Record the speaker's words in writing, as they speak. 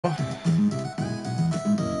I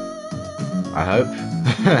hope.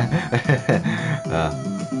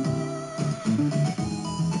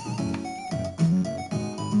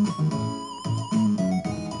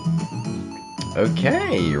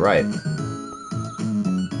 Okay, right.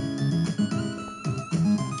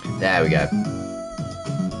 There we go.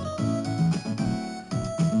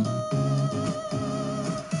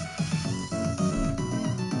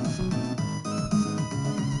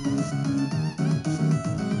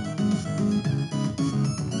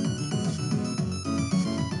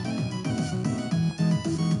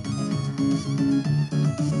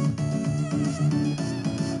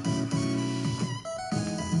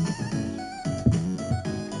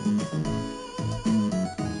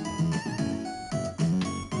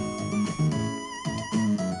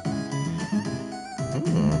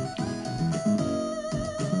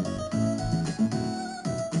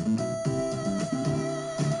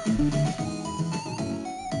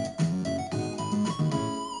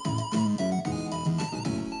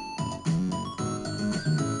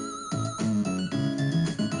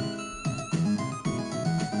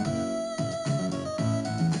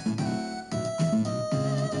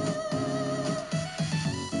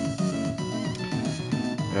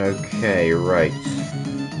 Okay, right.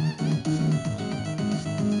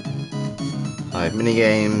 Hive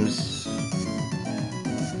Minigames.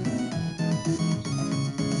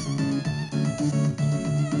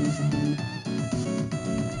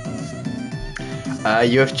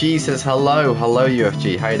 UFG says hello. Hello,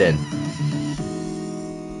 UFG. How you doing?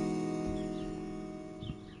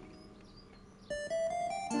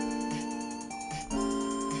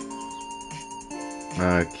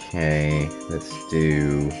 Okay, let's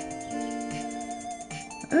do...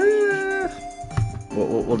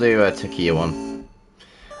 we'll do a Takia one.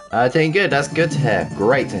 Doing good, that's good to hear.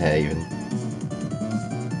 Great to hear, even.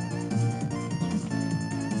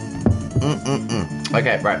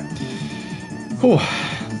 Okay, right. Whew.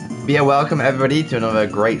 Yeah, welcome everybody to another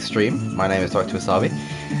great stream. My name is Dr. Wasabi.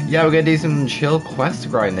 Yeah, we're gonna do some chill quest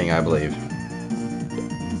grinding, I believe.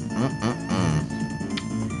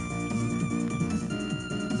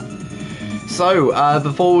 So,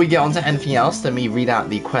 before we get on to anything else, let me read out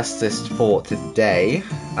the quest list for today.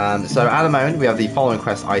 So, at the moment, we have the following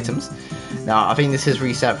quest items. Now, I think this is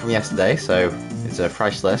reset from yesterday, so it's a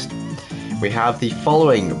fresh list. We have the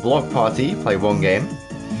following: block party, play one game.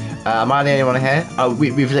 Am I the only one here? Oh,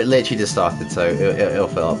 we've literally just started, so it'll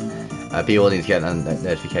fill up. People need to get a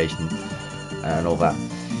notification and all that.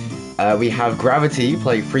 We have Gravity,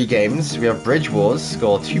 play 3 games. We have Bridge Wars,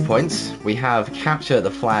 score 2 points. We have Capture the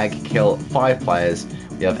Flag, kill 5 players.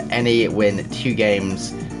 We have Any, win 2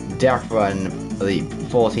 games. Death Run,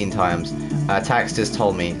 14 times. Tax just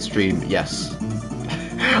told me, stream, yes.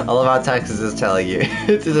 I love how Tax is just telling you,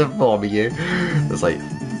 just informing you. It's like,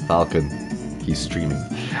 Falcon, he's streaming.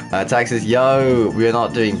 Tax says, yo, we are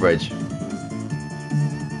not doing Bridge.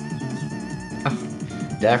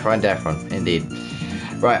 Death Run, indeed.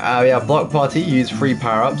 Right, we have Block Party, use 3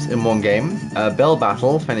 power-ups in 1 game. Bell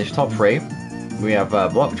Battle, finish top 3. We have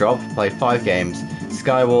Block Drop, play 5 games.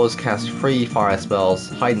 Sky Wars, cast 3 fire spells.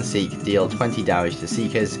 Hide and Seek, deal 20 damage to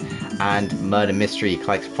Seekers. And Murder Mystery,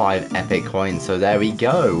 collect 5 epic coins. So there we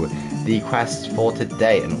go. The quest for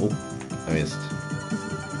today. And I missed.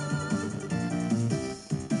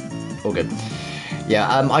 All good.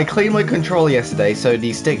 Yeah, I cleaned my controller yesterday, so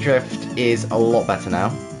the stick drift is a lot better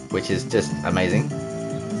now, which is just amazing.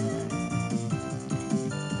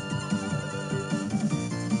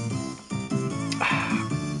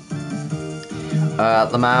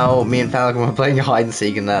 Lamau, me and Falcon were playing hide and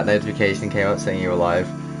seek and that notification came up saying you were live.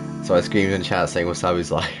 So I screamed in chat saying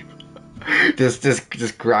Wasabi's live.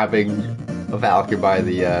 just grabbing Falcon by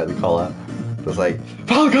the collar. Just like,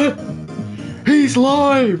 Falcon! He's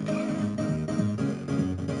live!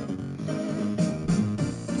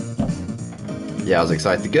 Yeah, I was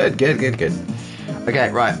excited. Good. Okay,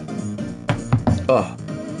 right. Oh.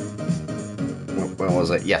 When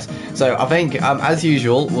was it? Yes. So I think, as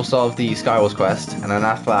usual, we'll solve the Skywars quest, and then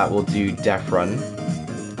after that we'll do Death Run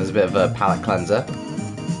as a bit of a palate cleanser.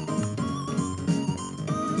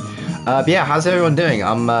 But yeah, how's everyone doing?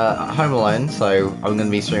 I'm home alone, so I'm going to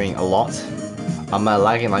be streaming a lot. I'm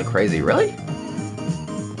lagging like crazy. Really?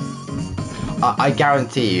 I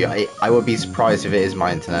guarantee you, I would be surprised if it is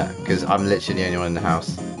my internet, because I'm literally the only one in the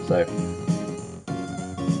house. So.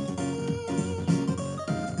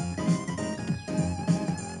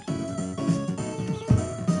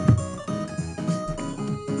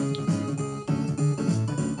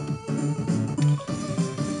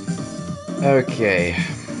 Okay.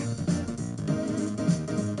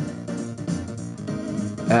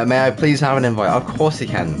 May I please have an invite? Of course you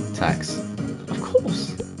can, Tax. Of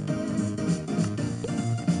course.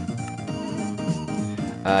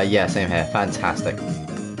 Yeah, same here. Fantastic.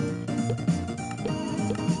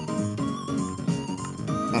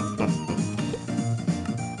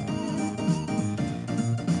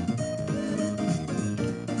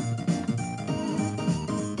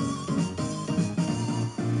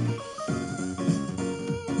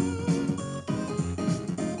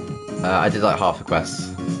 I did like half the quests.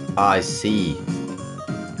 I see.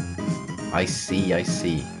 I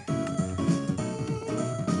see.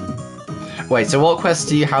 Wait, so what quests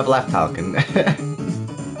do you have left, Falcon?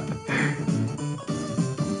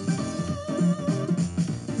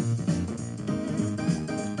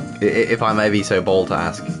 If I may be so bold to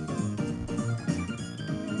ask.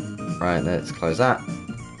 Right, let's close that.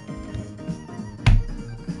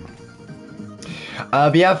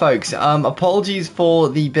 But yeah, folks, apologies for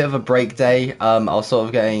the bit of a break day. I was sort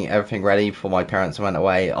of getting everything ready before my parents went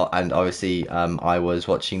away, and obviously, I was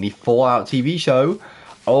watching the Fallout TV show.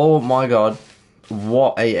 Oh my god,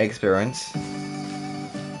 what a experience.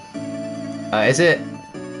 Is it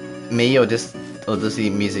me, or does the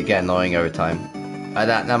music get annoying over time?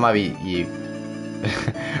 That might be you.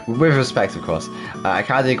 With respect, of course. I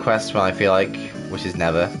can't do quests when I feel like, which is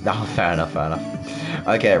never. No, fair enough.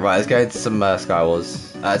 Okay, right, let's go into some Sky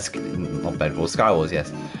Wars. Not Bed Wars, Sky Wars,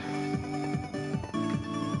 yes.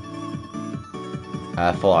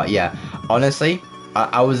 Fallout, yeah. Honestly,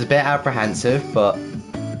 I was a bit apprehensive, but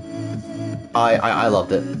I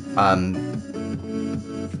loved it.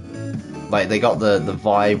 Like, they got the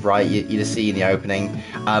vibe right. You just see in the opening.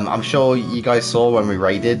 I'm sure you guys saw when we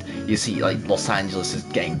raided. You see like Los Angeles is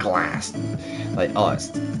getting glassed. Like, oh, it's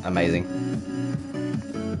amazing.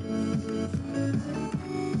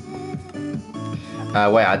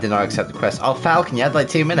 Wait, I did not accept the quest. Oh, Falcon, you had like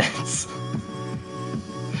 2 minutes.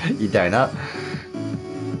 You donut.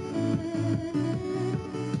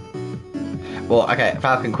 Well, okay,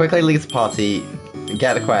 Falcon, quickly leave the party,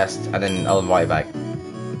 get the quest, and then I'll invite you back.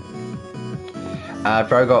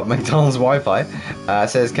 Bro got McDonald's Wi-Fi.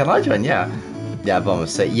 Says, can I join? Yeah. Yeah, Bomber.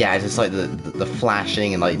 So yeah, just like the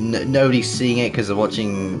flashing and like nobody's seeing it because they're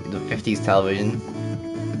watching the 50s television.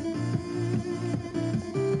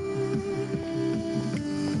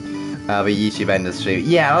 But YouTube ended the stream.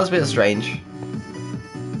 Yeah, that was a bit strange.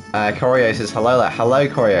 Corio says hello there. Hello,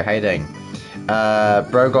 Corio. How you doing?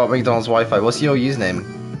 Bro got McDonald's Wi-Fi. What's your username?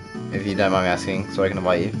 If you don't mind me asking, so I can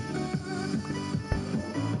invite you.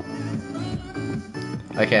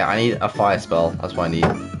 Okay, I need a fire spell. That's what I need.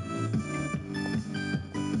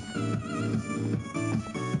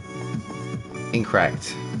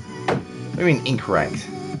 Incorrect. What do you mean incorrect?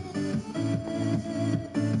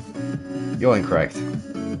 You're incorrect.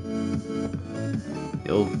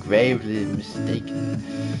 You're gravely mistaken.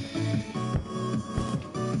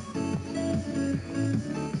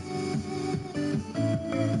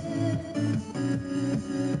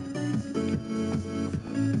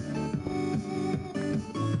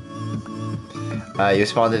 You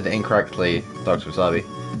responded incorrectly, Dr. Wasabi.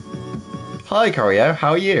 Hi, Corio.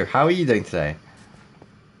 How are you? How are you doing today?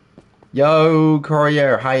 Yo,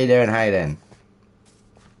 Corio. How you doing? How you doing?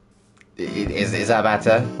 Is that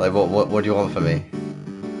better? Like, what do you want from me?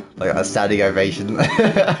 Like a standing ovation?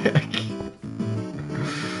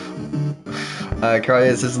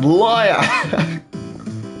 Corio says, liar!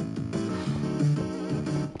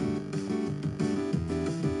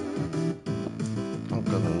 Oh,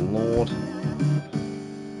 good lord.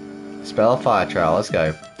 Spell fire trail, let's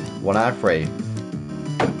go. 1 out of 3.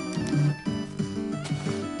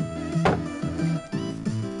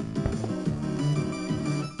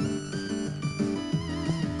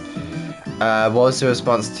 What was the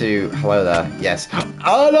response to hello there? Yes.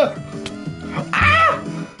 Oh no! Ah!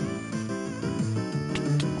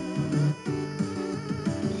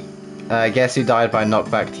 Guess who died by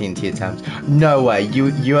knockback TNT attempt? No way, you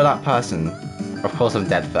are that person. Of course I'm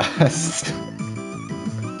dead first.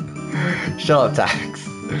 Shut up, Tax.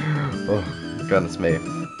 Oh, goodness me.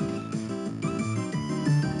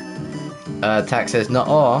 Tax says, no,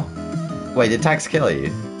 oh. Wait, did Tax kill you?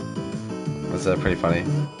 That's pretty funny.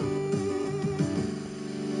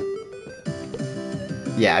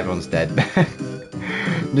 Yeah, everyone's dead.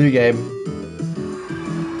 New game.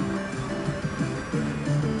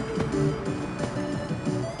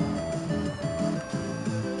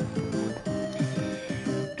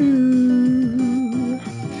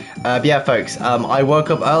 But yeah, folks, I woke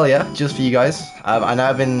up earlier just for you guys. I know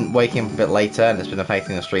I've been waking up a bit later and it's been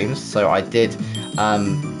affecting the streams, so I did,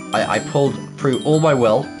 I pulled through all my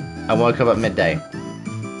will and woke up at midday.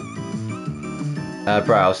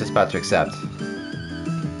 Bro, I was just about to accept.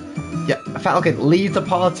 Falcon, leave the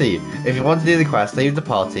party. If you want to do the quest, leave the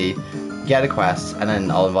party, get a quest, and then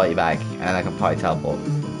I'll invite you back, and I can party teleport.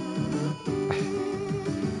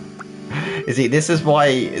 You see, this is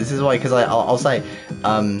why, because I'll say,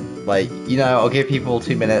 like, you know, I'll give people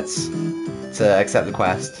 2 minutes to accept the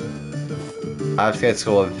quest. I have to go to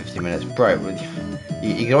school in 15 minutes. Bro,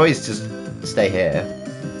 you can always just stay here.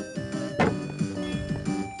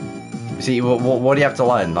 You see, what do you have to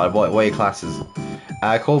learn? Like, what are your classes?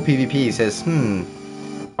 Call PvP says,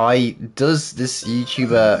 does this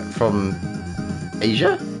YouTuber from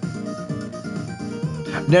Asia?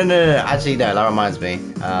 No, actually, no, that reminds me.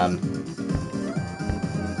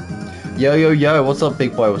 Yo, what's up,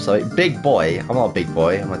 big boy? What's up? Big boy? I'm not a big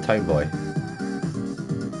boy, I'm a tone boy.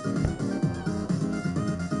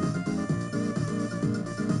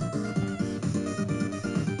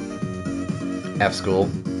 F school.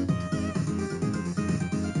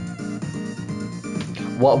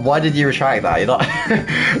 What? Why did you retract that? You're not.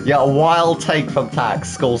 Yeah, a wild take from Tax.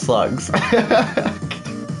 School sucks.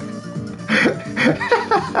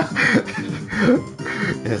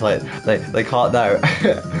 It's like they can't know.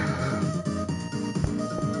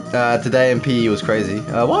 Today in PE was crazy.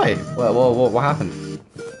 Why? What happened?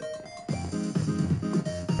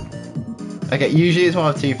 Okay, usually it's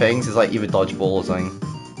one of two things. It's like either dodgeball or something.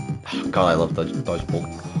 God, I love dodgeball.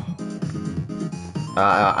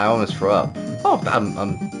 I almost threw up. Oh,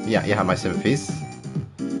 yeah, you have my sympathies.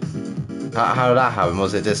 How did that happen?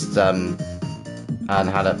 Was it just, and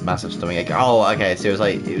had a massive stomachache? Oh, okay, so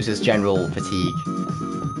it was just general fatigue.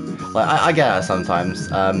 Like, I get that sometimes.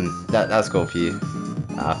 That's cool for you,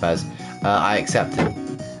 Fez. I accept it.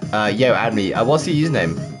 Yo, Admi, what's your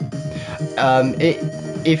username?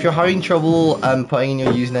 If you're having trouble putting in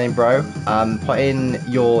your username, bro, put in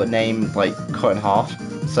your name, like, cut in half.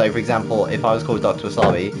 So, for example, if I was called Dr.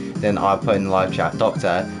 Wasabi, then I'll put in the live chat,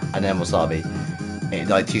 Doctor, and then Wasabi.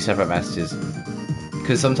 Like, 2 separate messages.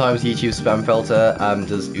 Because sometimes YouTube spam filter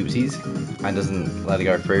does oopsies, and doesn't let it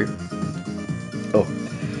go through. Oh.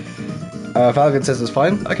 Falcon says it's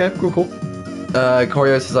fine. Okay, cool.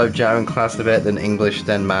 Choreo says I've German class a bit, then English,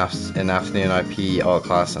 then maths, in the afternoon IP art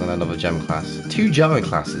class, and another German class. 2 German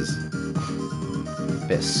classes.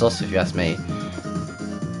 Bit sus if you ask me.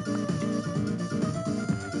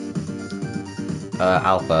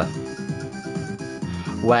 Alpha.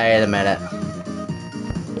 Wait a minute.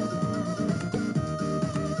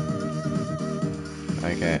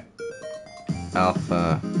 Okay.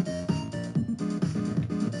 Alpha.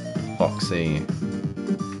 Foxy.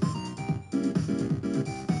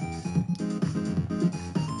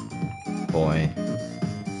 Boy.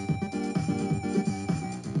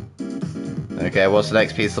 Okay, what's the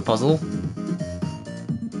next piece of the puzzle?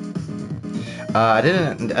 I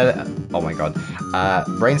didn't. Oh my god.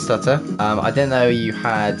 Brain stutter. I didn't know you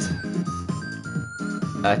had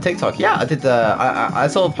TikTok. Yeah, I did. I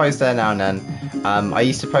sort of post there now and then. I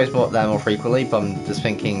used to post there more frequently, but I'm just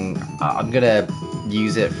thinking I'm gonna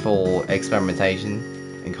use it for experimentation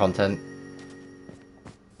and content.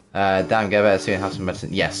 Damn, go better soon. Have some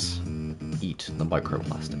medicine. Yes. Eat the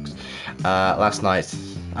microplastics. Last night.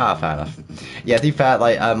 Fair enough. Yeah, to be fair,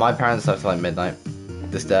 like my parents slept till like midnight.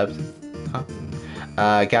 Disturbed. Huh?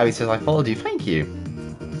 Gabby says I followed you. Thank you.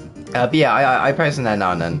 But yeah, I post in there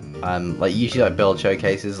now and then. Like usually I build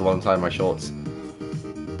showcases alongside my shorts.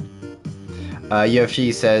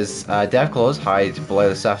 UFC says death claws hide below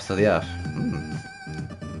the surface of the earth.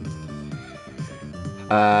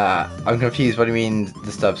 I'm confused. What do you mean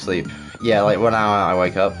disturb sleep? Yeah, like 1 hour I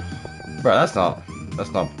wake up. Bro, that's not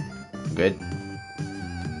good.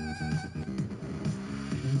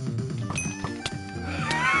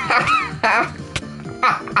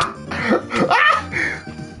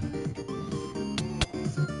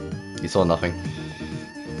 You saw nothing.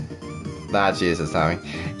 That actually is astounding.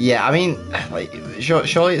 Yeah, I mean, like,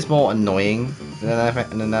 surely it's more annoying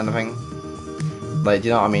than anything. Like, do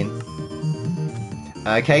you know what I mean?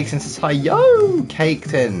 Caketon says hi. Yo,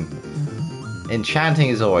 Caketon. Enchanting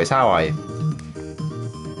as always. How are you?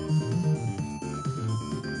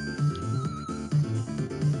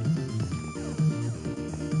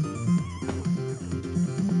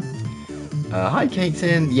 Hi,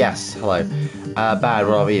 Caketon. Yes, hello. Bad.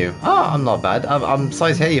 What are you? Oh, I'm not bad. I'm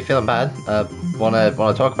sorry to hear you're feeling bad. Wanna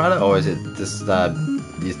talk about it, or is it just you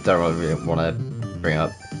just don't really wanna bring it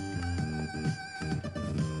up?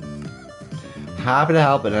 Happy to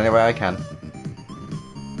help in any way I can.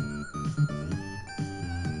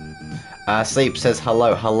 Sleep says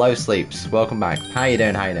hello. Hello, Sleeps. Welcome back. How you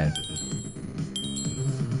doing? I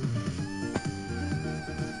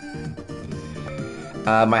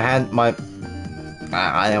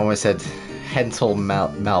almost said hental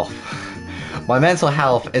mouth. My mental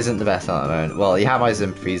health isn't the best at the moment. Well, you have my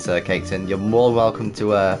sympathies, Caketon. You're more than welcome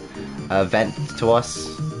to vent to us.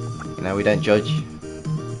 You know, we don't judge.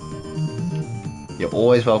 You're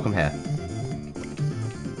always welcome here.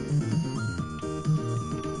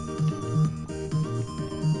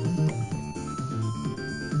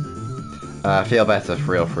 Feel better,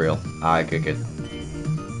 for real, for real. Alright, good, good.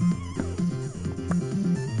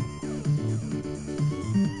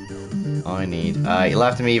 I need. You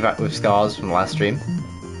left me with scars from the last stream.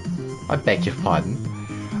 I beg your pardon.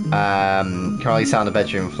 Currently sat on the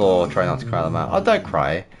bedroom floor, try not to cry them out. Oh, don't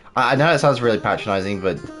cry. I know it sounds really patronising,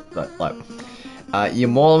 but like, you're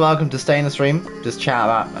more than welcome to stay in the stream. Just chat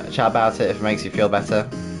about it if it makes you feel better.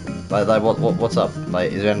 Like what's up?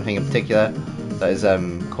 Like, is there anything in particular that is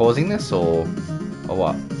causing this, or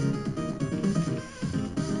what?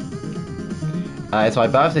 It's my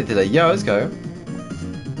birthday today. Yo, let's go.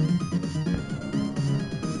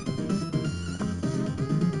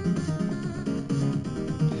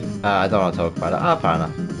 I don't want to talk about it. Ah, fair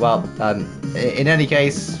enough. Well, in any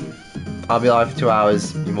case, I'll be live for 2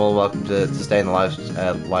 hours. You're more than welcome to stay in the live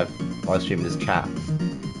stream and just chat.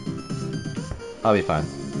 I'll be fine.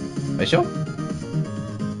 Are you sure?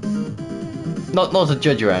 Not to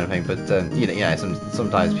judge you or anything, but you know,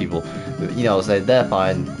 sometimes people, you know, say they're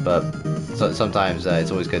fine, but sometimes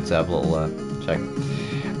it's always good to have a little check.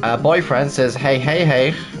 Boyfriend says, hey,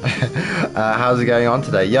 how's it going on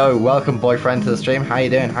today? Yo, welcome boyfriend to the stream. How you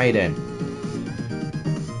doing?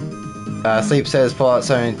 Sleep says, Fallout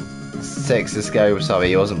 76, let's go. Sorry,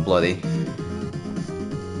 he wasn't bloody.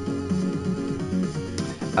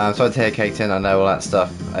 Sorry to hear, Caketon. I know all that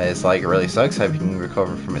stuff is like, it really sucks. Hope you can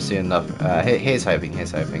recover from it soon enough. Here's hoping. Okay,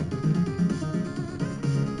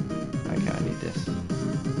 I need this.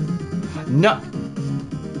 No!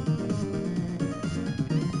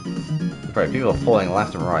 Bro, people are falling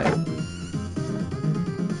left and right.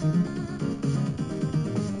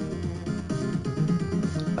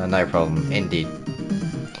 No problem, indeed.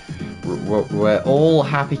 We're all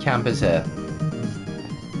happy campers here.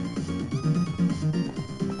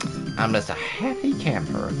 I'm just a happy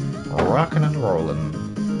camper, rocking and rolling.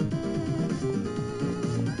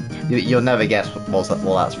 You'll never guess what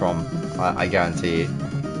that's from, I guarantee you.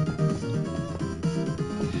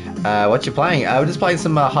 What you playing? We're just playing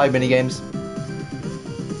some Hive Minigames.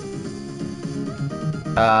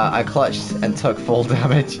 I clutched and took full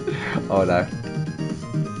damage. Oh no.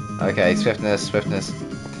 Okay, swiftness.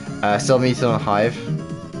 Still muted on Hive.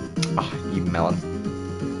 Oh, you melon.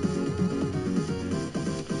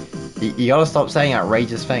 You gotta stop saying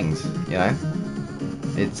outrageous things, you know?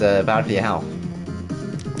 It's bad for your health.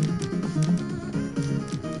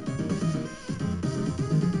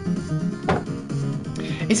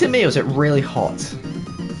 Is it me or is it really hot?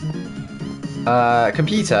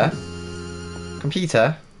 Computer?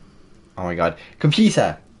 Oh my god.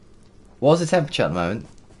 Computer! What's the temperature at the moment?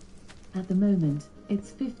 At the moment, it's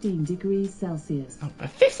 15 degrees Celsius. Oh,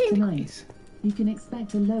 15 Tonight, degrees? you can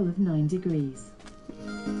expect a low of 9 degrees.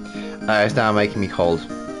 It's now making me cold.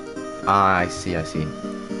 Ah, I see.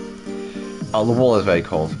 Oh, the wall is very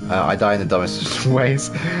cold. I die in the dumbest ways.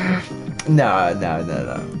 No.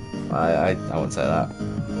 I won't say that.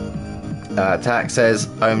 Tack says,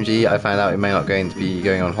 OMG, I found out we may not going to be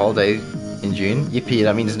going on holiday in June. Yippee,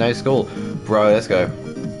 that means no school. Bro, let's go.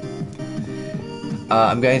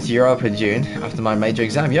 I'm going to Europe in June after my major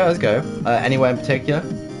exam. Yeah, let's go. Anywhere in particular?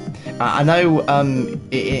 I know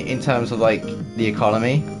in terms of like the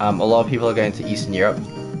economy, a lot of people are going to Eastern Europe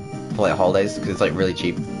for like holidays because it's like really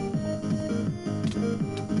cheap.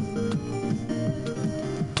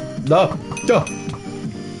 No! Duh!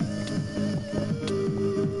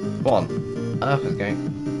 Come on. Earth is going.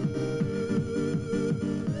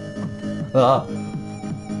 Ah!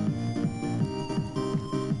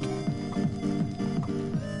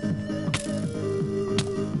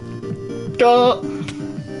 Go!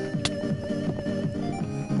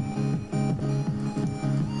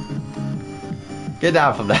 Get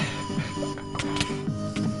down from there.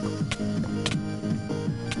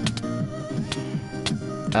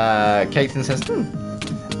 Caketon says,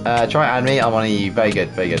 try add me, I'm on you. Very good.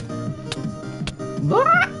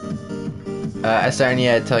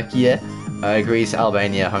 Estonia, Turkey, Greece,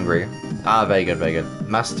 Albania, Hungary. Ah, very good.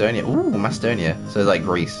 Macedonia. Ooh, Macedonia. So it's like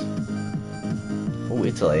Greece. Ooh,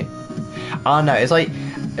 Italy. Oh no, it's like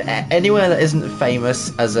anywhere that isn't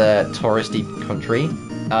famous as a touristy country,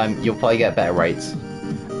 you'll probably get better rates.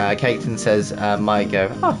 Caketon says, might go,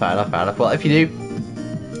 oh, fair enough. Well, if you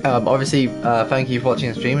do, obviously, thank you for watching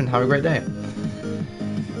the stream and have a great day.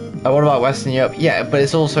 What about Western Europe? Yeah, but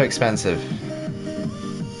it's also expensive.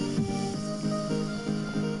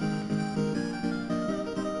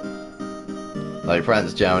 Like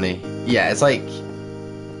France, Germany. Yeah, it's like,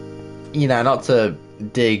 you know, not to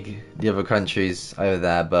dig the other countries over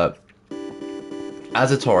there, but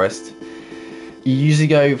as a tourist, you usually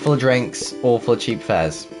go full of drinks or full of cheap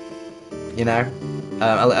fares. You know,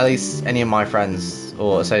 at least any of my friends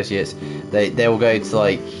or associates, they will go to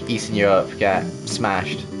like Eastern Europe, get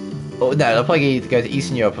smashed. Or no, they'll probably go to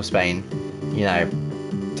Eastern Europe or Spain. You know,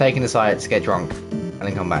 taking the sights, get drunk, and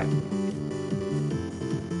then come back.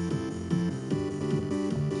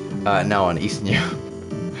 No, on Eastern Europe.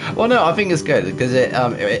 Well, no, I think it's good because it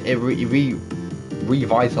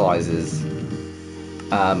revitalizes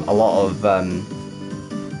a lot of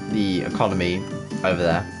the economy over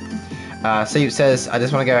there. Steve says, I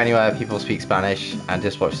just want to go anywhere people speak Spanish and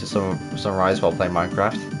just watch the sunrise while playing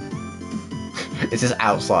Minecraft. It's just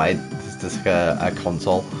outside. It's just a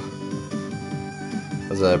console.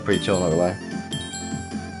 That's a pretty chill another way.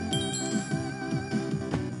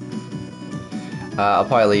 I'll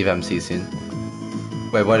probably leave MC soon.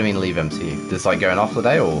 Wait, what do you mean leave MC? Just like going off the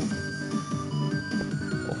day or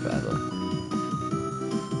further?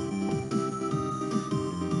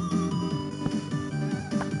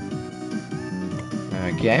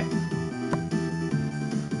 Okay.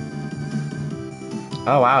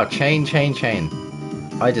 Oh wow, chain.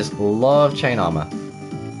 I just love chain armor.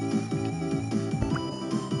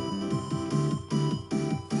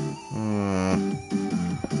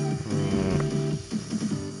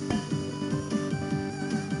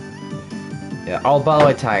 Yeah. Oh, by the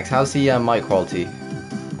way, Tags, how's the mic quality?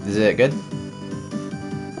 Is it good?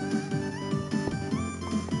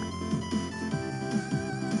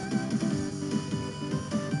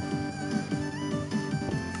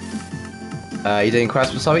 You doing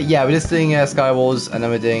Quest for something? Yeah, we're just doing Skywars, and then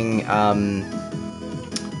we're doing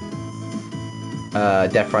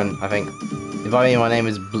Death Run, I think. If I mean, my name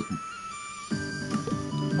is what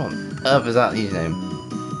on earth is that username?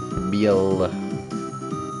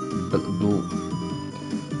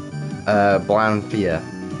 Blanfia.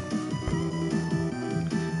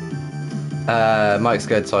 Mike's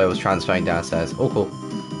good, so I was transferring downstairs. Oh, cool.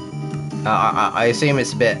 I assume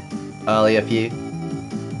it's a bit earlier for you.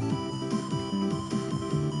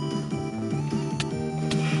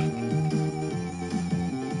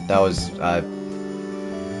 That was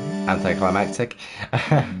anticlimactic.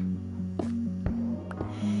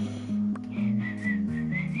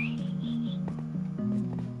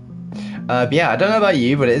 But yeah, I don't know about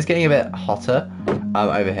you, but it is getting a bit hotter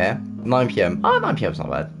over here. 9 PM. Oh, 9 PM's not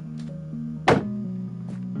bad.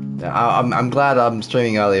 Yeah, I'm glad I'm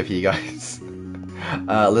streaming earlier for you guys.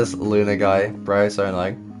 This Luna guy, bro, so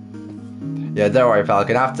annoying. Yeah, don't worry,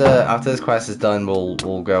 Falcon. After this quest is done,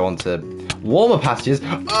 we'll go on to warmer passages.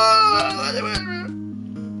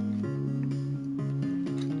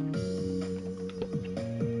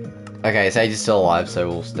 Okay, Sage is still alive, so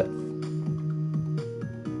we'll stay.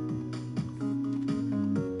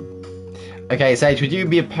 Okay, Sage, would you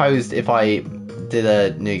be opposed if I did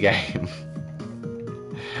a new game?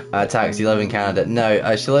 Tax, you live in Canada?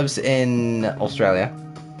 No, she lives in Australia.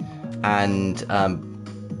 And,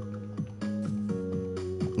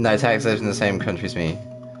 no, Tax lives in the same country as me.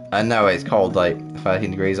 No, it's cold, like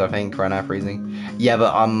 13 degrees, I think, right now, freezing. Yeah,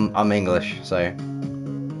 but I'm English, so.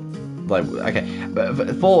 Like, okay.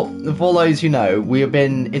 But for those who know, we have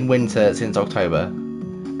been in winter since October.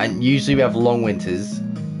 And usually we have long winters.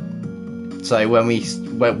 So when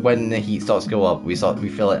the heat starts to go up, we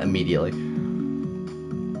feel it immediately.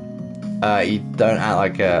 You don't act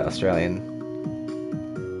like an Australian.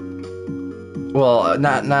 Well,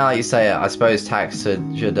 now that you say it, I suppose Tax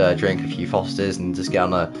should drink a few Fosters and just get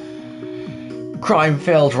on a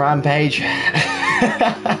crime-filled rampage.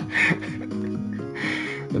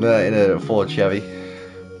 in a Ford Chevy.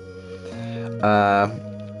 But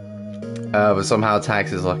somehow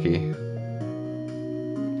Tax is lucky.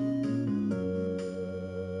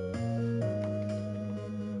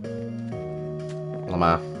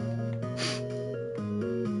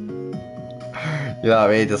 You know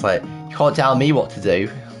what I mean? Just like, you can't tell me what to do.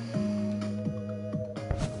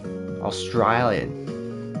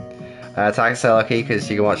 Australian. Tax is so lucky because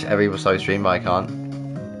you can watch every episode stream, but I can't.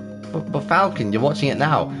 But Falcon, you're watching it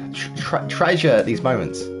now. Treasure these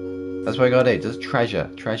moments. That's what you gotta do. Just treasure.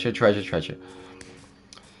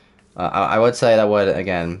 I would say that word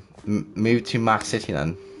again. Move to Mac City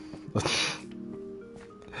then.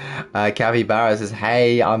 Cavi Barra says,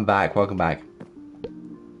 hey, I'm back. Welcome back.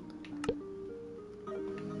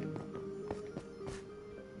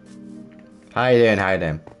 How you doing?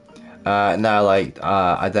 No, like,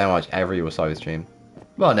 I don't watch every Wasabi stream.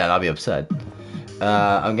 Well, no, that'd be absurd.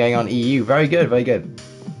 I'm going on EU. Very good.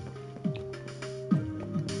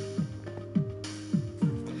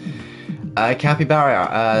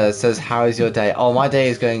 Capybara says, how is your day? Oh, my day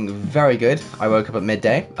is going very good. I woke up at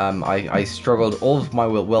midday. I struggled all of my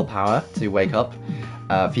willpower to wake up.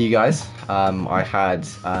 For you guys, I had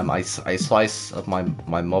a slice of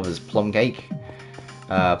my mother's plum cake.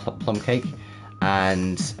 Plum cake.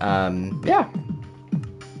 And, yeah.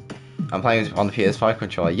 I'm playing on the PS5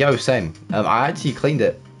 controller. Yo, same. I actually cleaned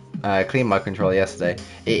it. Cleaned my controller yesterday.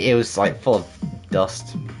 It was, like, full of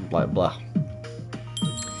dust. Like, blah.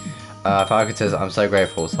 Falcon says, I'm so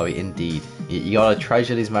grateful, so indeed. You gotta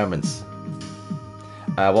treasure these moments.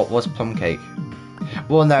 What's plum cake?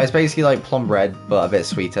 Well, no, it's basically like plum bread, but a bit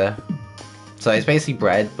sweeter. So it's basically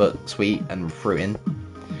bread, but sweet and fruiting.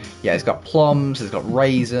 Yeah, it's got plums, it's got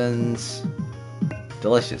raisins.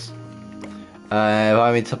 Delicious.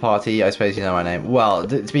 Invite me to party, I suppose you know my name. Well,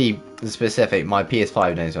 to be specific, my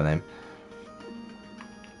PS5 knows your name.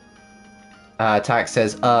 Tax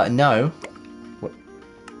says, no.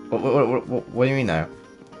 What do you mean no?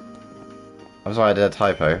 I'm sorry, I did a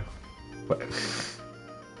typo.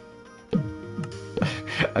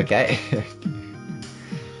 Okay.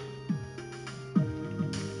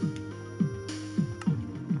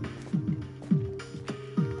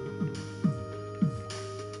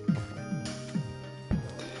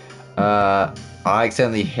 I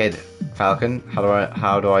accidentally hid Falcon.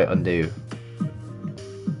 How do I undo?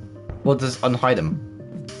 What does unhide him?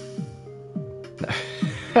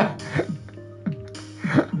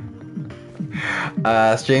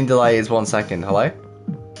 Stream delay is 1 second. Hello?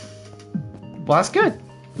 Well, that's good.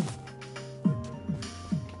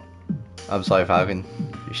 I'm sorry, Falcon.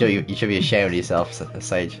 You should be ashamed of yourself,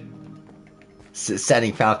 Sage.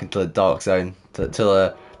 Sending Falcon to the dark zone, to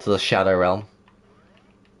the shadow realm.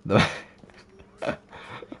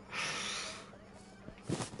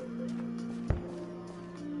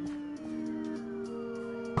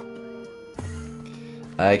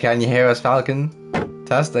 Can you hear us, Falcon?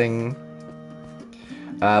 Testing.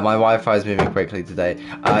 My Wi-Fi is moving quickly today.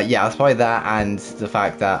 Yeah, it's probably that and the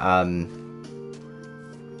fact that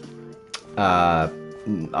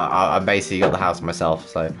I basically got the house myself,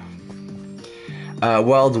 so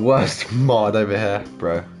world's worst mod over here,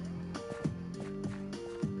 bro.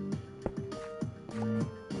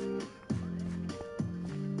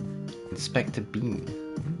 Inspector Bean.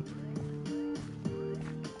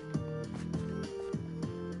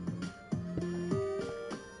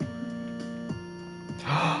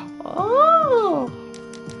 Oh!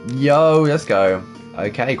 Yo, let's go.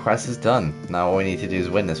 Okay, quest is done. Now all we need to do is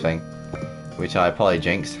win this thing, which I probably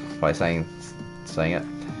jinxed by saying it.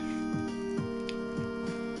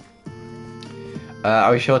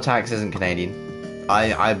 Are we sure Tax isn't Canadian?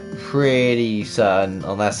 I'm pretty certain,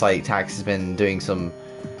 unless like Tax has been doing some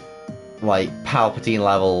like Palpatine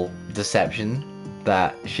level deception,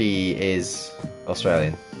 that she is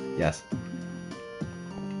Australian. Yes.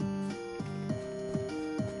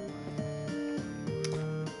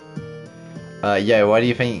 Yo, why do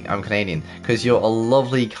you think I'm Canadian? Because you're a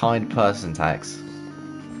lovely, kind person, Tax.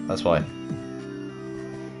 That's why.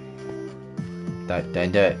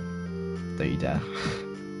 Don't do it. Don't you dare.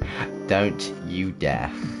 Don't you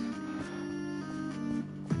dare.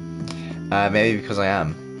 Maybe because I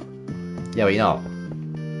am. Yeah, but you're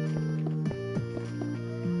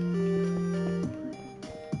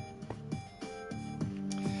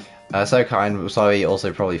not. So kind, sorry,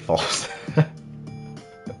 also probably false.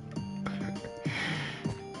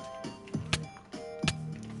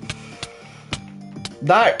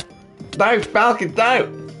 No! No, Falcon,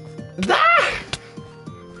 no! Ah!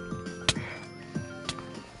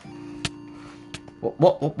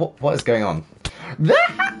 What is going on?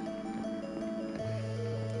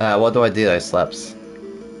 What do I do though, Sleps?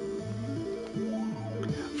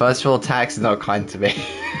 First of all, Tax is not kind to me.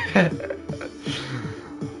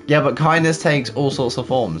 Yeah, but kindness takes all sorts of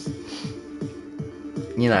forms.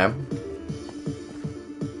 You know,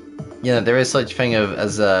 there is such a thing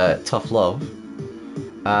as tough love.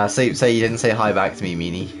 Say you didn't say hi back to me,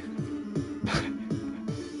 meanie.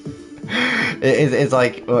 It's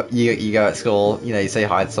like you go at school, you say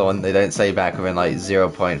hi to someone, they don't say back within like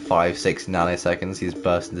 0.56 nanoseconds, you just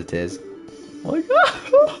burst into tears. Oh my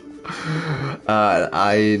god!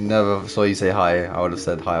 I never saw you say hi. I would have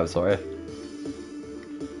said hi. I'm sorry.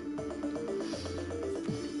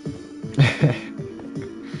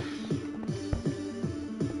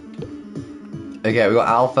 Okay, we got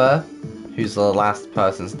Alpha, who's the last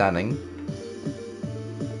person standing.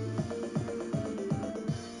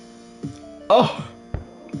 Oh!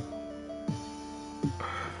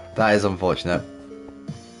 That is unfortunate.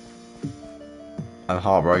 I'm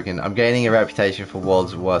heartbroken. I'm gaining a reputation for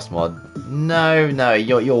world's worst mod. No,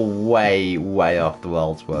 you're way off the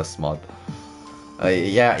world's worst mod.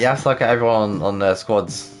 Yeah, you have to look at everyone on the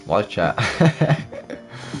squad's live chat.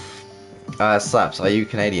 Slaps, are you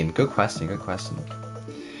Canadian? Good question, good question.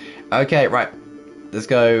 Okay, right. Let's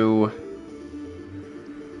go.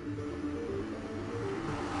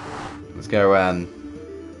 Let's go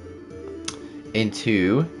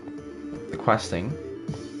into the questing.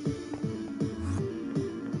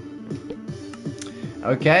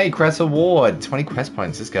 Okay, quest award, 20 quest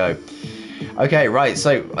points. Let's go. Okay, right.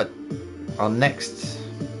 So our next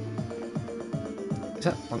is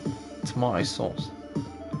that tomato sauce.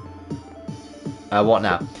 What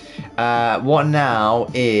now? What now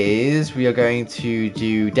is we are going to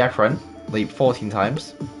do death run, leap 14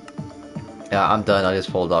 times. I'm done. I just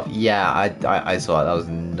folded off. Yeah, I saw it. That was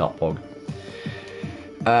not Pog.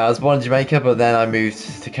 I was born in Jamaica, but then I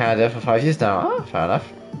moved to Canada for 5 years now. Oh, fair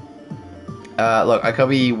enough. Look, I could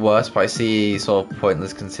be worse, but I see sort of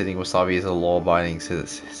pointless considering Wasabi is a law-abiding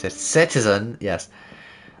citizen. Yes.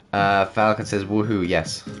 Falcon says woohoo.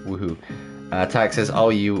 Yes, woohoo. Tag says,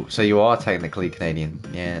 oh, so you are technically Canadian.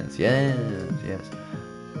 Yes.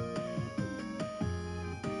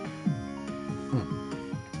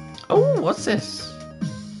 Oh, what's this?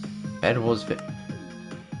 Edward's fit.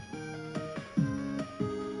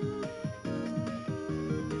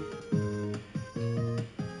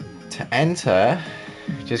 To enter,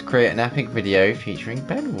 just create an epic video featuring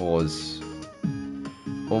Bed Wars.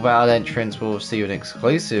 All valid entrants will receive an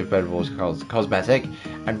exclusive Bed Wars cosmetic,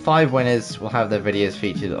 and 5 winners will have their videos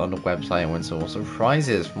featured on the website and win some awesome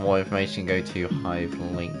prizes. For more information, go to Hive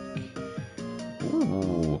link.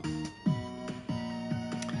 Ooh.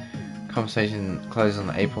 Conversation closes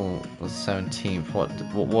on April 17th.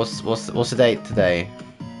 What's the date today?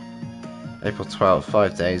 April 12th.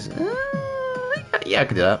 5 days. Yeah, I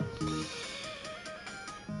can do that.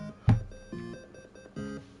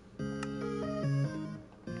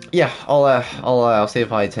 Yeah, I'll see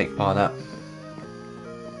if I take part in that.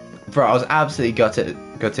 Bro, I was absolutely gutted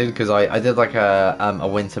because I did like a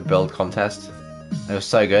winter build contest. It was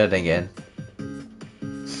so good I didn't get in.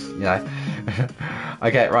 You know.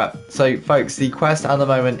 Okay, right. So, folks, the quest at the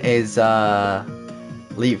moment is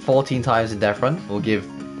leap 14 times in Death Run. We'll give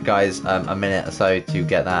guys a minute or so to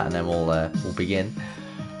get that, and then we'll begin.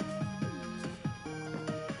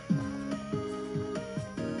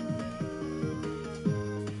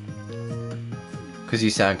 Because you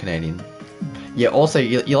sound Canadian. Yeah. Also,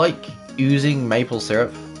 you like oozing maple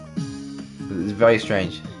syrup. It's very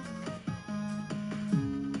strange.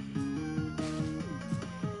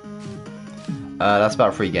 That's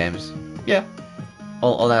about 3 games. Yeah.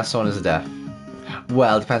 Unless someone is a deaf.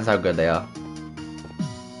 Well, it depends how good they are.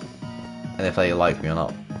 And if they like me or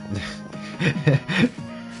not.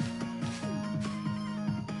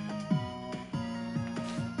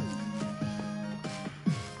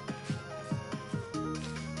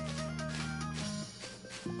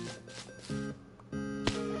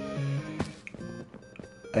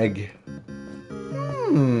 Egg.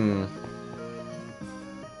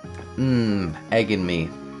 Egg in me.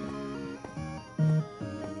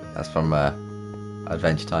 That's from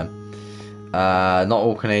Adventure Time. Not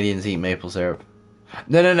all Canadians eat maple syrup.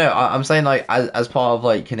 No. I'm saying like as part of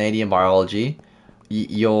like Canadian biology,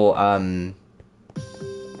 your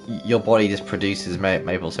body just produces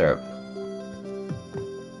maple syrup.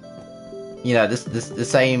 You know, the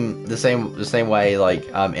same way like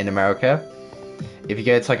in America, if you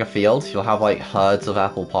go to like a field, you'll have like herds of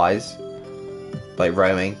apple pies, like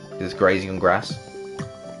roaming, just grazing on grass.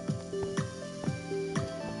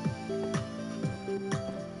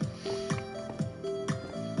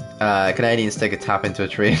 Canadians take a tap into a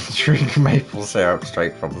tree and drink maple syrup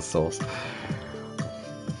straight from the source.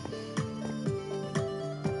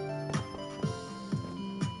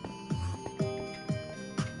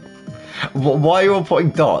 Why are you all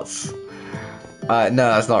putting dots? No,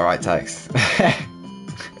 that's not right, Tex.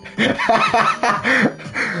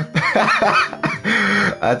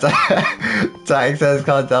 Tex says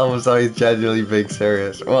can't tell if he's genuinely being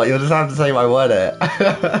serious. Well, you'll just have to say my word it.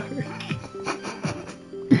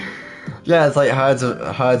 Yeah, it's like herds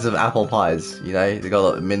of apple pies, you know? They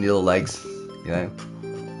got like mini little legs, you know?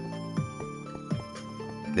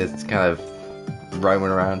 It's kind of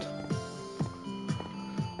roaming around.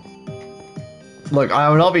 Look, I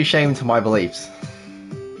will not be ashamed to my beliefs.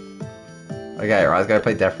 Okay, right, let's go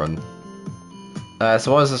play Death Run.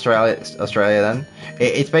 So what is Australia then?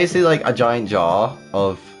 It's basically like a giant jar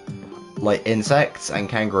of like insects and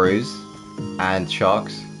kangaroos and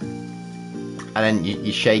sharks. And then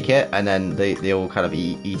you shake it, and then they all kind of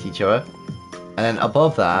eat each other. And then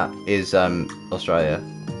above that is Australia.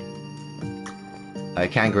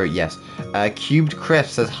 Kangaroo, yes. Cubed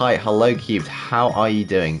Crisp says, hi, hello Cubed, how are you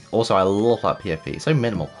doing? Also, I love that PFP, it's so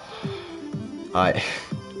minimal. I...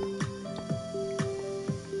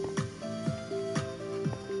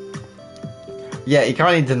 yeah, you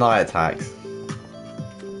can't even deny attacks.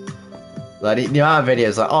 Like, the amount of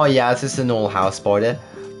videos like, oh yeah, it's just a normal house spider.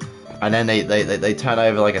 And then they turn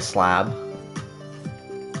over like a slab.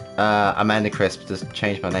 Amanda Crisp just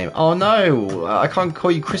changed my name. Oh no, I can't call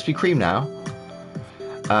you Krispy Kreme now.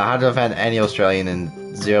 How to offend any Australian in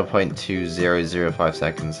 0.2005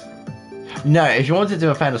 seconds. No, if you wanted to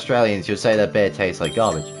offend Australians, you'd say their beer tastes like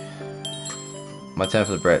garbage. My turn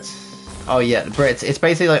for the Brits. Oh yeah, the Brits. It's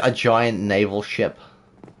basically like a giant naval ship.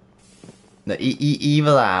 No,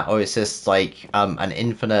 either that, or it's just like an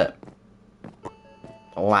infinite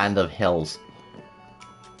land of hills.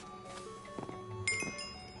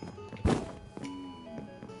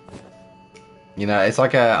 You know, it's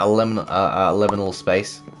like a liminal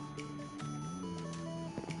space.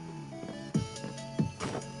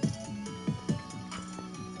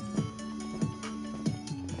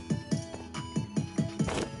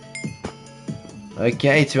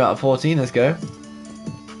 Okay, 2 out of 14, let's go.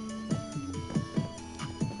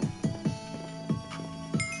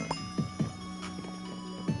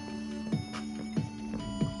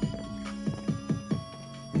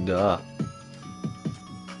 Duh.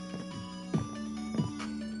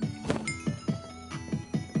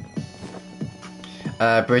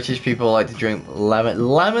 British people like to drink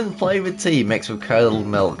lemon flavored tea mixed with curdled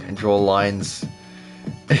milk and draw lines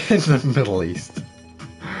in the Middle East.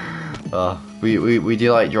 We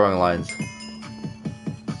do like drawing lines.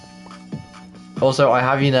 Also, I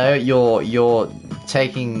have you know, you're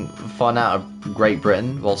taking fun out of Great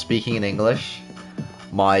Britain while speaking in English.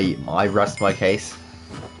 I rest my case.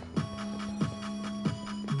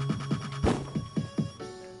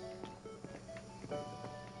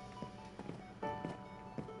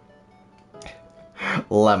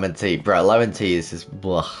 Lemon tea, bro. Lemon tea is just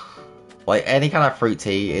blah. Like any kind of fruit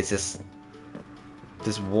tea, it's just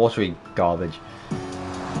watery garbage.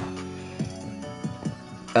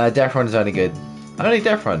 Deaf Run is only good. Only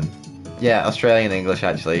Deaf Run. Yeah, Australian English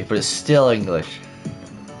actually, but it's still English.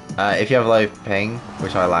 If you have low ping,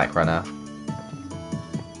 which I lack right now.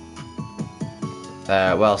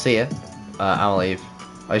 Well, see ya. I'll leave.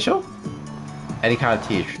 Are you sure? Any kind of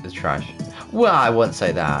tea is trash. Well, I wouldn't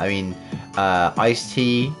say that. I mean, iced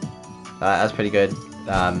tea, that's pretty good.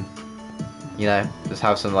 You know, just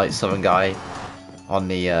have some like southern guy on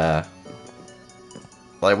the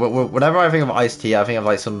like whenever I think of iced tea, I think of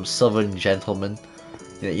like some southern gentleman,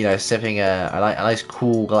 you know, sipping a nice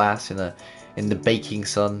cool glass in the baking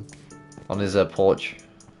sun on his porch.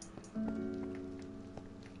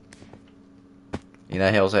 You know,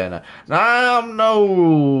 he'll say, "I'm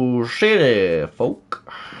no city folk.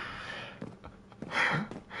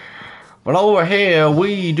 But over here,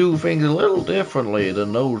 we do things a little differently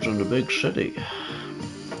than those in the big city."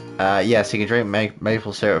 Yes, you can drink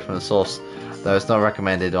maple syrup from the source, though it's not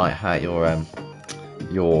recommended. It might hurt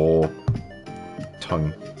your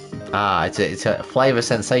tongue. Ah, it's a flavor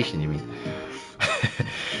sensation, you mean?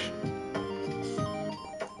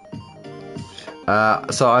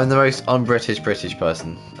 So I'm the most un-British British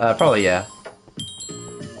person. Probably, yeah.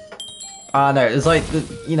 No, it's like,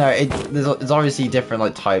 you know, there's obviously different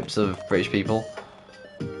like types of British people.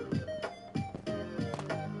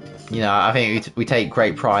 You know, I think we take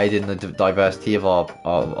great pride in the diversity of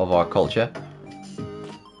our culture.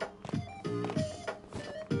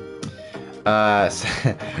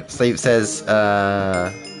 Sleep says,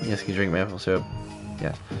 yes, you can drink maple syrup.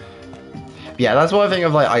 Yes. Yeah, that's what I think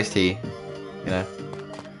of like iced tea. You know,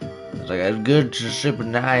 it's like it's good to sip a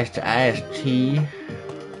nice iced tea.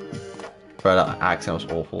 Bro, that accent was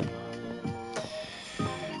awful.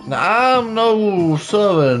 Now, I'm no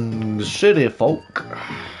southern city folk,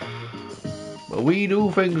 but we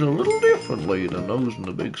do things a little differently than those in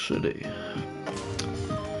the big city.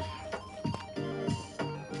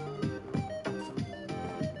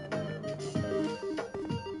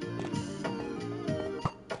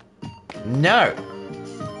 No!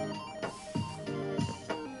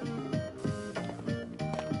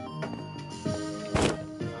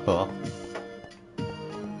 Huh.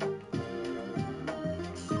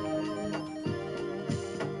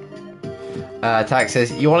 Tax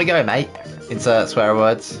says, you want to go, mate? Insert swear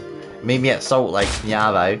words. Meet me at Salt Lake,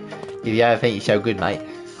 Nyavo. If you ever think you're so good, mate.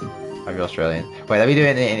 I'm Australian. Wait, let me do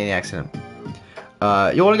it in the accent.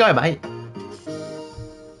 You want to go, mate?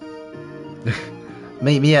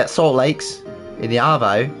 Meet me at Salt Lakes in the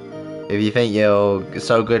Arvo if you think you're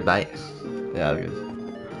so good, mate. Yeah, that's good.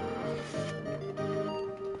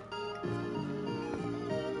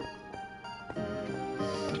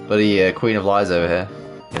 Bloody Queen of Lies over here.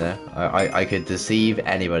 You know, I could deceive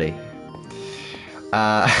anybody.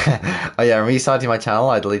 Oh yeah, I'm restarting my channel.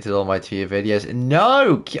 I deleted all my 2-year videos.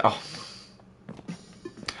 No! Oh.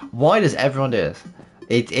 Why does everyone do this?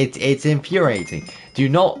 It's infuriating. Do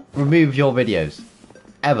not remove your videos.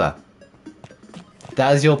 Ever.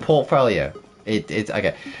 That is your portfolio. It's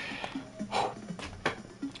okay.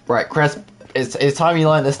 Right, Chris, it's time you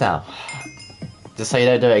learn this now. Just so you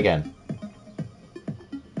don't do it again.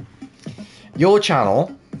 Your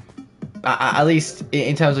channel, at least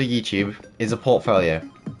in terms of YouTube, is a portfolio.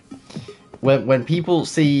 When people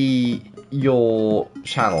see your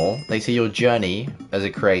channel, they see your journey as a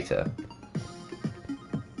creator.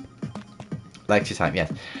 Lecture time,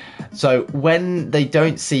 yes. So when they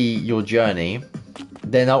don't see your journey,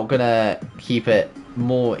 they're not gonna keep it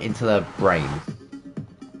more into their brain.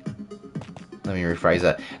 Let me rephrase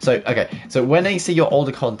that. So, okay, so when they see your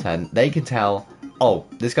older content, they can tell, oh,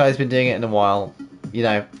 this guy's been doing it in a while, you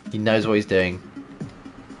know, he knows what he's doing,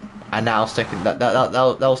 and that'll stick in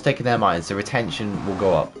their minds. The retention will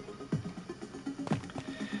go up.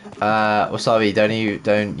 Wasabi,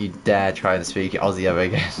 don't you dare try and speak Aussie ever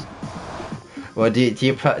again. Well, do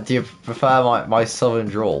you prefer my southern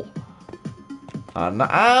drawl? I'm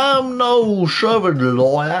no southern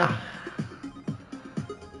lawyer.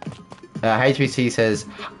 HPC says,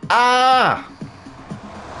 ah!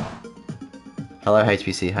 Hello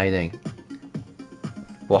HPC, how you doing?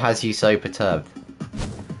 What has you so perturbed?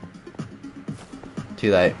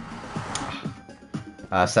 Too late.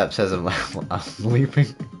 Sep says I'm leaping.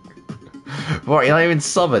 What, you're not even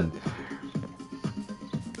southern?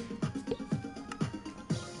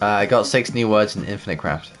 I got 6 new words in Infinite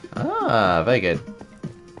Craft. Ah, very good.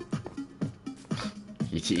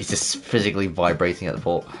 He's just physically vibrating at the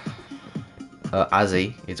port.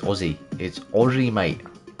 Azzy, it's Aussie. It's Aussie, mate.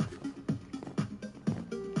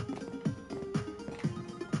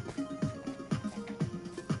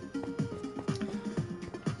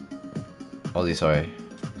 Aussie, sorry.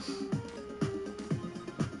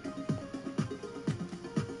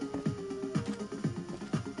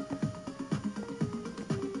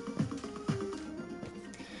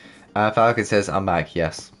 Falcon says, I'm back,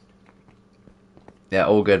 yes. Yeah,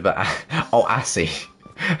 all good, but... oh, Assy.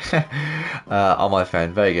 On my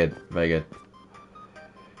phone. Very good, very good.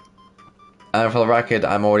 And for the record,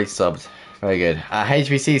 I'm already subbed. Very good.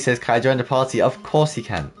 HBC says, can I join the party? Of course you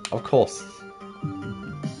can. Of course.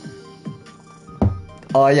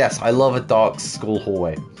 Oh yes, I love a dark school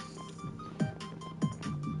hallway.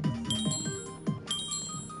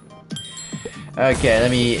 Okay,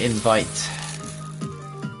 let me invite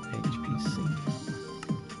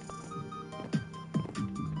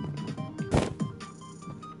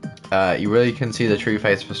HPC. You really can see the true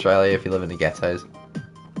face of Australia if you live in the ghettos.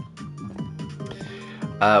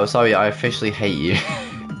 Well, sorry, I officially hate you.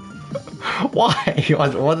 Why?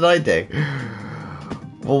 What did I do?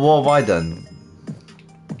 Well, what have I done?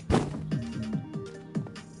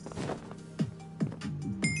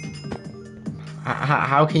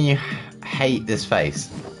 How can you hate this face?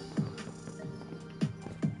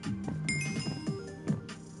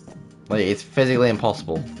 Like, it's physically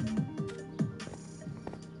impossible.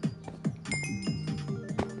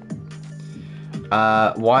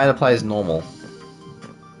 Why are the players normal?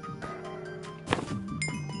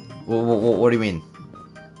 What do you mean?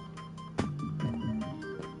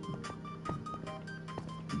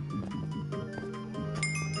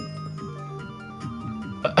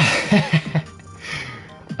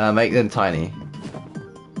 Make them tiny.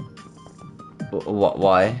 What?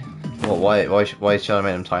 Why? Why should I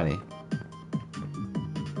make them tiny?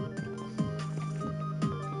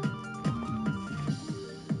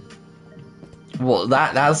 Well,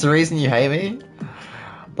 that's the reason you hate me?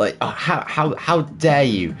 Like, how dare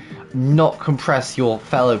you not compress your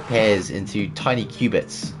fellow peers into tiny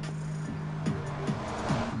qubits?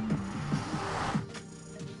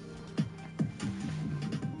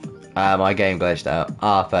 My game glitched out.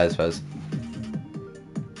 Ah, fuzz.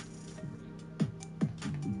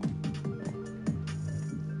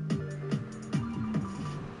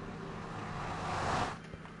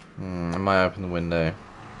 I might open the window.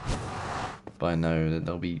 But I know that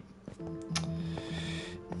there'll be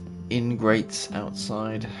ingrates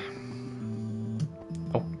outside.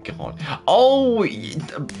 Oh god. Oh,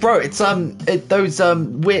 bro, it's those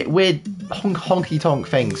weird honky tonk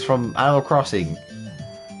things from Animal Crossing.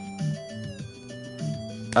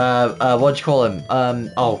 What do you call them?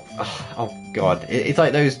 Oh god, it's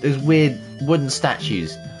like those weird wooden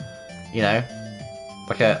statues, you know,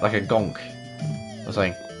 like a gonk or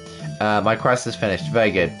something. My quest is finished.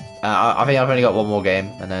 Very good. I think I've only got one more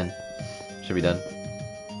game, and then should be done.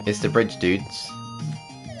 It's the bridge dudes.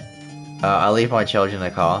 I leave my children in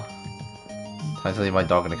the car. Time to leave my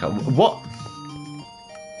dog in the car. What?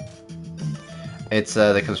 It's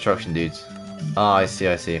the construction dudes. Oh, I see,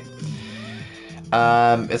 I see.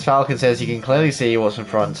 As Falcon says, you can clearly see what's in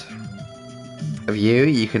front of you.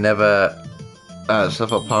 You can never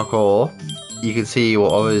stuff up parkour. You can see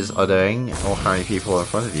what others are doing or how many people are in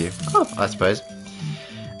front of you. Oh, I suppose.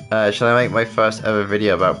 Should I make my first ever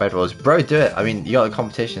video about bedwars? Bro, do it. I mean, you got a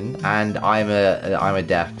competition, and I'm a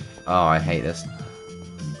deaf. Oh, I hate this.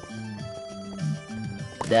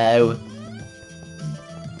 No.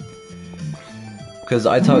 Because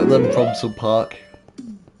I took them from some park.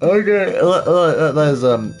 Okay, there's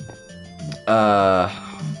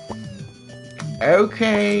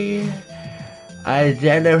okay. I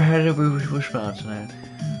don't know how to respond to that.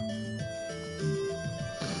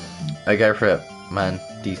 I go for it, man.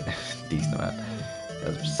 Decent man.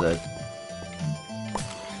 That's absurd.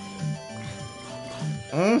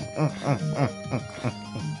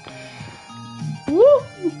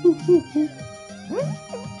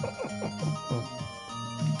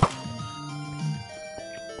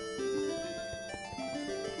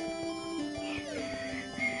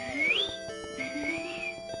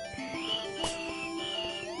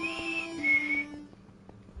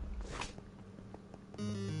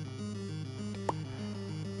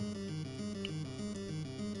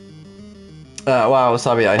 Wow,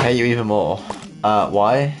 Sabi, I hate you even more.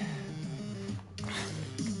 Why?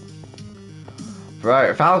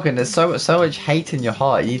 Bro, Falcon, there's so much hate in your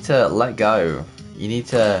heart. You need to let go. You need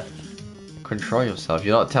to control yourself.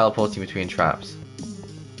 You're not teleporting between traps.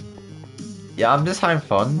 Yeah, I'm just having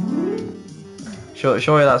fun.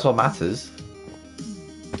 Surely that's what matters.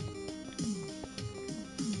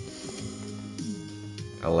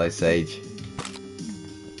 Hello, Sage.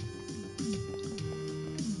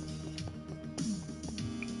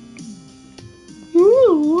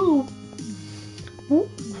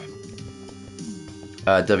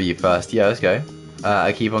 W first. Yeah, let's go.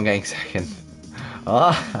 I keep on getting second.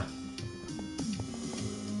 Ah.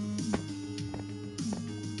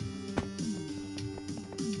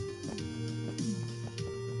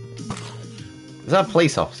 Is that a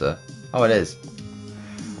police officer? Oh, it is.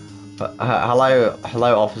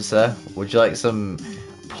 Hello, officer. Would you like some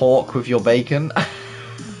pork with your bacon?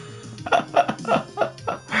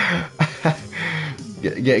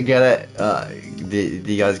 Get it? Do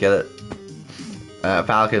you guys get it?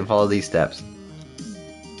 Falcon, follow these steps.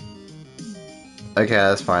 Okay,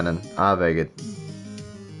 that's fine then. Ah, very good.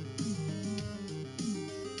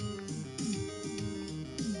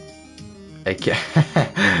 Okay.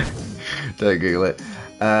 Don't Google it.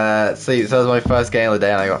 See, so that was my first game of the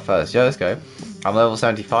day and I got first. Yo, let's go. I'm level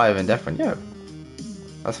 75 in different. Yo.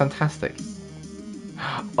 That's fantastic.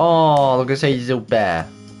 Oh, look at Sage's little bear.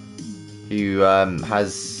 Who,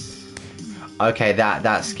 has... Okay,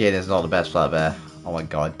 that skin is not the best flat bear. Oh my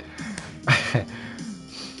god.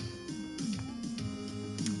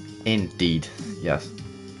 Indeed. Yes.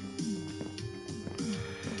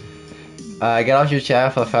 Get off your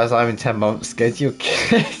chair for the first time in 10 months. Go to your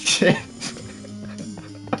kitchen.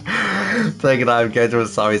 Take a time, go to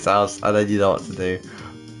Asami's house, and then you know what to do.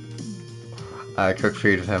 Cook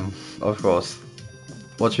food with him, of course.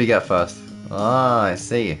 What should we get first? Ah, I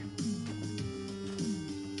see.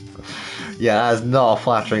 Yeah, that is not a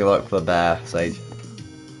flattering look for the bear, Sage.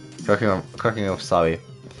 Cooking with Sabi.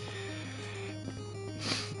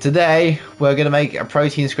 Today, we're gonna make a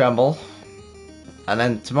protein scramble. And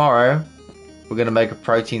then tomorrow, we're gonna make a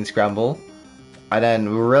protein scramble. And then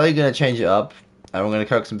we're really gonna change it up. And we're gonna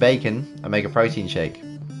cook some bacon and make a protein shake.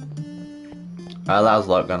 That was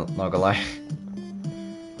luck, not gonna lie.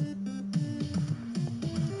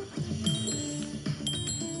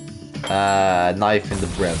 Knife in the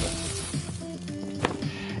bread.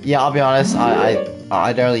 Yeah, I'll be honest.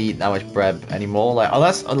 I don't really eat that much bread anymore. Like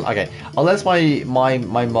unless my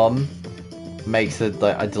mum makes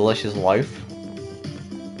a delicious loaf,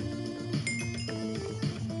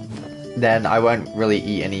 then I won't really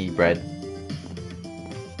eat any bread.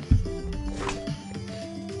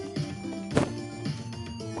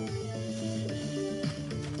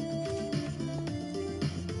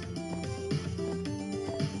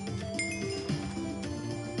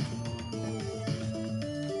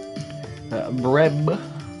 Bread.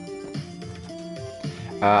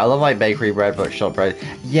 I love like bakery bread, but shop bread.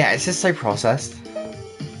 Yeah, it's just so processed.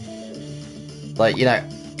 Like, you know,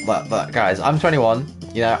 but guys, I'm 21.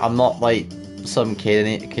 You know, I'm not like some kid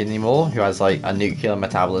anymore who has like a nuclear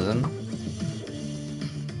metabolism.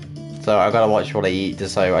 So I gotta watch what I eat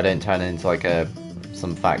just so I don't turn into like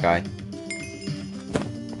some fat guy.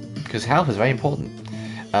 Because health is very important.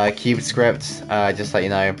 Cube script, just to let you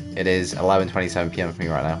know, it is 11:27 PM for me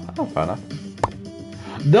right now. Oh, fair enough.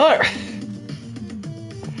 No!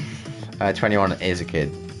 21 is a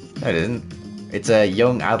kid. No, it isn't. It's a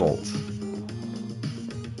young adult.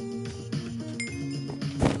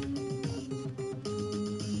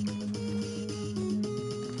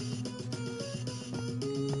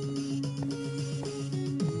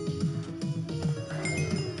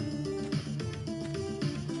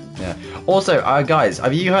 Yeah. Also, guys,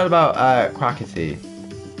 have you heard about Quackity?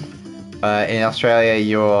 In Australia,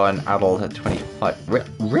 you're an adult at 25.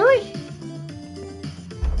 Really?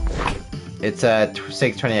 It's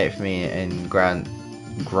 6:28 for me in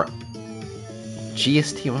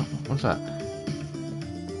GST. What's that?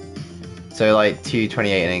 So like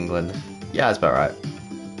 2:28 in England. Yeah, that's about right.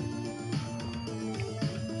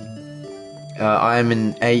 I'm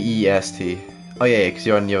in AEST. Oh yeah, because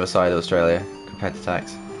you're on the other side of Australia compared to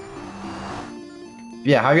tax.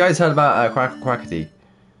 Yeah, have you guys heard about Quackity?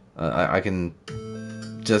 I can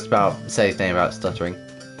just about say his name without stuttering.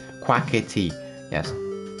 Quackity, yes.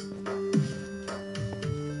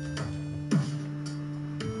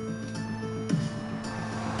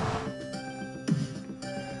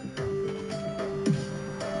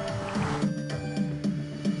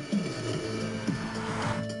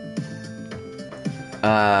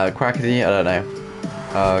 Quackity, I don't know.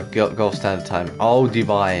 Gulf Standard Time. Oh,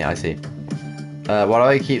 Dubai, I see. Why do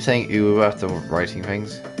I keep saying ooh after writing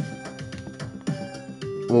things?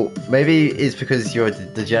 Well, maybe it's because you're a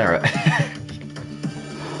degenerate.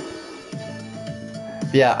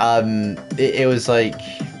 Yeah, it was like...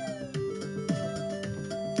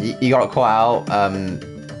 You got caught out,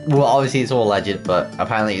 well, obviously it's all alleged, but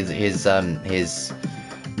apparently his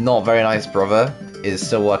not very nice brother is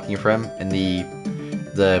still working for him in the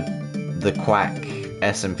Quack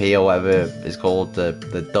SMP or whatever it's called, the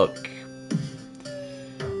Duck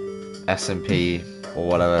SMP or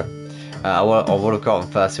whatever. I would have gotten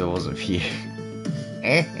first if it wasn't for you.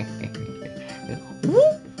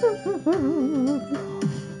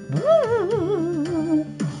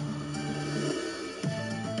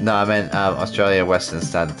 No, I meant Australia Western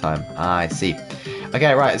Standard Time. Ah, I see.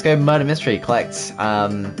 Okay, right, let's go Murder Mystery. Collect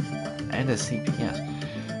end of CPS.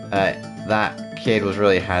 That kid was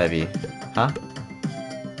really ahead of you. Huh?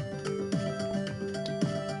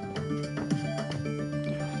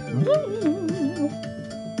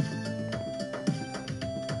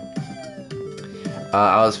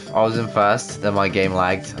 I was in first, then my game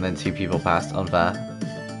lagged, and then 2 people passed. Unfair.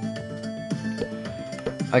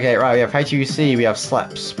 Okay, right, we have HUC, we have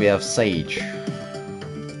Sleps, we have Sage,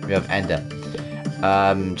 we have Ender.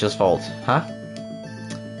 Just Vault, huh?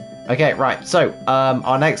 Okay, right, so,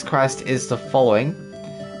 our next quest is the following.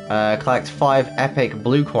 Collect 5 epic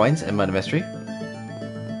blue coins in Murder Mystery.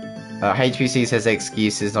 HPC says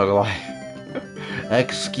excuses, not gonna lie.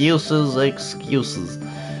 Excuses.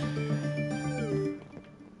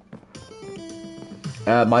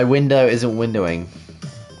 My window isn't windowing.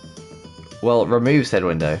 Well, remove said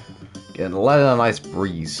window. And let in a nice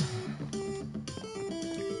breeze.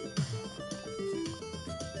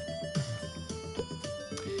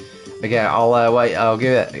 Okay, I'll wait. I'll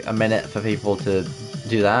give it a minute for people to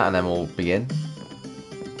do that, and then we'll begin.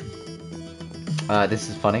 This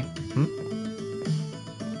is funny.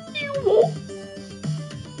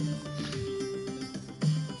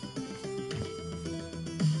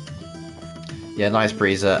 Yeah, nice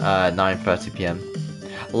breeze at 9:30 PM.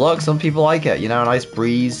 Look, some people like it. You know, a nice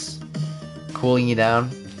breeze, cooling you down.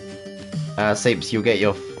 Sapes, you get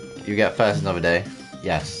first another day.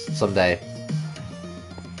 Yes, someday.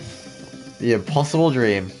 The impossible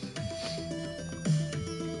dream.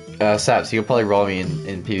 Saps, you'll probably roll me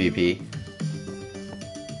in PvP.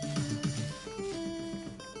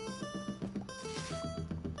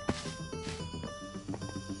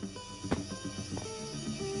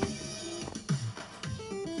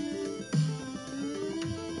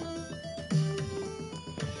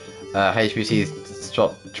 HPC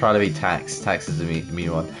stop trying to be tax. Tax is a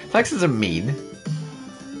mean one. Taxes are mean.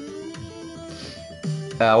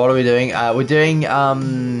 What are we doing? We're doing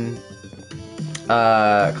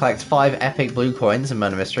collect 5 epic blue coins in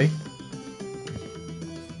Murder Mystery.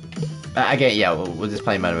 Again, yeah, we'll just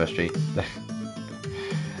play Murder Mystery.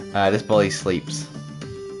 This bully sleeps.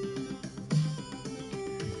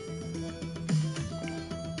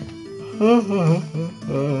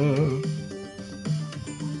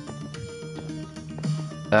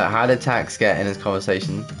 How did Tax get in this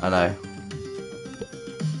conversation? I know.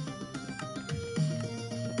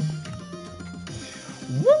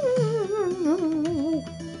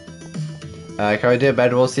 Can we do a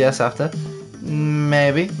Bed Wars CS after?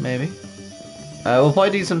 Maybe. We'll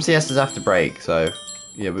probably do some siestas after break, so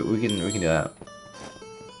yeah, we can do that.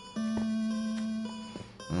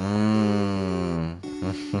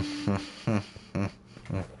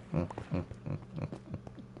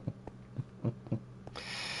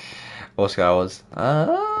 Oscar was.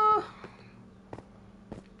 Are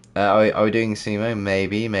we doing sumo?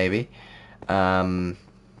 Maybe.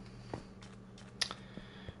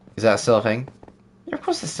 Is that still a thing? Yeah, of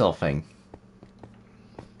course it's still a thing.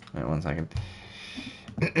 Wait 1 second.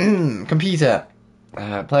 Computer,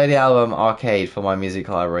 play the album Arcade for my music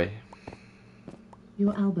library.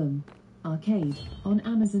 Your album, Arcade, on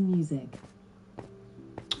Amazon Music.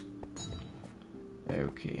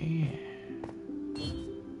 Okay.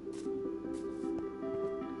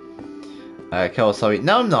 Kill sorry.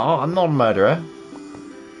 No, I'm not. I'm not a murderer.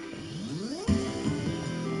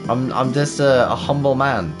 I'm just a humble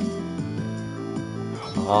man.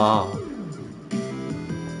 Ah.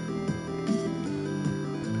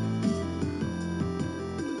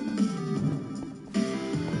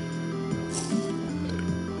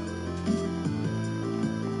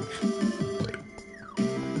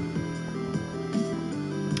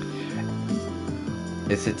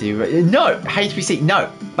 It's a do. No! HPC,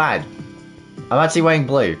 no! Bad. I'm actually wearing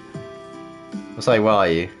blue. I'm sorry, where are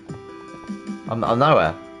you? I'm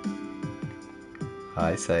nowhere.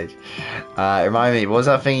 Hi, Sage. Remind me, what was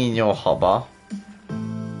that thing in your hotbar?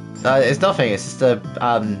 It's nothing, it's just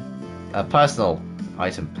a personal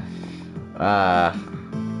item.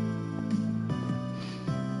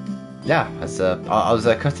 Yeah, I was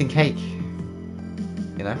cutting cake.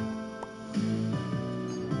 You know?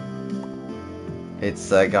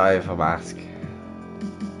 It's a guy with a mask.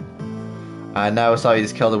 No, sorry,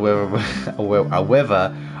 just killed a wither, a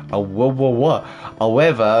wither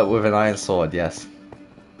with an iron sword. Yes.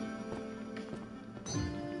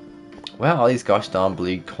 Where are these gosh darn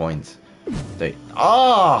blue coins?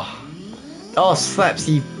 Oh, slaps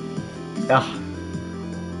you. Ah.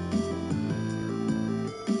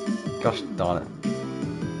 Gosh darn it.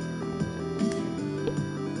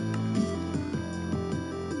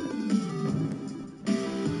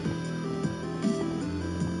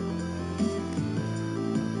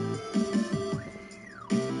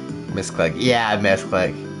 Misclick. Yeah,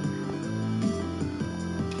 misclick.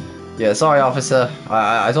 Yeah, sorry, officer.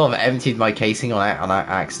 I sort of emptied my casing on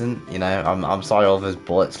accident. You know, I'm sorry, all those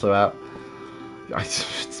bullets flew out.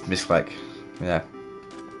 It's misclick. Yeah.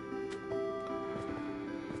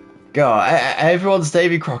 God, everyone's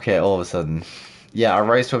Davy Crockett all of a sudden. Yeah, a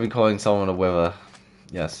race will be calling someone a wither.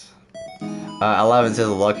 Yes. 11 says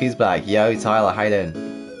Lucky's back. Yo, Tyler, how you doing?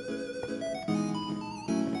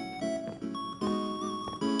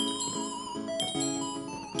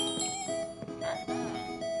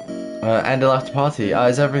 And the after party.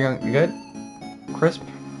 Is everything good? Crisp?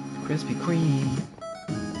 Krispy Kreme.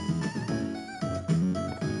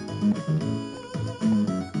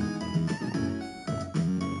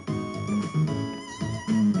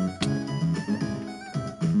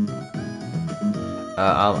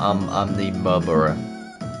 I'm the murderer.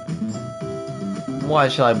 Why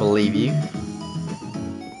should I believe you?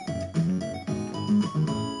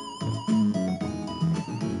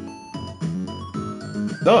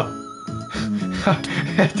 Oh!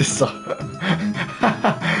 Just saw.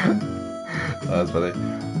 That was funny.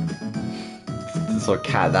 Just saw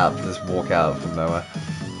cat nap just walk out from nowhere.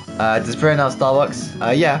 Does Britain have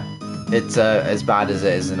Starbucks? Yeah. It's as bad as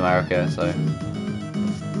it is in America, so.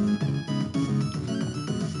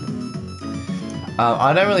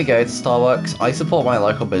 I don't really go to Starbucks. I support my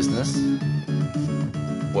local business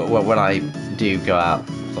when I do go out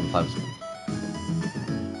sometimes.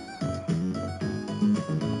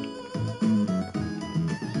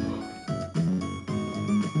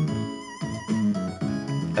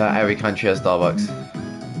 Every country has Starbucks.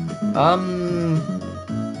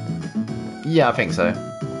 Yeah, I think so.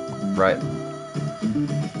 Right.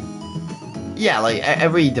 Yeah, like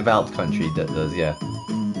every developed country does, yeah.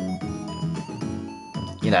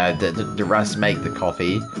 You know, the rest make the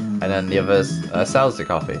coffee, and then the others sells the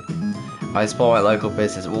coffee. I support my local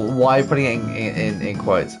business. Well, why are you putting it in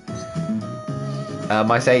quotes?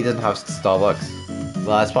 My state doesn't have Starbucks.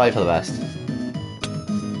 Well, that's probably for the best.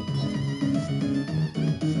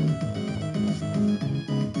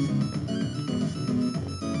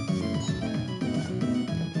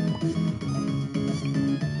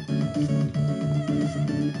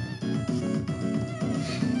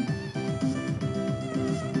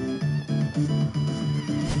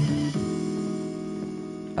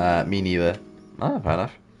 Me neither. Oh, fair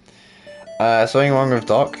enough. Something wrong with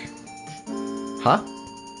Doc? Huh?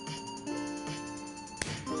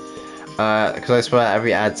 Because I swear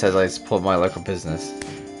every ad says I support my local business.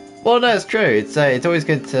 Well, no, it's true. It's always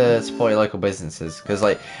good to support your local businesses. Because,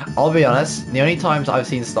 like, I'll be honest, the only times I've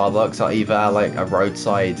seen Starbucks are either at, like, a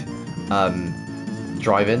roadside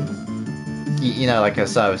drive-in. You know, like a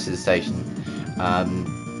services station.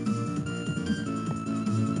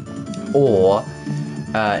 Or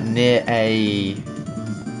near a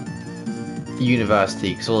university,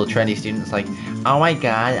 because all the trendy students like, oh my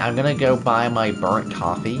god, I'm gonna go buy my burnt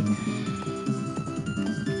coffee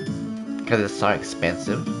because it's so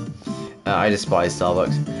expensive. I despise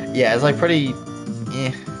Starbucks. Yeah, it's like pretty,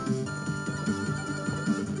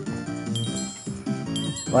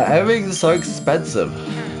 like everything's so expensive.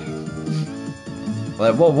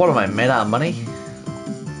 Like, what am I, made out of money?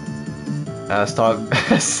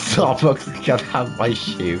 Starbucks can have my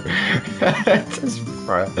shoe. Just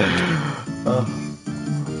bro. Oh.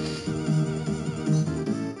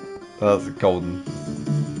 That's golden.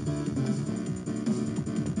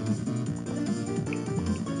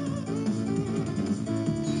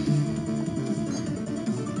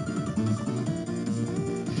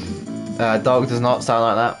 Dog does not sound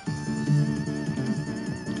like that.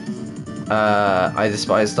 I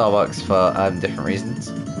despise Starbucks for different reasons.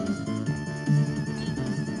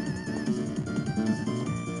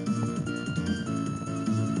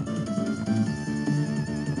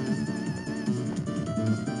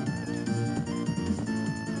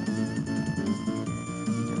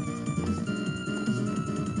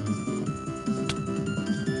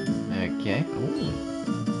 Okay. Ooh.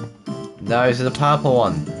 No, this is the purple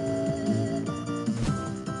one.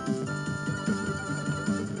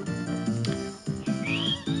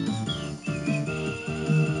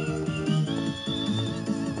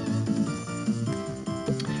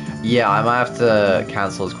 Yeah, I might have to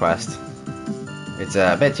cancel his quest. It's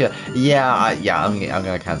a bit too. Yeah, I'm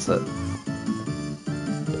gonna cancel it.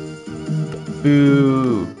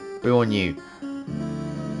 Boo! Boo on you.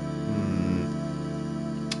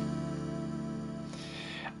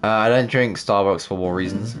 I don't drink Starbucks for war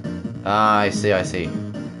reasons. Ah, I see. Yeah,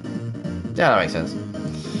 that makes sense.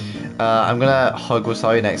 I'm gonna hug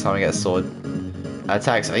Wasabi next time I get a sword.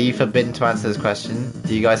 Tax, are you forbidden to answer this question?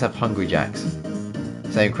 Do you guys have Hungry Jacks?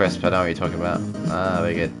 Same crisp, I know what you're talking about. Ah,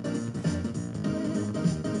 very good.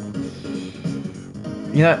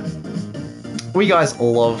 You know, we guys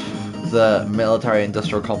love the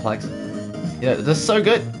military-industrial complex. You know, they're so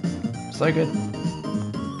good. So good.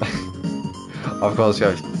 Of course, we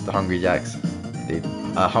have the Hungry Jacks. Indeed.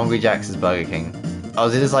 Hungry Jacks is Burger King. Oh,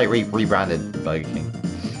 is it just like rebranded Burger King?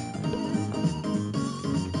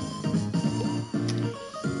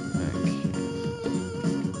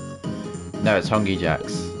 No, it's Hungry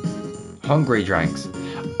Jacks. Hungry Dranks.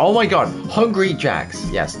 Oh my god, Hungry Jacks.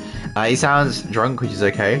 Yes. He sounds drunk, which is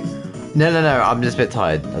okay. No, I'm just a bit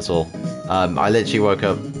tired, that's all. I literally woke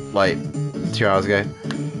up, like, 2 hours ago.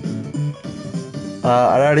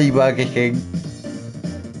 I don't eat Burger King.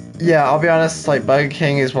 Yeah, I'll be honest, like, Burger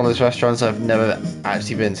King is one of those restaurants I've never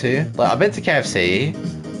actually been to. Like, I've been to KFC.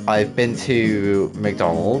 I've been to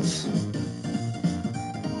McDonald's.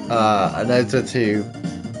 I know to...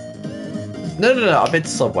 No, I've been to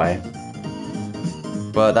Subway.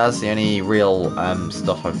 But that's the only real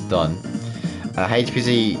stuff I've done.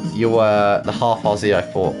 HPZ, you were the half Aussie I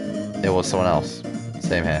thought it was someone else.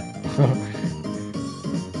 Same here.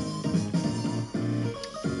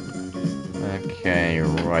 Okay,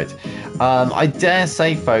 right. I dare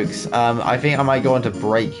say, folks, I think I might go on to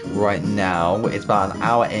break right now. It's about an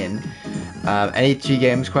hour in. Any 2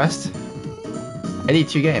 games quest? Any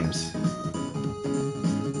 2 games?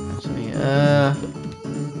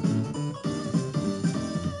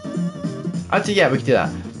 Actually, yeah, we can do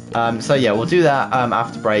that. So yeah, we'll do that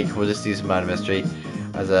after break. We'll just do some murder mystery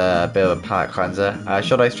as a bit of a palate cleanser.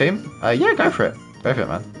 Should I stream? Yeah, go for it. Go for it,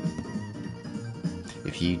 man.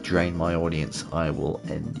 If you drain my audience, I will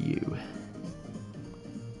end you.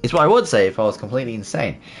 It's what I would say if I was completely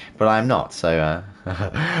insane, but I'm not. So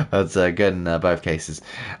that's good in both cases.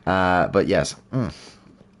 But yes.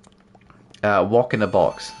 Walk in a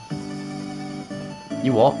box.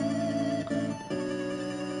 You what?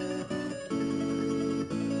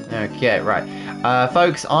 Okay, right.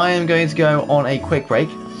 Folks, I am going to go on a quick break.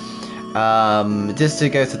 Just to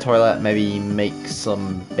go to the toilet, maybe make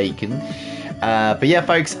some bacon. But yeah,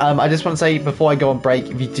 folks, I just want to say before I go on break,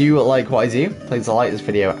 if you do like what I do, please like this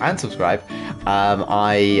video and subscribe.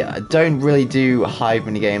 I don't really do Hive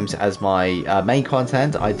Minigames as my main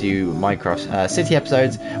content. I do Minecraft city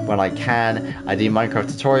episodes when I can. I do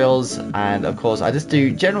Minecraft tutorials, and of course, I just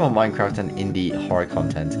do general Minecraft and indie horror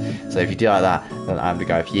content. So if you do like that, then I'm the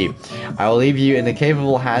guy for you. I will leave you in the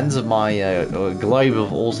capable hands of my globe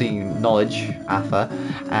of all-seeing knowledge, Atha,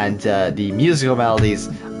 and the musical melodies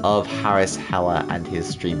of Harris Heller and his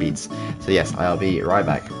stream beats. So yes, I'll be right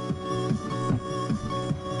back.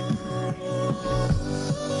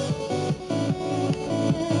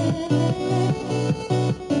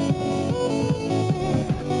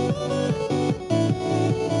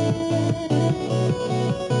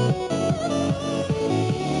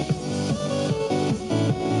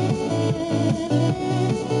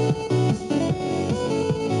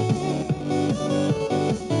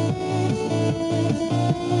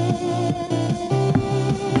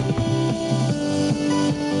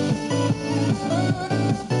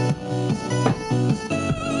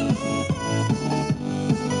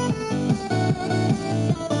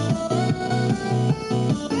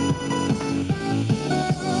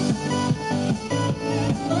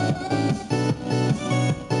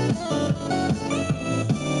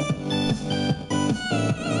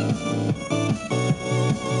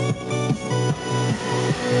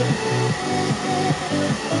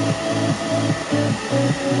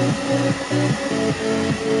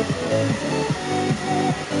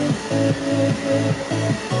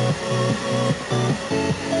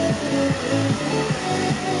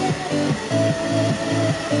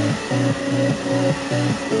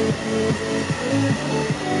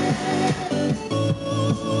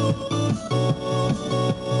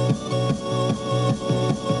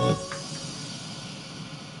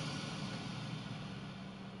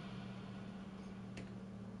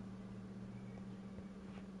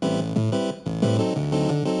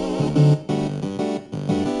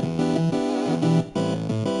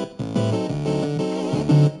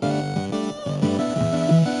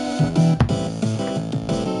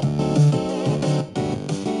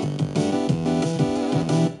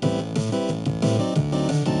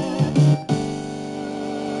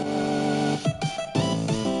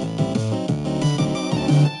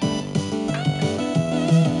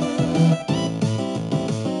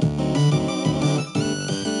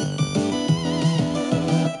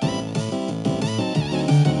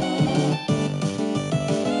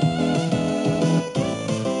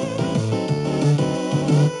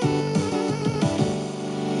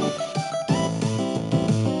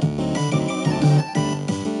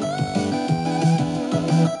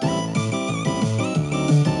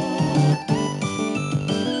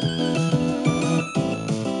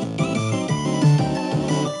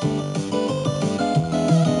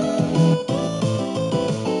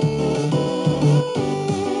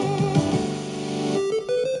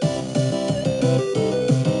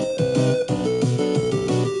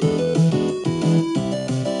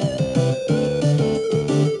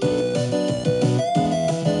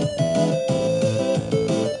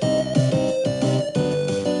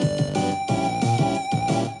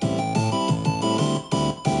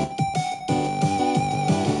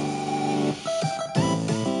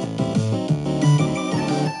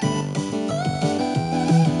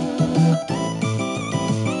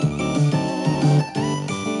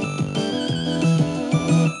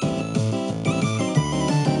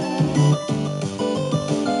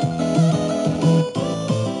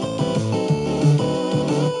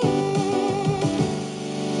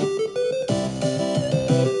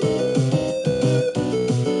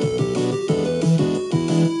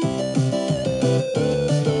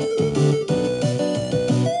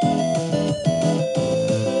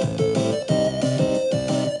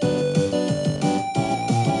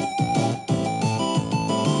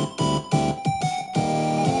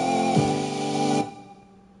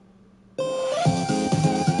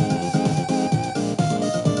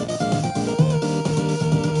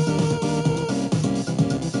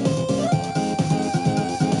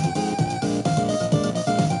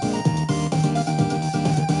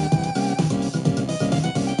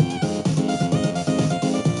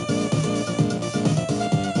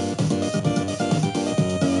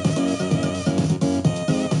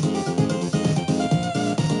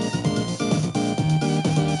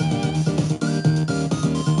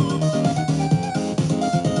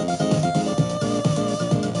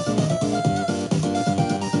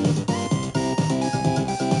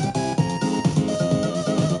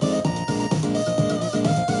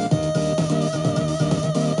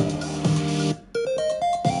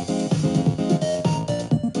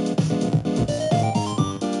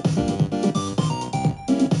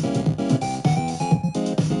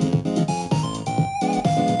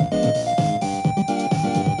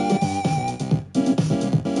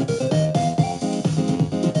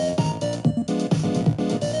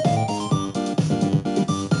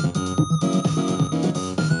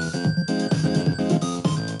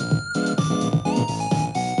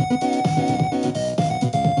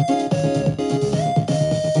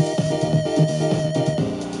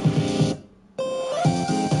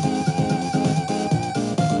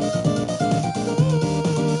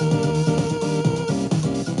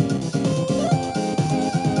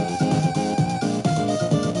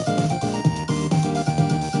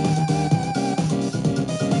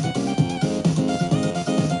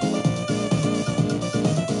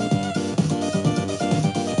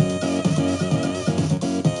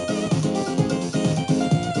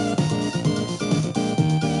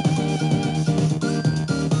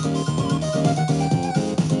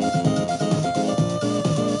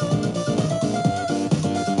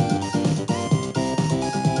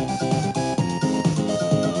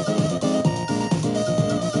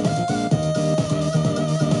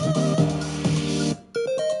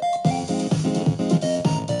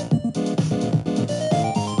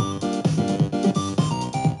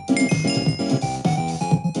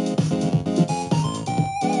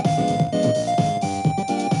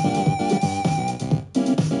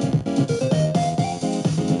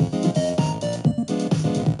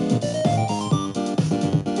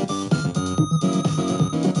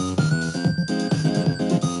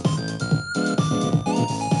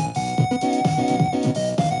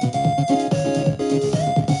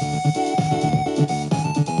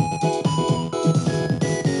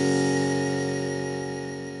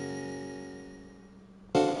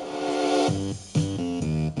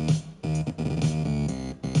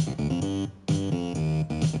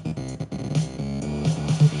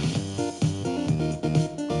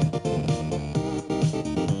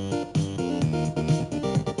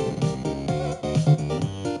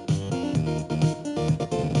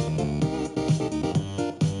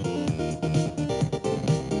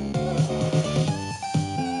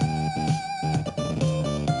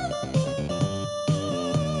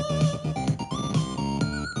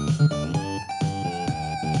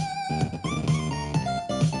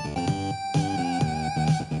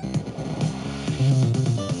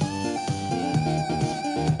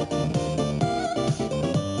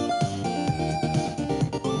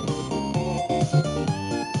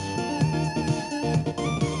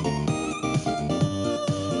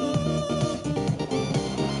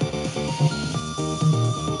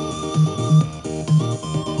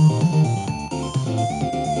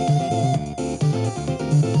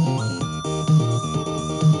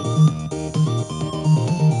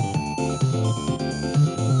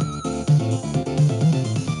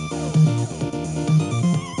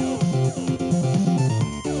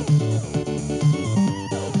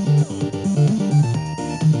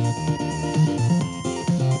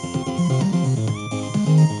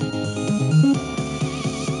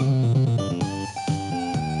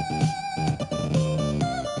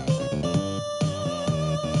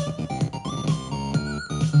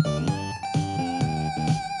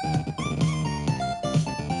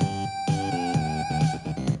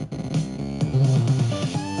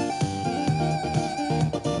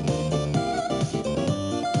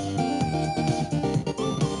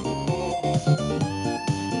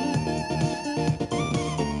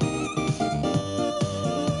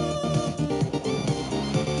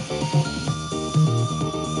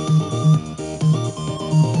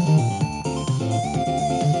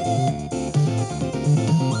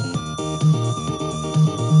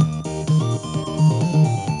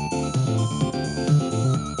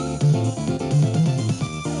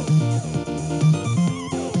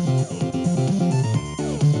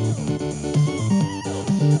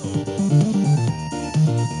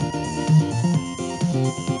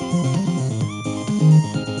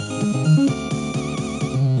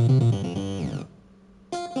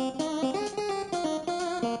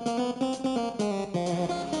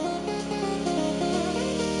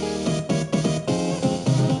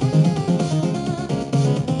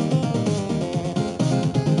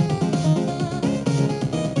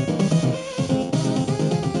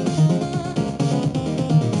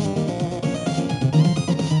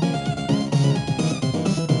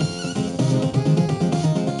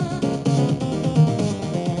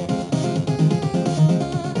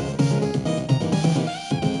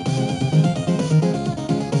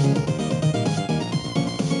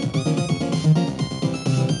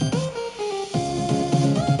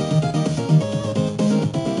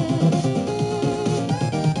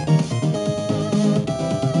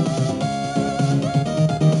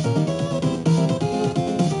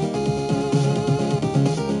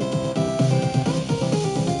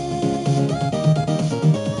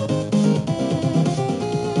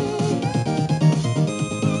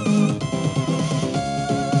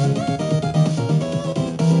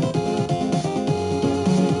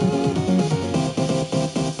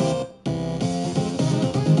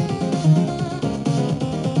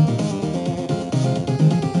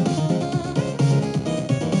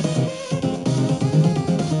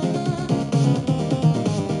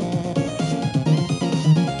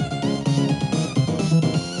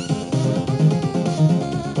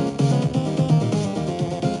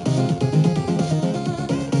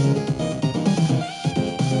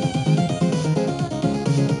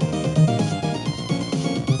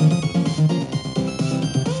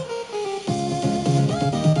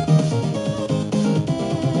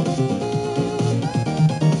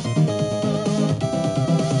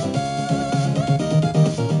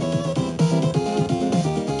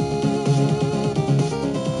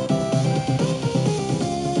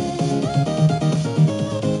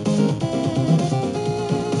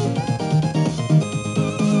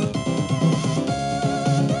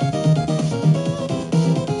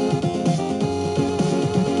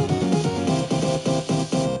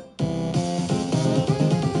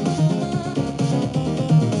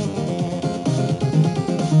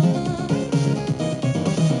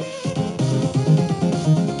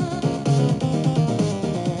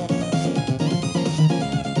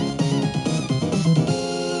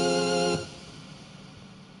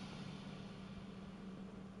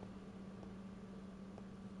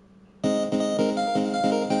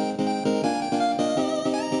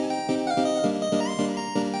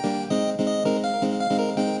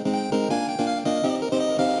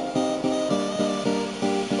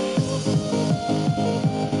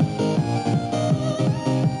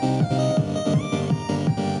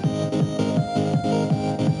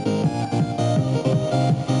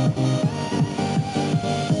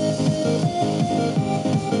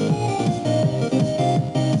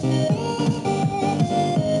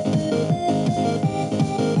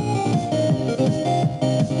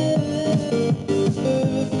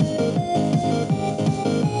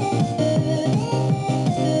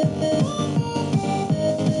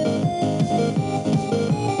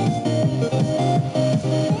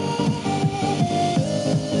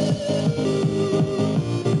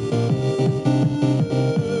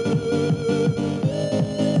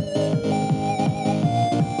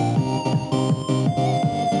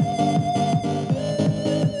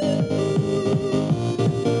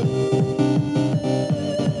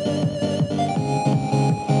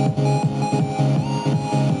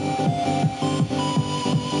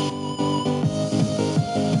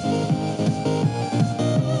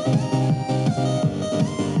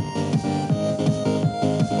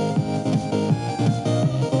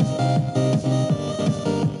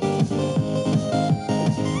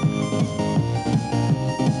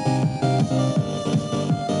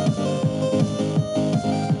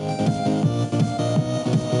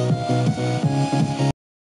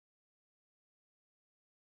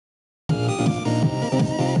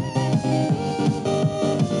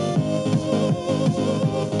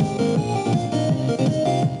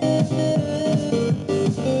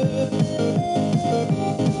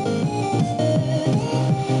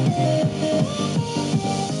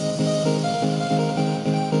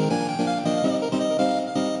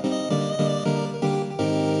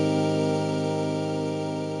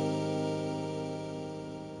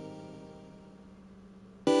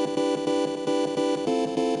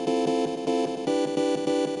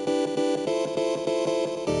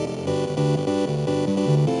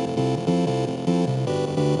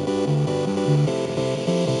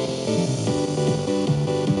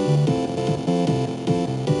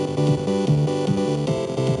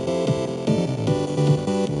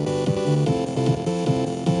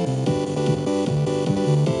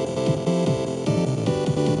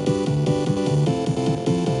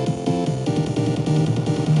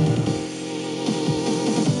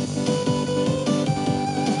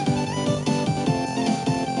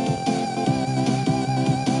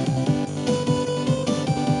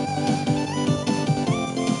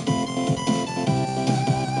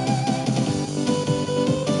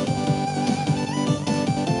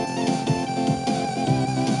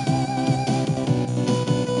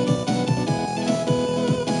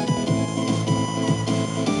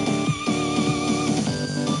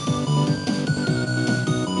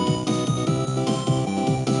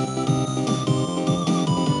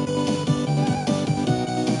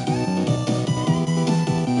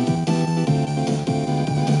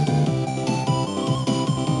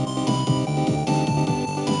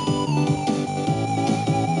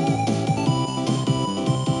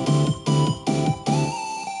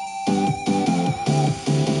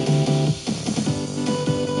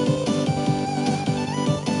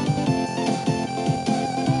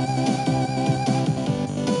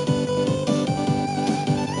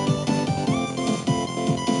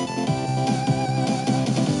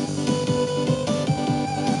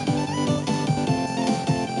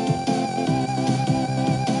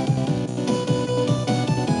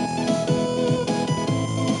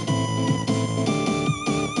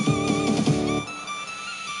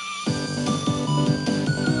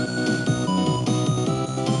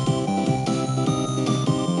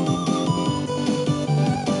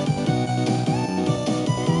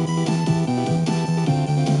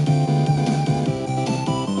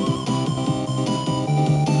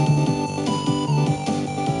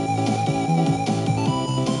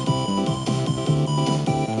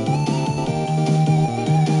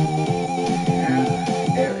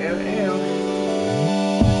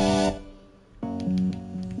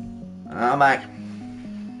 back.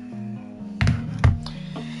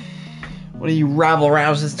 What are you rabble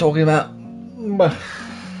rousers talking about?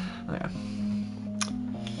 Yeah.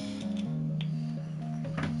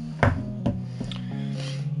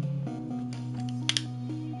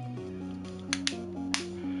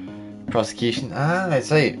 Prosecution. Ah, I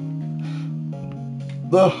see.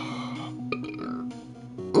 Oh,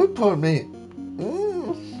 pardon me.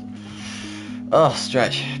 Oh,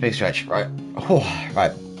 stretch. Big stretch. Right. Oh,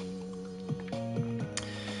 right.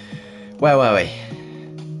 Where were we?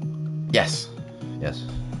 Yes. Yes.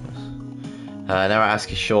 Now I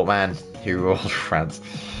ask a short man who ruled France.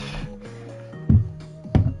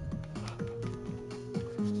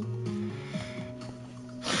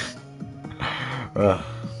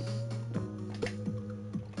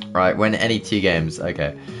 Right, win any 2 games.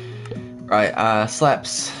 Okay. Right,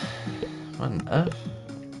 slaps. What on earth?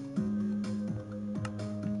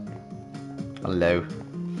 Hello.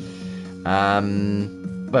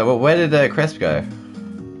 Wait, where did Crisp go?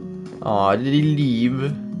 Oh, did he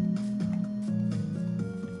leave?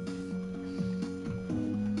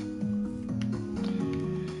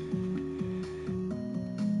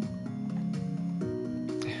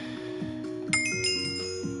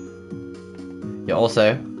 Yeah,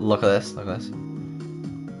 also, look at this, look at this.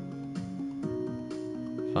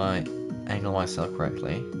 If I angle myself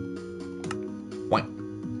correctly. Wait.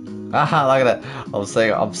 Aha, look at that.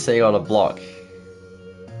 I'm sitting on a block.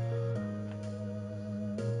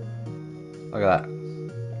 Look at that.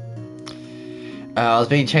 I was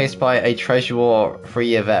being chased by a Treasure War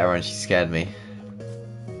 3-year veteran. She scared me.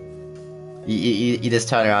 You just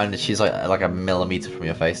turn around and she's like a millimeter from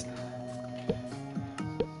your face.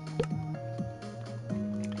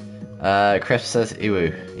 Chris says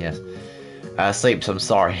ew. Yes. Sleeps, I'm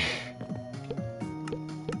sorry.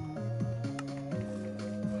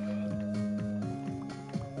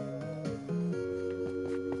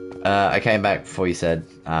 I came back before you said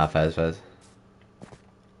fairs.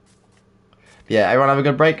 Yeah, everyone have a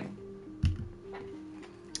good break.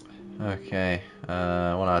 Okay. 1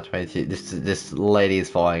 hour 22. This lady is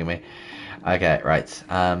following me. Okay, right.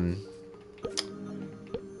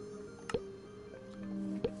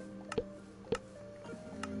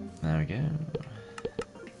 There we go.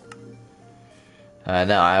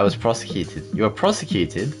 No, I was prosecuted. You were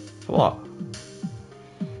prosecuted? For what?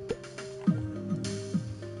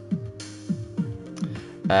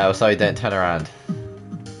 Sorry, don't turn around.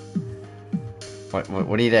 What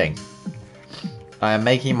are you doing? I am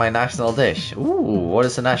making my national dish. Ooh, what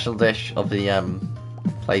is the national dish of the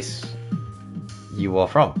place you are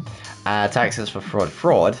from? Taxes for fraud.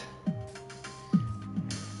 Fraud?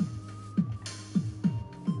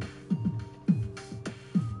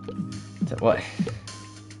 What?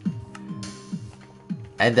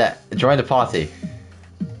 And join the party.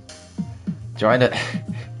 Join the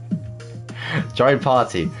join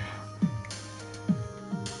party.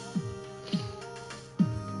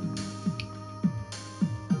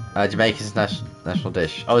 Jamaica's national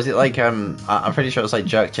dish. Oh, is it like I'm pretty sure it's like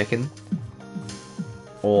jerk chicken,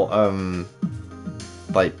 or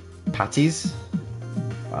like patties.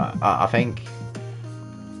 I think.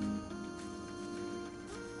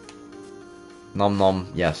 Nom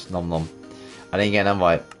nom. Yes, nom nom. I didn't get an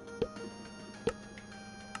invite.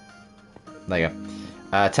 There you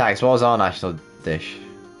go. Tax. What was our national dish?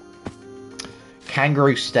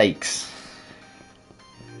 Kangaroo steaks.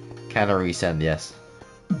 Kangaroo send. Yes.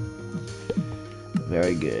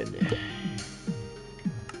 Very good.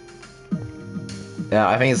 Yeah,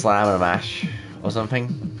 I think it's lamb and a mash or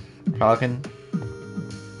something. Falcon.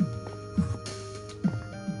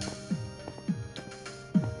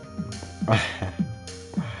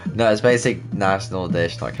 No, it's basic national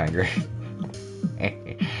dish, not kangaroo.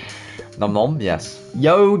 Nom nom, yes.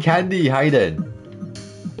 Yo, Candy, how you doing?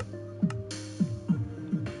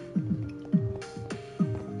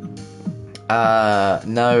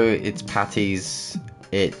 No, it's patties.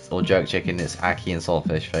 Or jerk chicken. It's ackee and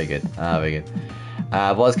saltfish. Very good. Very good.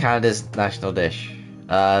 What's Canada's national dish?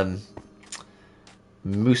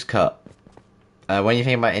 Moose cut. When you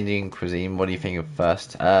think about Indian cuisine, what do you think of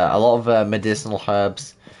first? A lot of medicinal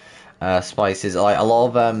herbs, spices, like a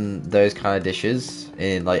lot of those kind of dishes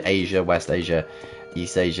in like Asia, West Asia,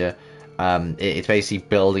 East Asia. It's basically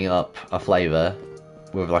building up a flavor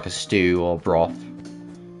with like a stew or broth.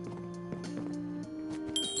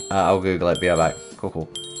 I'll Google it. Be right back. Cool.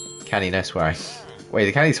 Candy, no swearing. Wait,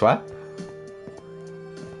 did Candy swear?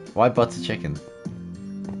 Why butter chicken?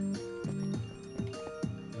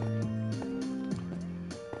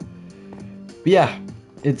 But yeah,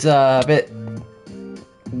 it's a bit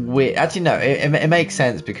weird. Actually, no, it makes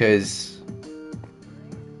sense because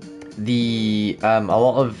a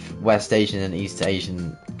lot of West Asian and East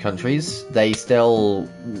Asian countries, they still,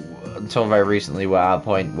 until very recently, were at a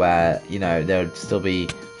point where, you know, there would still be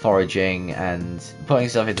foraging and putting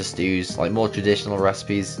stuff into stews, like more traditional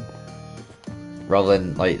recipes, rather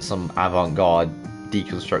than like some avant-garde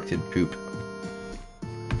deconstructed poop.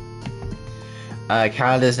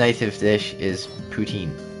 Canada's native dish is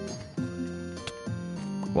poutine.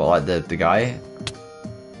 What, like the guy?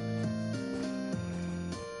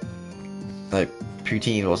 Like,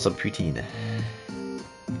 poutine, what's up poutine?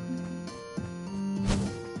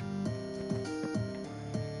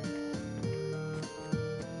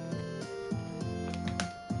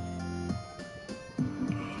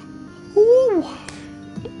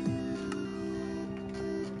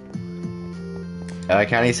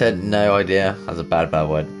 Candy said no idea. That's a bad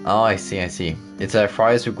word. Oh, I see. It's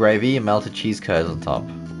fries with gravy and melted cheese curds on top.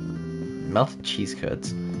 Melted cheese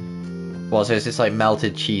curds? Well, so it's just like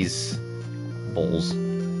melted cheese balls.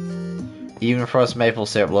 Even for us maple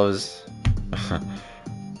syrup lovers.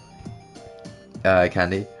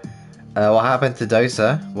 Candy. What happened to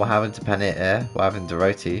dosa? What happened to paneer? What happened to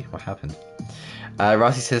roti? What happened?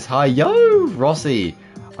 Rossi says hi. Yo, Rossi.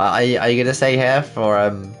 Are you gonna stay here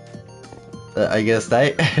for are you gonna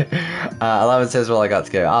stay? 11 says, well, I got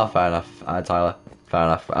to go. Oh, fair enough, Tyler. Fair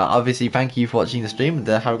enough. Obviously, thank you for watching the stream, and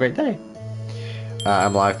have a great day.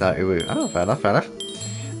 I'm live now. Ooh. Oh, fair enough.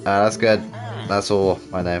 That's good. That's all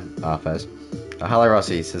I know. Fairs. Hello,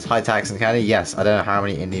 Rossi. Says, hi, Tax and Candy. Yes, I don't know how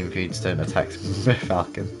many Indian foods don't attack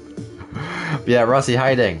Falcon. But yeah, Rossi, how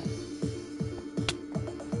you doing?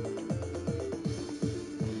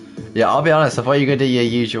 Yeah, I'll be honest, I thought you were going to do your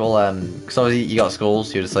usual, because obviously you got schools,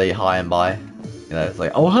 so you just say hi and bye. You know, it's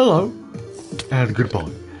like, oh, hello, and goodbye.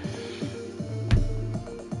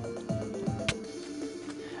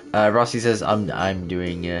 Rossi says, I'm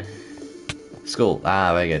doing, school.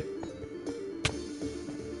 Ah, very good.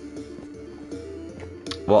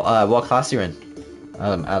 What class are you in,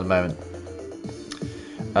 at the moment?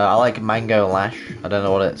 I like Mango Lash. I don't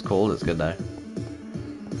know what it's called, it's good though.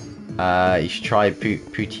 You should try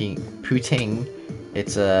poutine.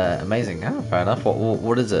 It's amazing. Oh, fair enough.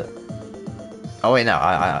 What is it? Oh wait,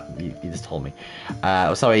 no. You just told me.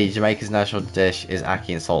 Sorry. Jamaica's national dish is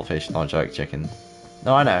ackee and saltfish, not jerk chicken.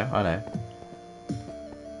 No, I know.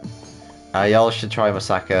 Y'all should try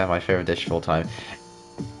moussaka, my favorite dish of all time.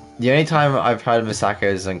 The only time I've tried moussaka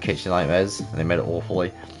is on Kitchen Nightmares, and they made it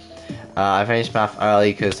awfully. I finished math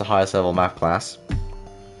early because it's the highest level math class.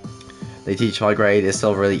 They teach my grade is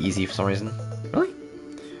still really easy for some reason. Really?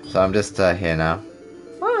 So I'm just here now.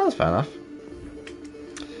 Oh, that's fair enough.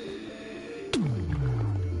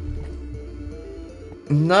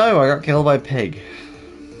 No, I got killed by a pig.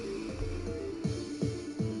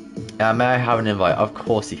 May I have an invite? Of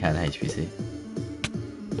course you can, HPC.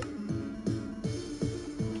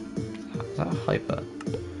 Is that a hyper?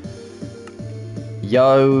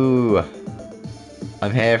 Yo!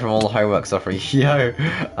 I'm here from all the homework suffering. Yo!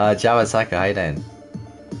 Java Saka, how you doing?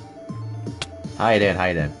 How you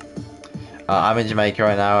doing? I'm in Jamaica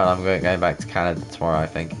right now, and I'm going back to Canada tomorrow, I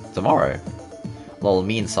think. Tomorrow? Lol,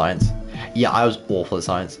 me in science. Yeah, I was awful at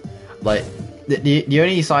science. Like, the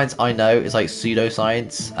only science I know is like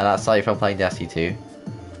pseudoscience, and that's like from playing Destiny 2.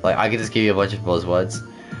 Like, I could just give you a bunch of buzzwords.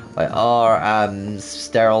 Like,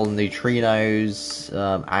 sterile neutrinos,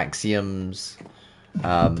 axioms,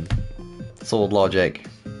 sword logic.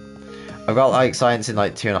 I've got like science in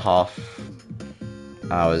like 2.5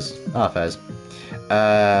 hours. Ah, fairs.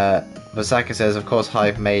 Vasaka says, of course,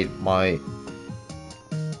 Hive made my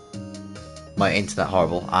internet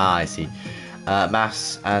horrible. Ah, I see.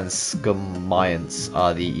 Maths and scummiance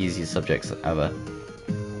are the easiest subjects ever.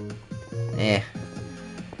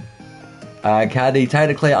 Candy,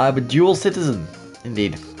 technically I'm a dual citizen.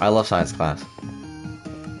 Indeed, I love science class.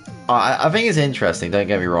 I think it's interesting, don't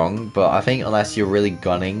get me wrong, but I think unless you're really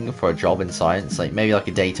gunning for a job in science, like maybe like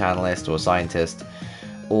a data analyst or a scientist,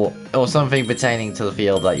 or something pertaining to the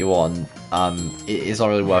field that you want, it's not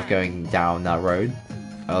really worth going down that road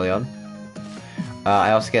early on.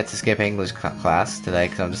 I also get to skip English class today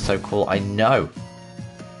because I'm just so cool. I know.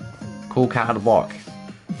 Cool cat out of the block.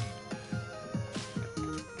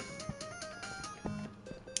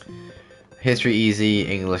 History easy,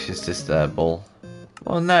 English is just bull.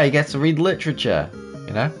 Well, no, he gets to read literature,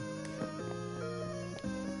 you know?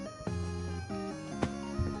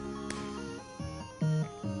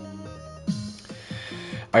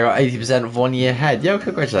 I got 80% of 1 year ahead. Yo,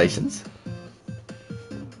 congratulations.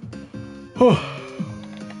 Oh,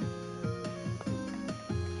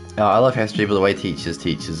 I love history, but the way teachers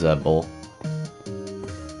teach is bull.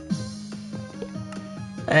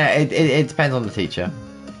 It depends on the teacher.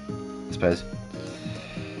 suppose.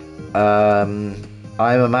 I'm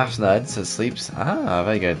a maths nerd, says Sleeps. Ah,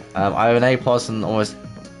 very good. I have an A plus in almost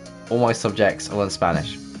all my subjects other than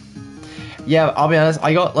Spanish. Yeah, I'll be honest,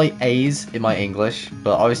 I got like A's in my English,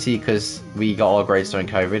 but obviously because we got our grades during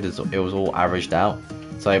COVID, it was all averaged out.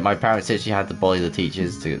 So my parents actually had to bully the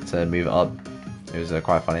teachers to move it up. It was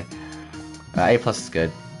quite funny. A plus is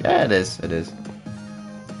good. Yeah, it is. It is.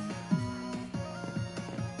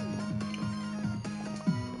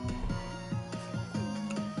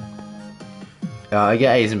 I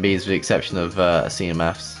get A's and B's with the exception of C in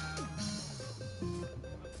maths.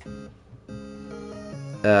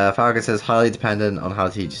 Falcon says highly dependent on how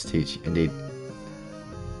teachers teach. Indeed.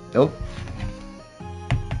 Oh.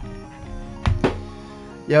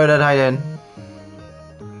 Yo, Dad, how you doing?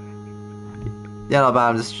 Yeah, not bad.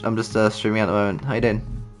 I'm just streaming at the moment. How you doing?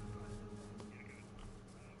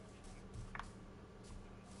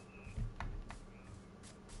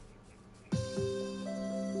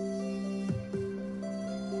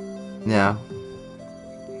 Yeah.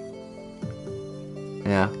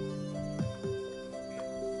 Yeah.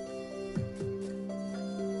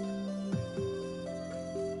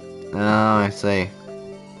 Oh, I see.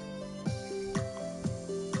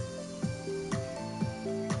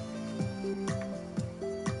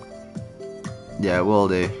 Yeah, will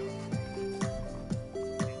do.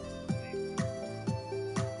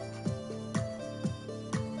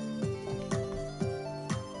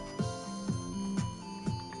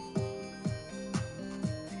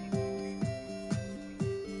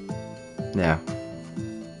 Yeah.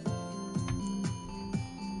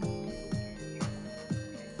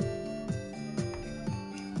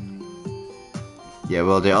 Yeah,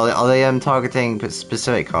 will do. Are they targeting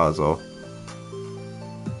specific cars or?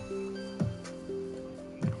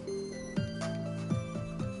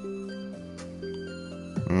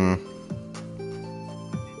 Hmm.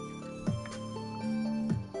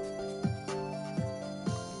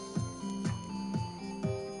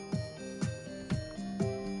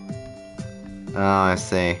 Oh, I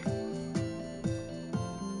see.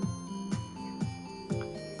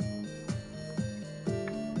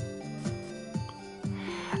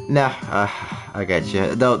 Nah, I get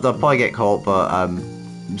you. They'll probably get caught, but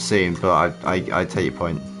soon. But I take your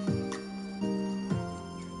point.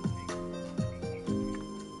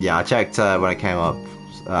 Yeah, I checked when I came up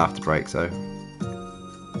after break, so.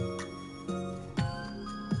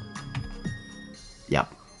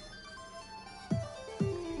 Yep.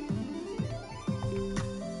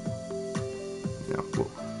 Yeah.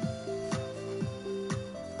 Cool.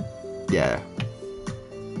 Yeah.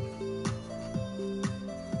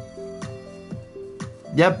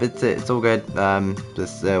 Yep, it's all good.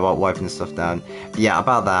 Just wiping stuff down. But yeah,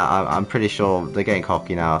 about that, I'm pretty sure they're getting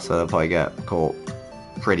cocky now, so they'll probably get caught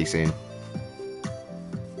pretty soon.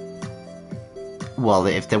 Well,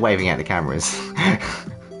 if they're waving at the cameras.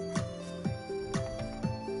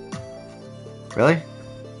 Really?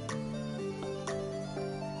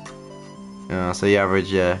 So you average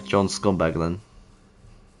John Scumbag then.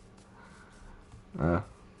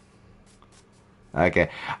 Okay.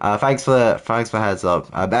 Thanks for heads up.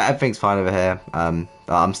 Everything's fine over here.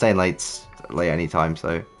 I'm staying late anytime,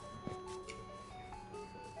 so.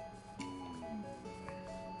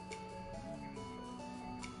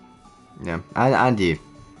 Yeah, and you.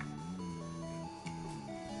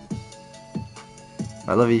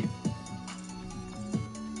 I love you.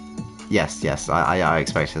 Yes, I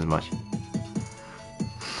expect as much.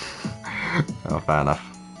 Oh, fair enough.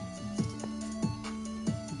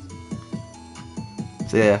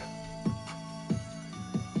 See ya.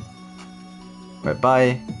 Right,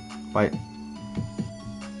 bye. Bye.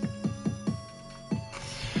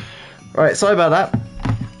 Right, sorry about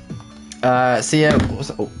that. See ya.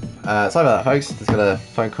 Sorry about that, folks. Just got a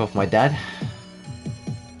phone call from my dad.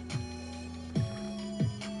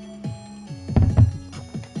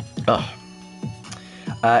 Oh.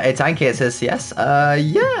 It's Anki, it says CS.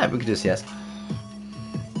 Yeah, we could do CS.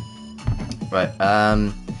 Right,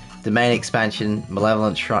 domain expansion,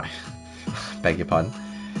 malevolent shrine. Beg your pardon.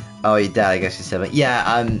 Oh, your dad, I guess you said it.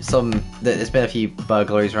 Yeah, there's been a few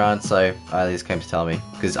burglaries around, so they just came to tell me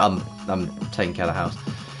because I'm taking care of the house.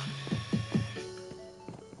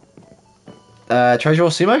 Treasure or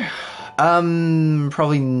sumo?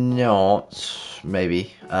 Probably not.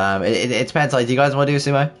 Maybe. It depends. Like, do you guys want to do a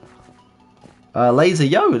sumo? Laser,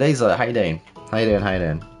 yo, Laser, how you doing? How you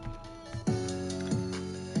doing?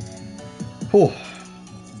 Whew.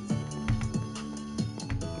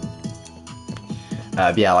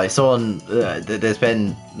 Yeah, like there's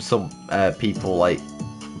been some people like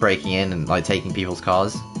breaking in and like taking people's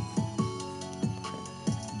cars.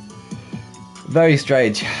 Very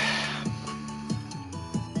strange.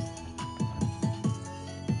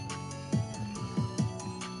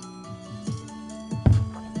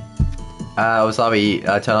 Wasabi,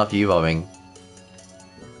 turn off you bombing.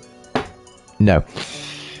 No.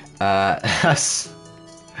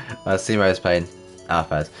 Simo's pain.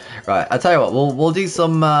 Faz. Right, I'll tell you what, we'll do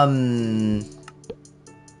some,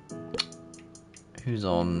 who's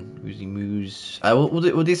on? Woozy Moose.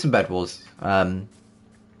 We'll do some Bed Wars. Pain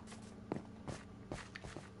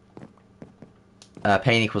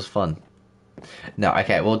equals fun. No,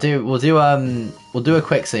 okay, we'll do a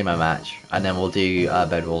quick Simo match, and then we'll do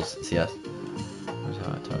Bed Wars CS.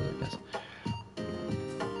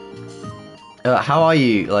 How are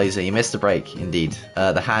you, Laser? You missed a break, indeed.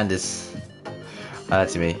 The hand is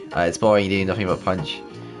to me. It's boring. You do nothing but punch.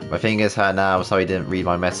 My fingers hurt now. I'm sorry you didn't read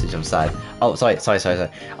my message. I'm sad. Oh, sorry. I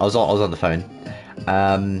was on the phone.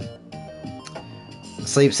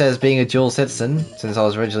 Sleep says, being a dual citizen, since I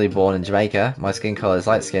was originally born in Jamaica, my skin colour is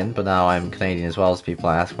light skinned, but now I'm Canadian as well, so people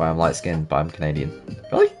ask why I'm light skinned, but I'm Canadian.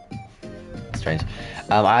 Really? Strange.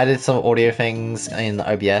 I added some audio things in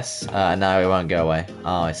OBS, and now it won't go away.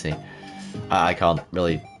 Oh, I see. I can't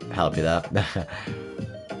really help you there.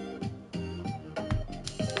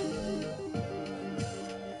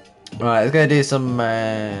 Right, let's go do some...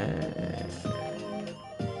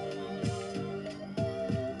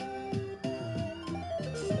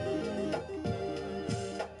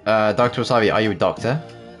 Dr. Wasabi, are you a doctor?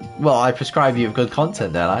 Well, I prescribe you with good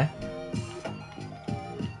content, don't I?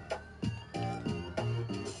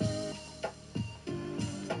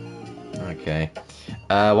 Okay.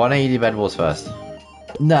 Why don't you do Bed Wars first?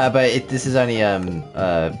 No, but this is only,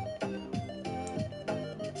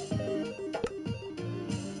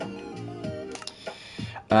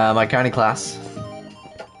 my county class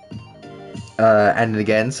ended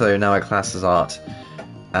again, so now my class is art,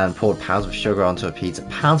 and poured pounds of sugar onto a pizza.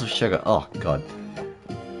 Pounds of sugar, oh god.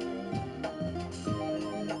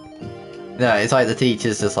 No, it's like the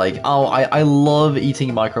teacher's just like, oh, I love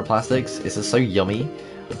eating microplastics. It's just so yummy.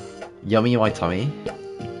 Yummy in my tummy.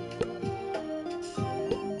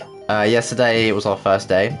 Yesterday it was our first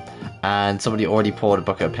day, and somebody already poured a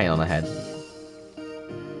bucket of paint on her head.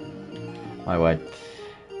 My word.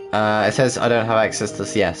 It says I don't have access to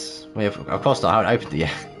CS. Well, of course not, I haven't opened it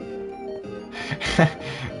yet.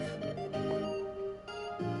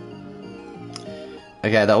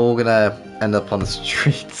 Okay, they're all gonna end up on the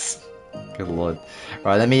streets. Good lord.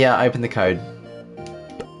 Right, let me open the code.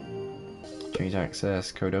 Change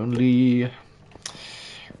access, code only.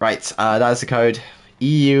 Right, that's the code.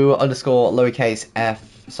 EU underscore lowercase f,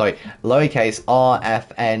 sorry, lowercase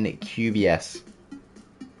RFNQBS.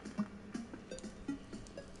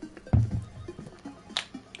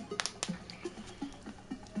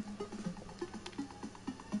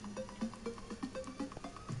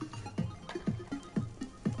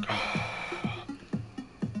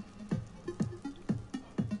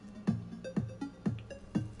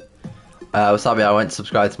 Wasabi, I won't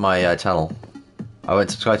subscribe to my channel. I won't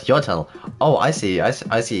subscribe to your channel. Oh, I see how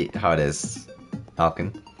it is,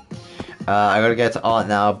 Falcon. I gotta get to art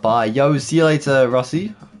now. Bye. Yo, see you later,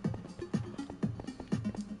 Rossi.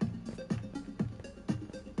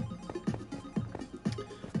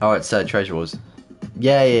 Oh, it's Treasure Wars.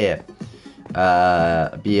 Yeah.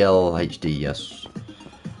 BLHD, yes.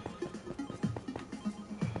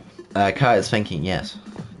 Kurt is thinking, yes.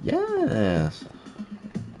 Yes.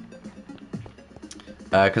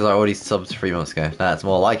 Because I already subbed 3 months ago. That's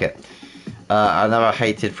more like it. I never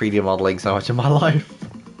hated 3D modeling so much in my life.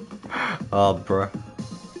 Oh, bruh.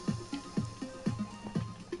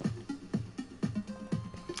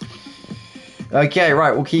 Okay,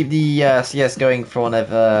 right, we'll keep the CS going for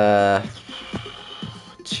another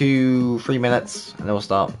 2-3 minutes, and then we'll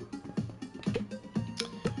start.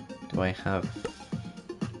 Do I have...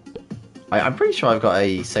 I'm pretty sure I've got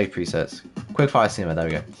a save presets. Quickfire cinema, there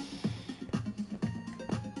we go.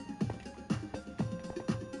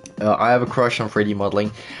 I have a crush on 3D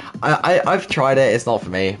modeling. I've tried it, it's not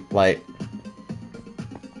for me. Like...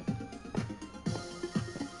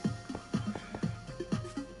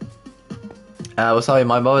 well, sorry,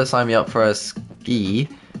 my mother signed me up for a ski,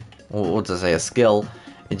 or what does I say, a skill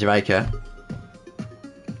in Jamaica.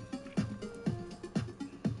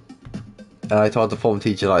 I told the form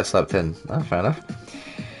teacher that I slept in. Oh, fair enough.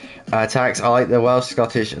 Tax, I like the Welsh,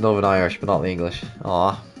 Scottish, and Northern Irish, but not the English.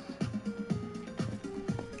 Aww.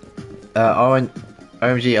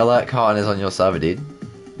 OMG, Alert Carton is on your server, dude.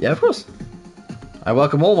 Yeah, of course. I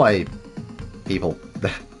welcome all my people.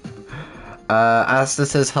 Asta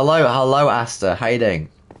says, hello Asta, how you doing?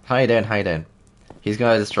 How you doing? He's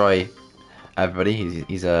gonna destroy everybody, he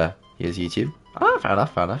has YouTube. Ah, fair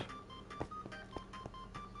enough.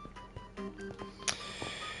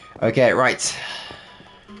 Okay, right.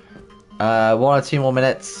 1 or 2 more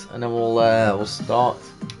minutes, and then we'll start.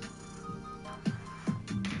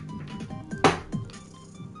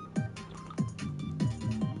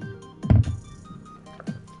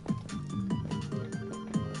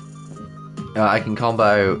 I can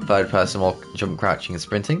combo third person while jump, crouching, and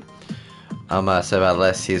sprinting. So about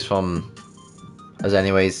this, he's from. As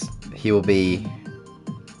anyways, he will be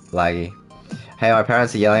laggy. Hey, my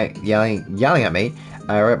parents are yelling at me.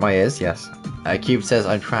 I rip my ears. Yes. Cube says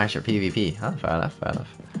I'm trash at PvP. Huh, fair enough. Fair enough.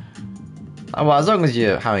 Well, as long as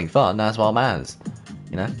you're having fun, that's what matters.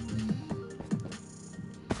 You know.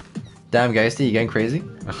 Damn, Ghosty, you going crazy?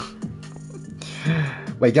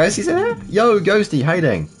 Wait, Ghosty's in there? Yo, Ghosty, how you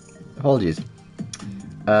doing? Apologies.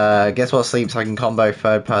 Guess what sleeps? I can combo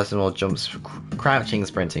third person while jumps, crouching,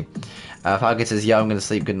 sprinting. Falcon says, yo, I'm gonna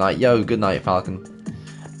sleep, good night. Yo, good night, Falcon.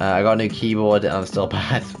 I got a new keyboard and I'm still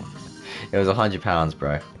bad. It was £100,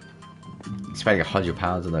 bro. Spending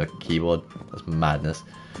 £100 on a keyboard, that's madness.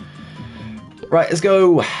 Right, let's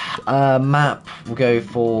go. Map, we'll go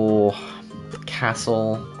for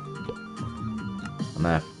castle.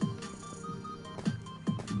 No.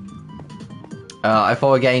 I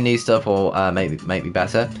thought getting new stuff will make me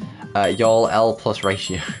better. YOL L plus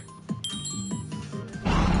ratio.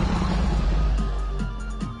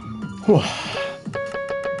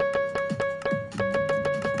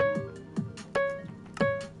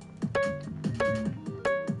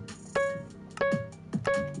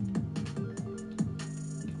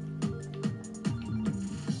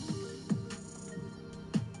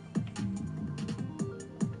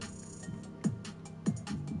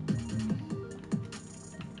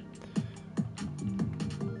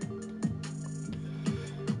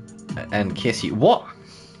 And kiss you. What?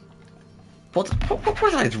 What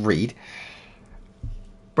did I read?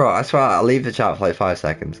 Bro, I swear I'll leave the chat for like 5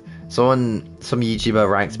 seconds. Some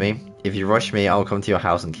YouTuber ranked me. If you rush me, I'll come to your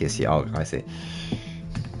house and kiss you. Oh, I see.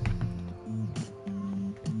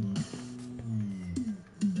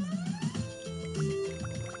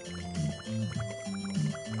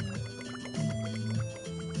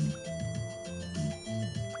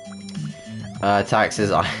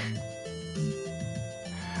 Taxes. I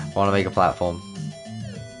want to make a platform.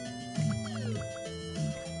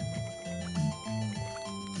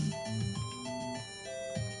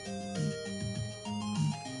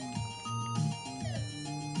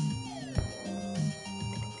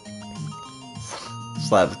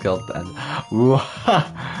 Slabs killed Ben.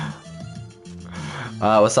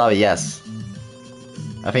 Wasabi, yes.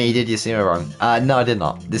 I think you did your sumo wrong. No, I did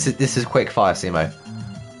not. This is quick fire sumo.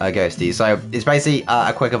 Ghosty. So it's basically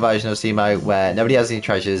a quicker version of sumo where nobody has any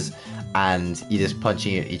treasures and you're just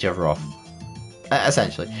punching each other off.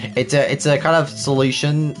 Essentially, it's a kind of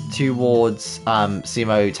solution towards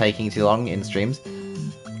sumo taking too long in streams.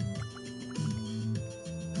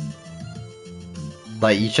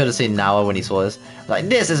 Like you should have seen Nawa when he saw this. Like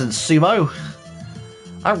this isn't sumo.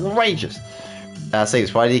 Outrageous.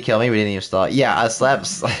 Sleeps. Why did he kill me? We didn't even start. Yeah,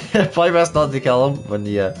 Slaps. Probably best not to kill him when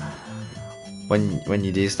you. When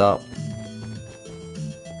you do start.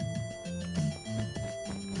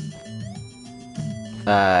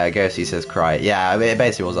 Ghosty says cry. Yeah, I mean, it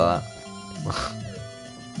basically was like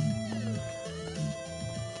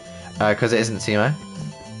that. Because it isn't sumo.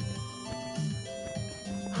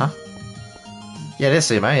 Huh? Yeah, it is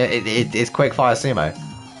sumo. It's quick fire sumo.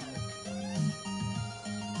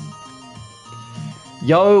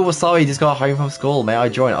 Yo, Wasabi just got home from school. May I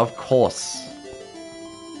join? Of course.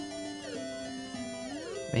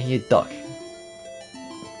 May you duck.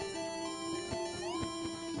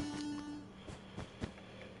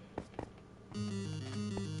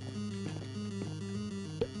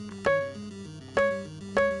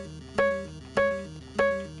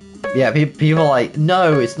 Yeah, people are like,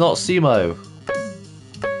 no, it's not sumo.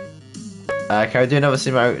 Can we do another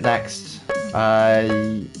sumo next?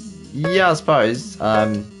 Yeah, I suppose.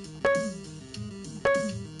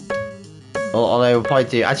 Well, although we'll probably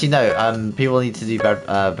do. Actually, no. People need to do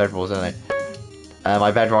bedrolls, don't they?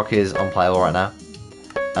 My bedrock is unplayable right now.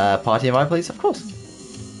 Party invite, please. Of course.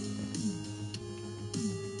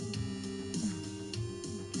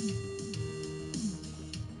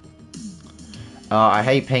 I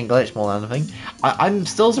hate pink glitch more than anything. I'm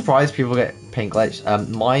still surprised people get pink glitch.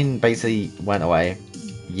 Mine basically went away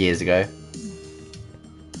years ago.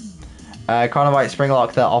 Chronovite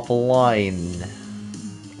Springlock, they're offline.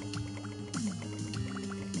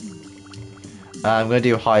 I'm gonna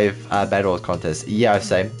do Hive Bedwars contest. Yeah,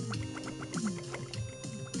 same.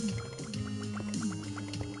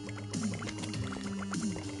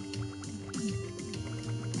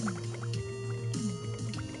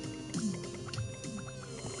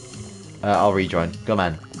 I'll rejoin. Go,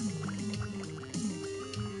 man.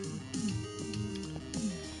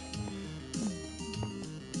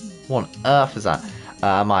 What on earth is that?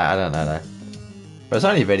 I don't know though. But it's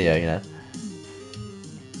only a video, you know.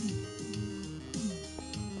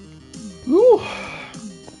 Woo!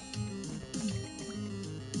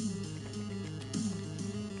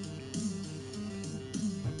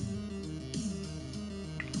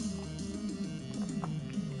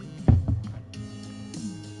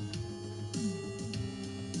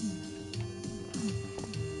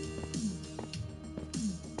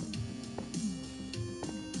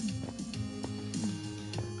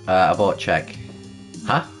 Abort check.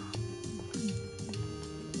 Huh?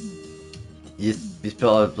 You built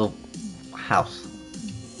a little house.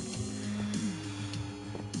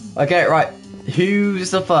 Okay, right. Who's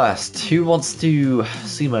the first? Who wants to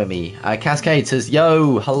sumo me? Cascade says,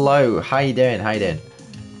 yo, hello, how you doing? How you doing?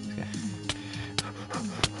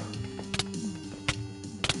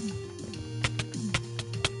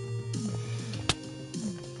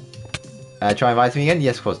 Try inviting me again?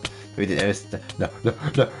 Yes, of course. We did. No.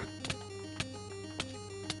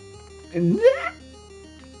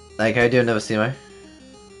 Okay, do another sumo.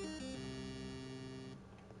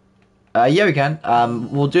 Yeah, we can.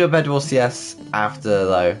 We'll do a Bedwars CS after,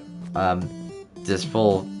 though. Just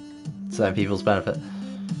for certain people's benefit.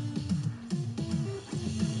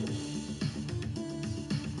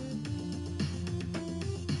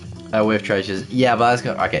 With treasures. Yeah, but that's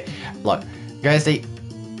good. Okay, look, guys,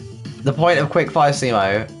 the point of quickfire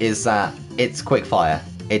sumo is that it's quickfire.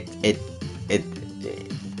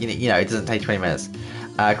 You know, it doesn't take 20 minutes.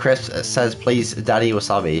 Chris says, please, Daddy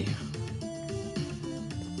Wasabi.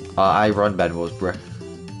 I run Bedwars, bruh.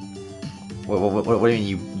 What do you mean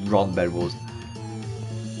you run Bedwars?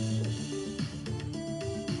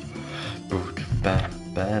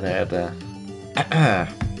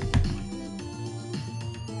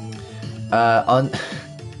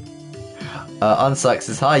 Unsuck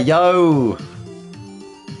says, hi, yo!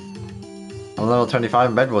 I'm level 25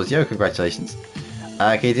 in Bedwars, yo, congratulations.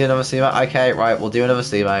 Can you do another sumo? Okay, right, we'll do another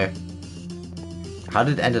sumo. How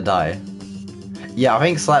did Ender die? Yeah, I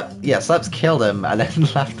think Sleps killed him and then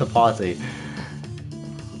left the party.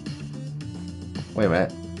 Wait a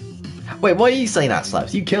minute. Wait, why are you saying that,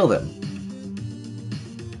 Sleps? You killed him.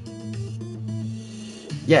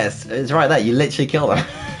 Yes, it's right there, you literally killed him.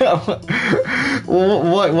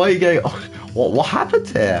 Why are you going... What happened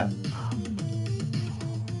here?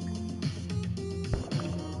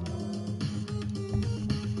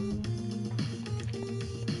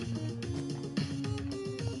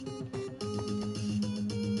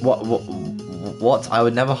 What? I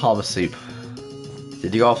would never harm a soup.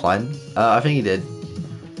 Did you go offline? I think you did.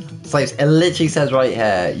 Slaves, it literally says right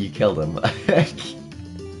here, you killed him.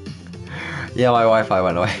 Yeah, my Wi-Fi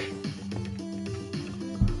went away.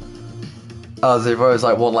 Oh, so it was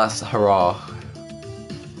like one last hurrah.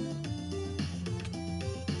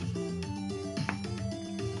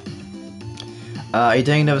 Are you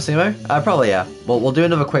doing another sumo? Probably, yeah. Well, we'll do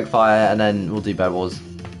another quick fire and then we'll do Bed Wars.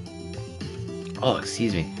 Oh,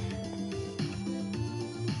 excuse me.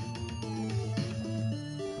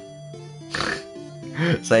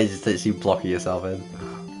 Sage is literally blocking yourself in.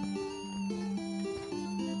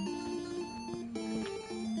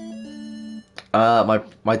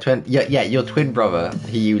 My twin, yeah, your twin brother,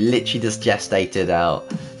 who you literally just gestated out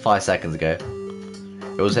 5 seconds ago.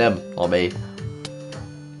 It was him, or me.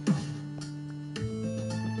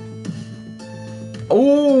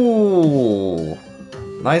 Ooh,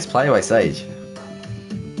 nice play by Sage.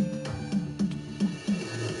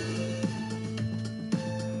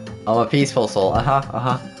 I'm a peaceful soul.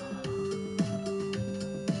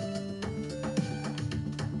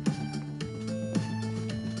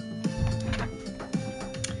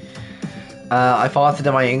 I farted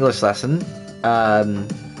in my English lesson. I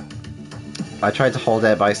tried to hold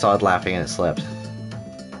it, but I started laughing and it slipped.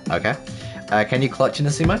 Okay. Can you clutch in a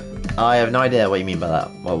sumo? I have no idea what you mean by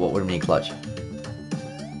that. Well, what would it mean clutch?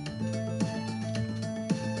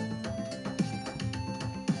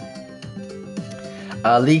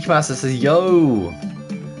 League Master says, yo!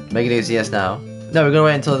 Making news, yes now. No, we're gonna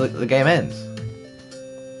wait until the game ends.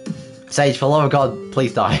 Sage, for the love of God,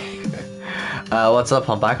 please die. What's up?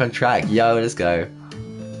 I'm back on track. Yo, let's go.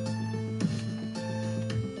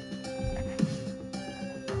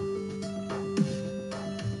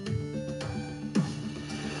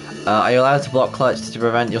 Are you allowed to block clutch to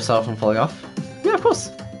prevent yourself from falling off? Yeah, of course.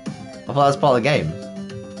 I thought that was part of the game.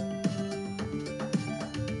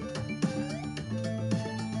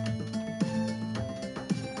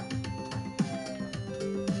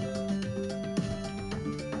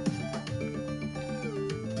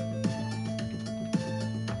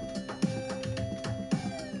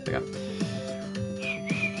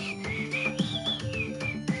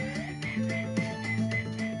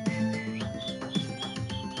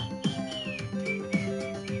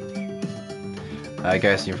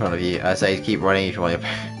 Ghost in front of you. Say keep running if you want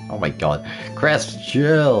your... Oh my god. Chris,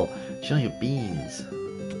 chill! Chill your beans.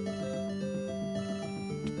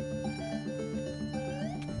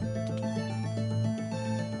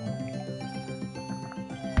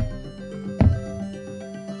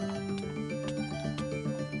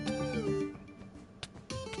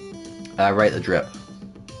 Rate the drip.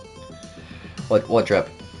 What drip?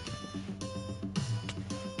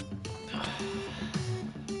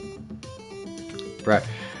 Bro.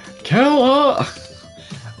 Kill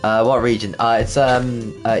her! What region? It's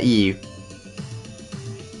EU.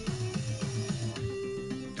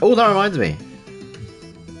 Oh, that reminds me.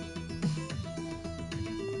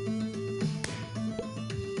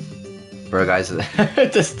 Bro, guys,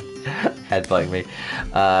 just headbutting me.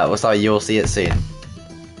 Well, sorry, you'll see it soon.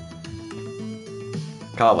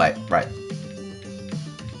 Can't wait. Right.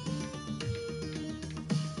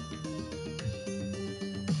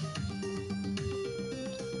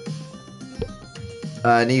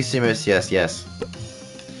 New Sumos, yes.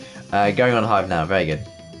 Going on Hive now, very good.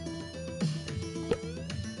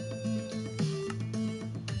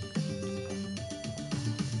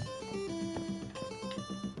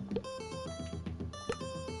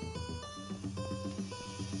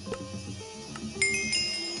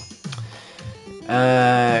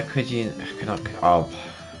 Could you... Oh,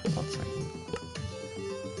 1 second.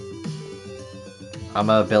 I'm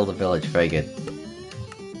gonna build a village, very good.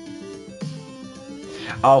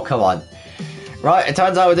 Oh, come on. Right, it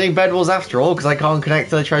turns out we're doing bed wars after all, because I can't connect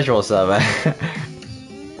to the treasure wall server.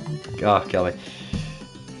 Oh, kill me.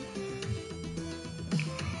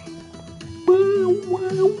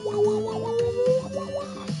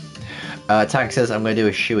 Tank says I'm going to do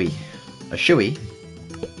a shoey. A shoey?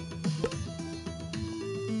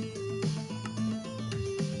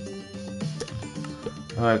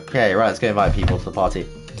 Okay, right, let's go invite people to the party.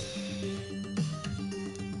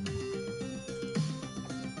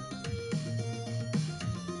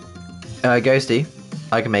 Ghosty,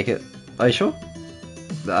 I can make it. Are you sure?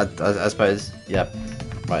 I suppose, yeah.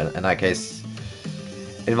 Right, in that case,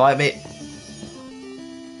 invite me.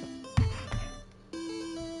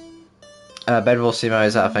 Bedwall Sumo,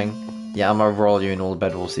 is that a thing? Yeah, I'm gonna roll you in all the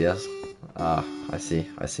Bedwall CS. Ah, I see.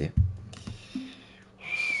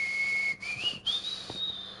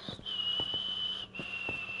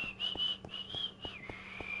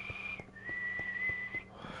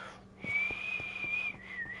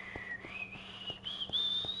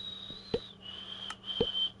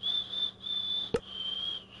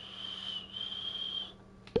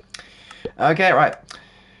 Okay, right.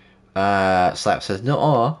 Slap says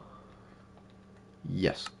no.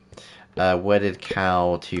 Yes. Wedded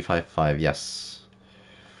cow 255. Yes.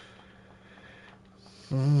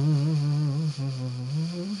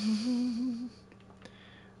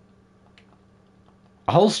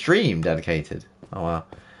 A whole stream dedicated. Oh wow.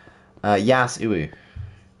 Yes, ooh.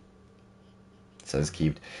 Says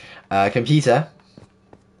cubed. Computer.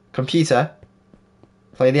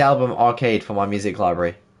 Play the album Arcade for my music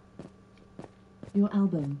library. Your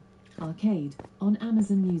album, Arcade, on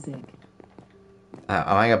Amazon Music. I'm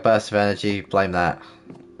having a burst of energy, blame that.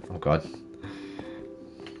 Oh god.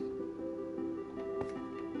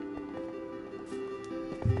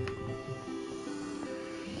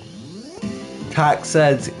 Tax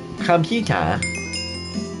says, computer.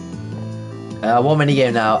 One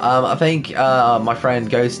minigame now. I think my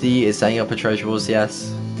friend Ghosty is setting up a treasure wars,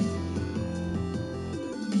 yes.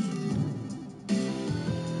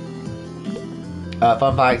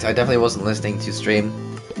 Fun fact, I definitely wasn't listening to stream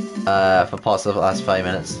for parts of the last 5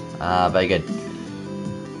 minutes. Very good.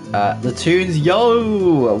 The tunes,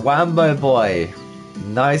 yo! Wambo boy!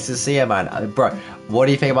 Nice to see you, man. Bro, what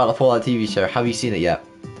do you think about the Fallout TV show? Have you seen it yet?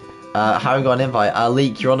 Haven't got an invite.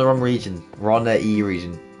 Leak, you're on the wrong region. We're on the EU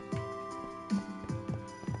region.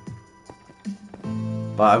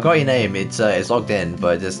 But I've got your name, it's logged in,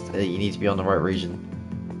 but just you need to be on the right region.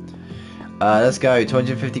 Let's go,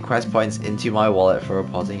 250 quest points into my wallet for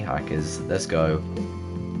reporting hackers. Let's go.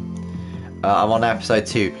 I'm on episode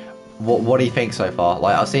 2. What do you think so far?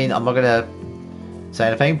 Like, I'm not gonna say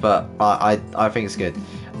anything, but I think it's good.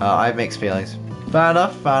 I have mixed feelings. Fair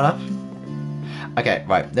enough. Okay,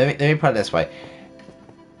 right, let me put it this way.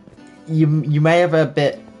 You may have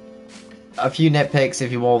a few nitpicks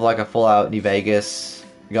if you're more of like a Fallout New Vegas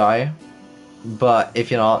guy, but if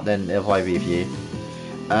you're not, then it'll probably be for you.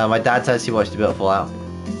 My dad says he watched a bit of Fallout.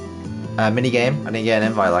 Minigame, I didn't get an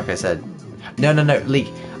invite like I said. No, Leak.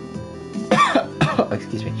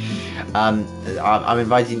 Excuse me. I'm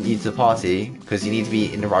inviting you to the party because you need to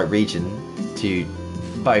be in the right region to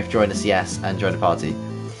both join the CS and join the party.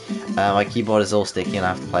 My keyboard is all sticky and I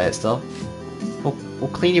have to play it still. Oh. Or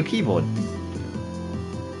clean your keyboard.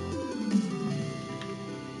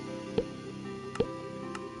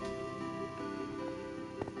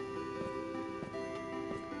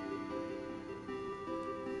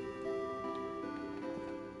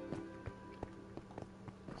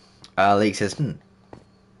 Leek says,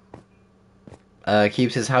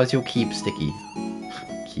 Keep says, how's your keep sticky?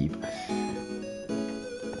 Keep.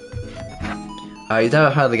 He's never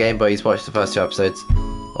heard of the game, but he's watched the first 2 episodes.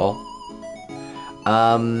 Oh.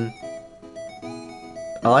 I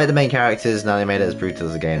like the main characters, now they made it as brutal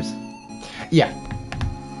as the games. Yeah.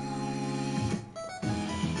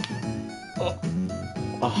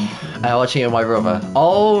 Watching it with my brother.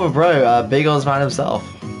 Oh, bro, Big Oz Man himself.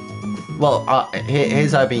 Well,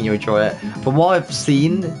 here's hoping you enjoy it. From what I've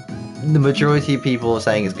seen, the majority of people are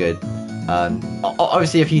saying it's good.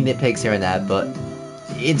 Obviously a few nitpicks here and there, but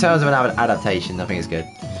in terms of an adaptation, I think it's good.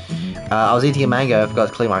 I was eating a mango, I forgot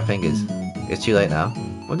to clean my fingers. It's too late now.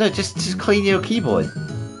 Well, no, just clean your keyboard.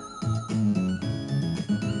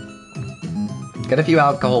 Get a few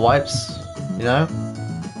alcohol wipes, you know?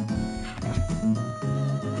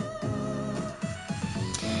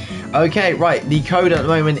 Okay, right, the code at the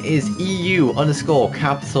moment is EU_ZH_U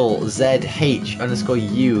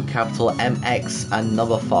MX and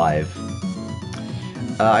number 5.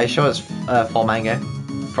 Are you sure it's for Mango?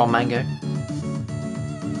 From Mango?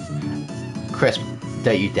 Crisp,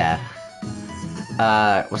 don't you dare.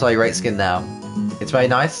 What's all your rate skin now? It's very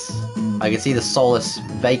nice. I can see the soulless,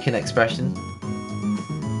 vacant expression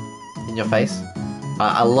in your face.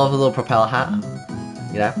 I love the little propeller hat,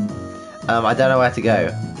 you know? I don't know where to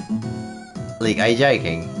go. Leek, are you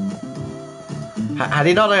joking? How do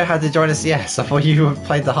you not know how to join a CS? I thought you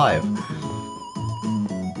played the Hive.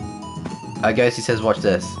 Ghosty says, watch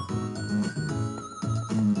this.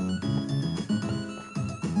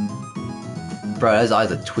 Bro, those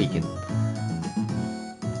eyes are tweaking.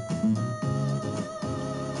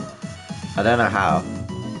 I don't know how.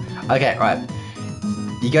 Okay, right.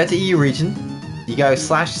 You go to EU region, you go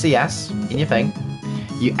 /CS in your thing,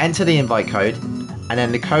 you enter the invite code, and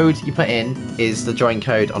then the code you put in is the join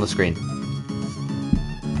code on the screen.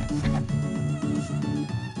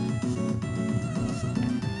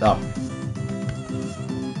 Oh.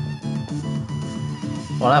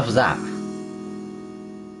 What else was that?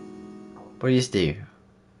 What do you just do?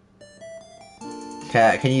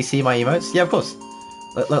 Can you see my emotes? Yeah, of course.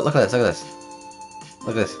 Look at this, look at this.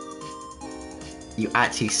 Look at this. You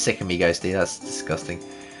actually sicken me, Ghosty. That's disgusting.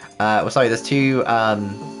 Well, sorry, there's 2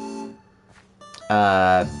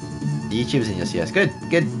 YouTubers in your CS. Good,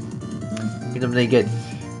 good. You're doing really good.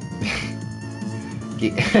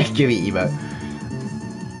 Give me emote.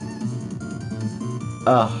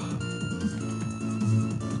 Oh.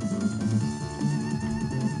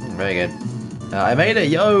 Very good. I made it,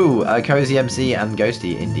 yo! Cozy MC and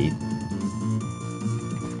Ghosty, indeed.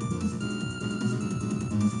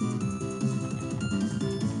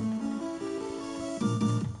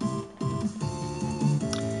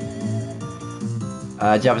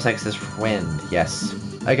 Java Sex says friend, yes.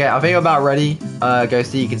 Okay, I think I'm about ready.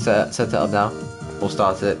 Ghosty, you can set it up now. Or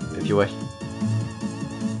start it, if you wish.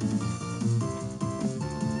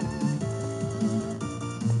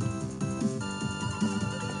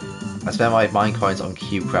 I spent my mine coins on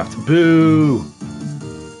CubeCraft. Boo!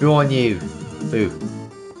 Boo on you! Boo.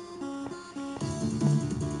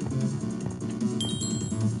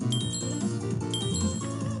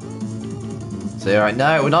 So right,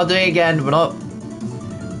 no, we're not doing it again. We're not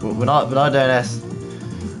doing this.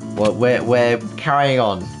 We're carrying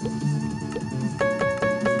on.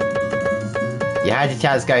 You had your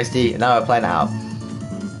chance, Ghosty, and now we're playing it out.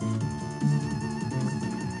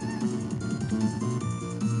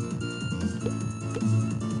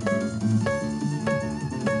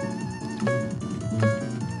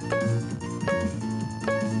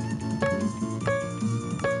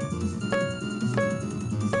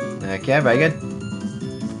 Okay, very good.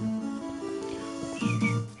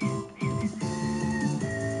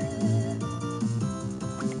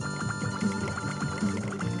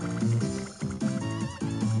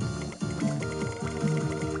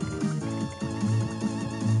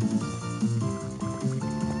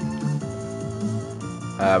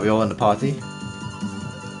 We all in the party?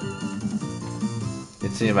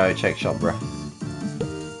 It's in my check shop, bruh.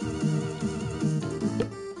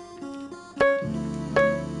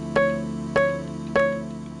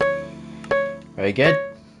 Very good.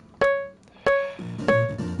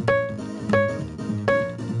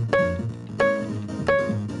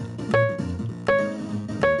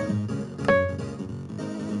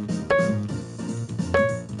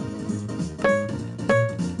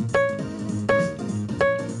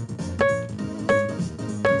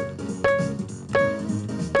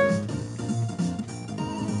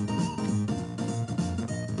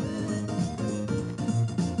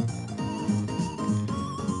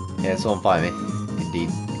 Yeah, someone fight me. Indeed.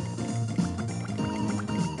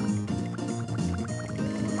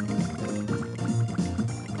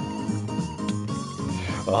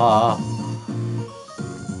 Ah.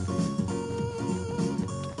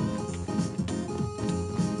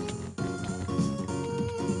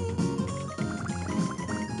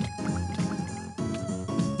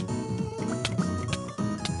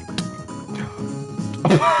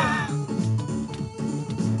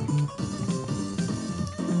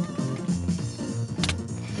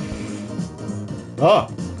 Oh!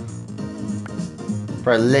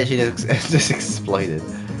 Bro, literally just exploded.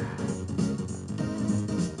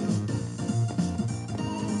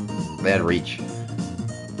 They had reach.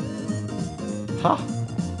 Huh.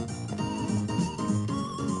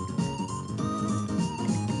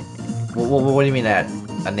 What do you mean that?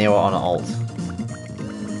 And they were on an alt.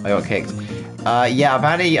 I got kicked. Yeah,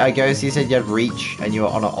 apparently Ghosty said you had reach and you were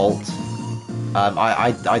on an alt.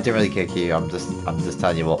 I didn't really kick you. I'm just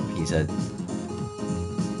telling you what he said.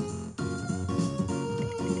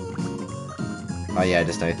 Oh yeah, I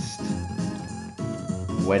just noticed.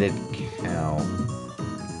 Wedded cow.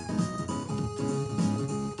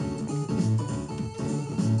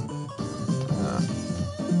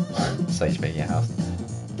 Sage making a house.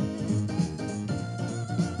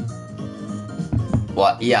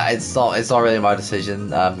 What? Yeah, it's not really my decision.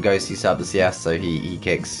 Ghosty set up the CS, so he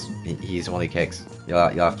kicks. He's the one who kicks. You'll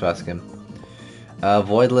have to ask him.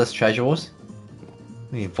 Voidless treasure wars.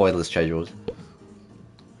 What do you mean voidless treasure wars?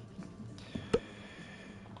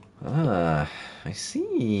 Ah, I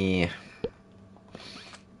see.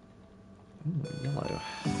 Ooh, yellow.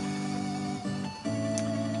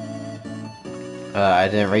 I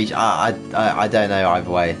didn't reach. I don't know either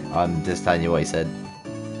way. I'm just telling you what he said.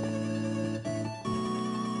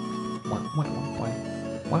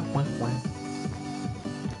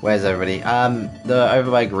 Where's everybody? They're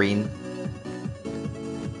over by green.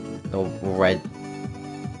 Or red.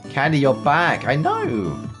 Candy, you're back. I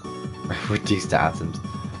know. Reduced to atoms.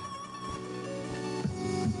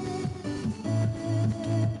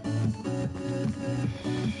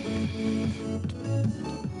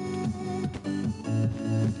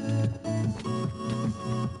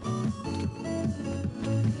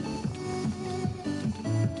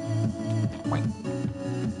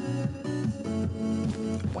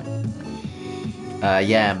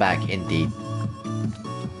 Yeah, I'm back, indeed.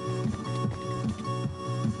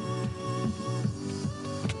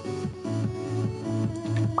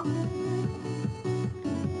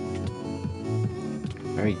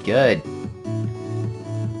 Very good.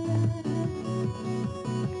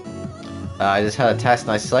 I just had a test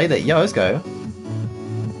and I slayed it. Yo, let's go.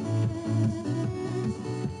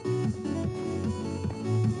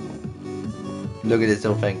 Look at this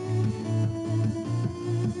little thing.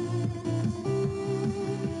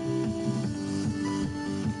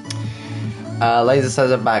 Laser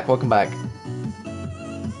says I'm back. Welcome back.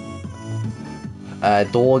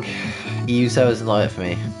 Dog. EU servers is not it for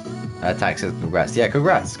me. Tax says congrats. Yeah,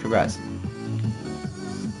 congrats. Congrats.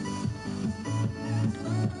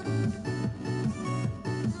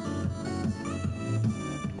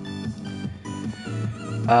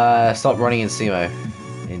 Stop running in sumo.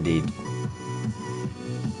 Indeed.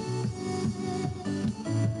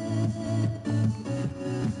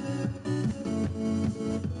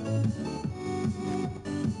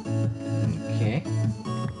 Okay.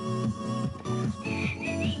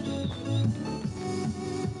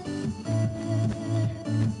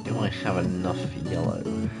 Do I have enough yellow?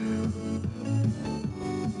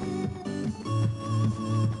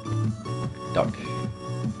 Duck.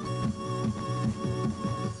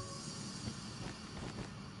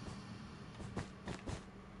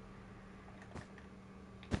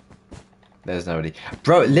 There's nobody.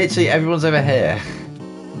 Bro, literally everyone's over here.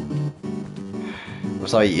 I'm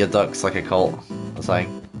sorry, your duck's like a cult or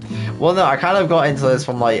something. Well, no, I kind of got into this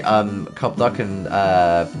from like Cup Duck and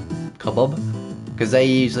Cubub, because they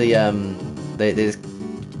usually they just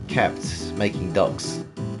kept making ducks.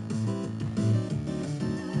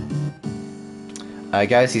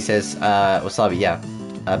 Galaxy says, Wasabi, yeah,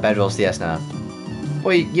 Bedroll CS now.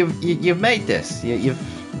 Boy, you've made this. You've.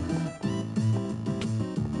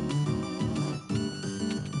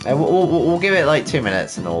 We'll give it like 2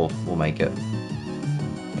 minutes and we'll make it.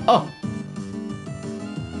 Oh!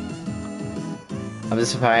 I'm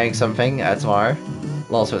just preparing something tomorrow.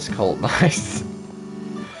 Lost what's called. Nice.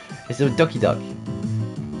 It's a ducky duck.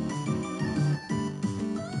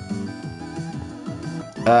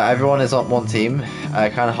 Everyone is on one team.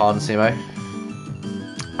 Kind of hard in sumo.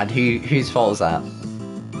 And whose fault is that?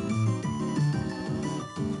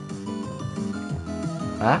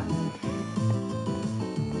 Huh?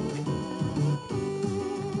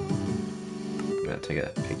 take a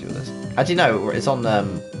picture of this. Actually, no, it's on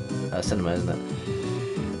cinema, isn't it?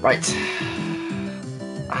 Right.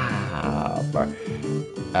 Ah, bro.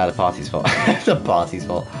 The party's fault. The party's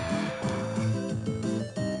fault.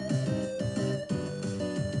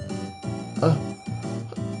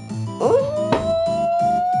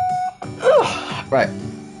 Right.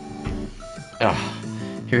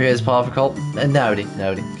 Who here is part of a cult? Nobody.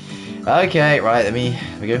 Okay, right. Let me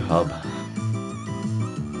go hub.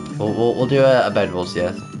 We'll do a bed wars,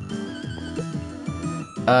 yes.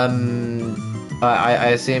 I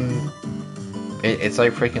assume it's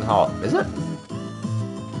so freaking hot, is it?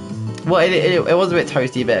 Well, it was a bit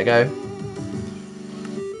toasty a bit ago.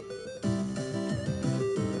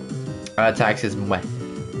 Taxes, meh.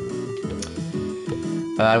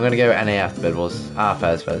 I'm gonna go NA after bed wars.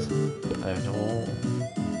 Fairs. Oh no.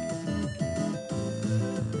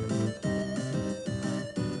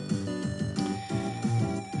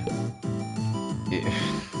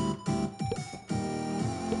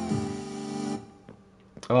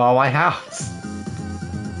 Oh, my house.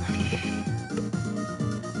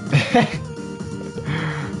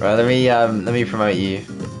 Right, let me promote you.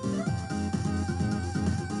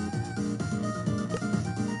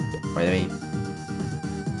 Wait, let me.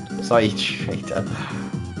 Sorry, traitor.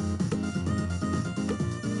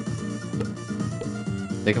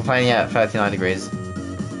 They're complaining at 39 degrees.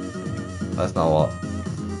 That's not what.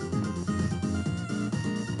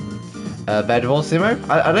 Bed wall sumo?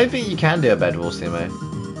 I don't think you can do a bed wall sumo.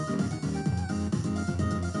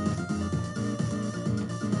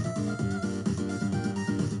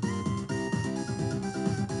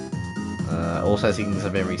 All settings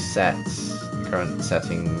have been reset. The current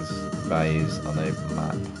settings values on no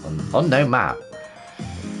map. On no map.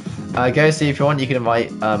 Go see if you want. You can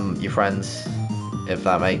invite your friends if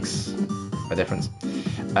that makes a difference.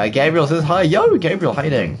 Gabriel says hi. Yo, Gabriel, how you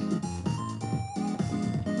doing?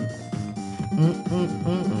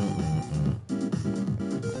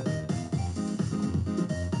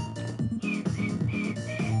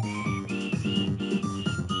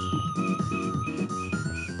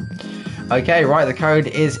 Okay, right, the code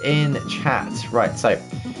is in chat. Right, so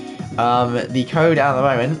the code at the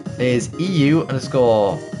moment is EU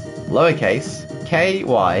underscore lowercase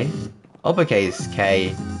KY uppercase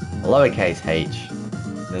K lowercase H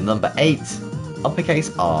the number 8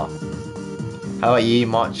 uppercase R. How about you,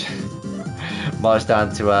 March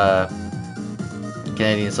down to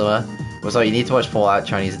Canadian summer? Well, sorry, you need to watch Fallout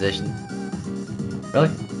Chinese edition. Really?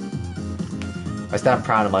 I stand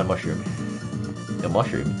proud of my mushroom. The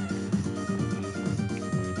mushroom.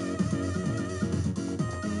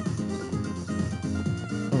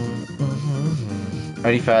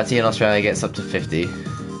 Only 30 in Australia gets up to 50.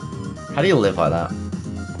 How do you live like that?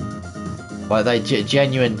 Like, that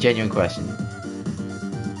genuine question.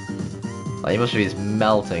 Like, you must be just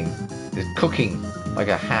melting, just cooking like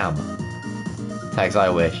a ham. Tags, I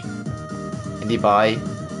wish. In Dubai,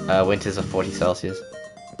 winters are 40 Celsius.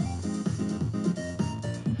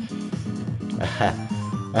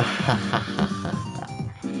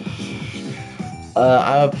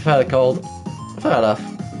 I prefer the cold. Fair enough.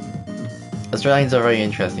 Australians are a very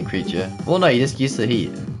interesting creature. Well, no, you're just used to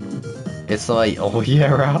heat. It's like all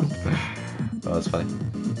year round. Oh, that's funny.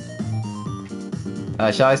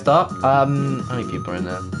 Shall I start? How many people are in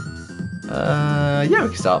there? Yeah, we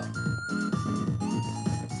can start.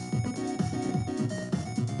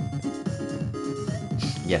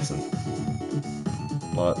 Yes.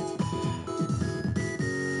 What?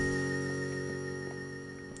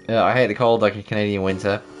 Yeah, I hate the cold like a Canadian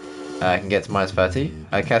winter. I can get to minus 30.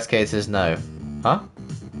 Cascade says no. Huh?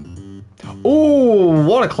 Ooh,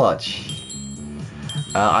 what a clutch!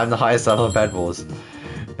 I'm the highest level of bed wars.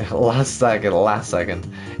 last second.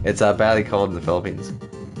 It's barely cold in the Philippines.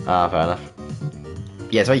 Fair enough.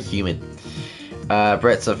 Yeah, it's very humid.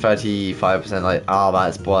 Brits are 35% like, man,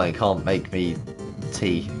 it's boiling, can't make me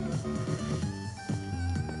tea.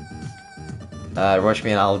 Rush me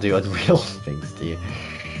and I'll do unreal things to you.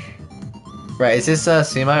 Right, is this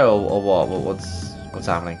sumo or what? What's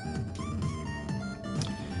happening?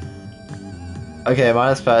 Okay,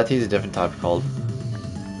 minus 30 is a different type of cold.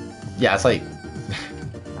 Yeah, it's like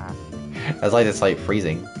it's like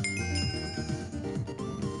freezing.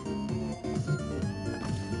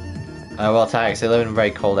 Well, tags, they live in a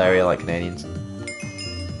very cold area like Canadians.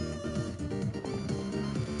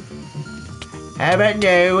 How about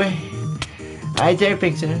no? I don't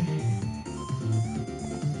think so.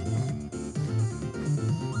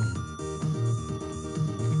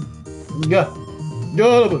 Go.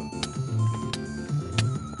 Go.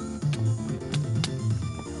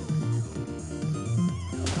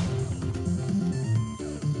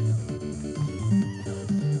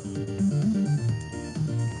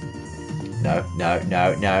 no, no,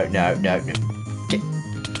 no, no, no, no.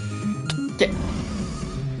 Get.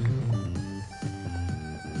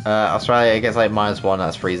 Australia gets like -1,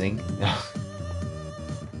 that's freezing.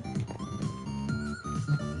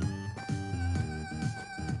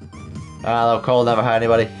 Hello, cold never hurt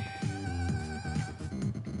anybody.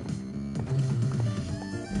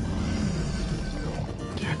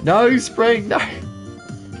 No, spring, no!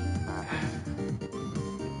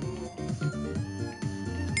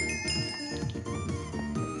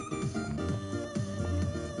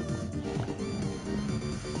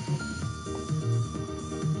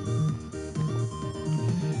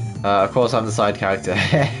 Of course I'm the side character.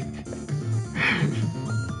 I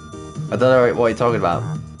don't know what you're talking about.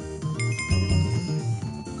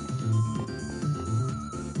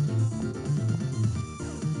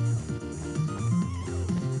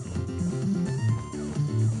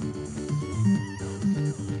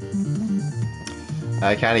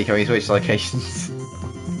 Candy, can we switch locations?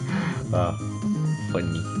 Oh,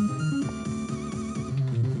 funny.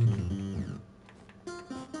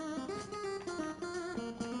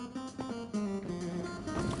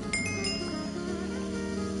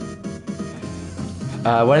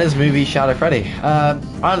 When is movie Shadow Freddy? I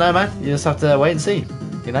don't know, man. You just have to wait and see,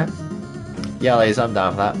 you know? Yeah, ladies, I'm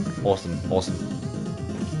down for that. Awesome, awesome.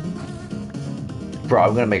 Bro,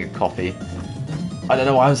 I'm gonna make a coffee. I don't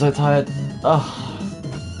know why I'm so tired. Ugh.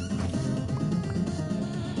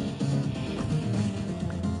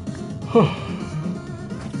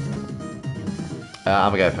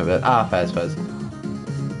 I'm gonna go for a bit. Fairs.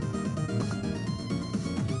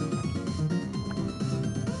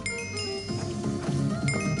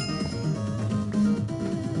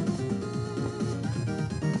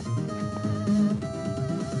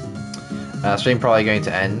 Stream probably going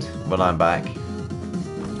to end when I'm back.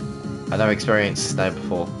 I never experienced snow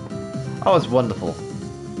before. Oh, it's wonderful.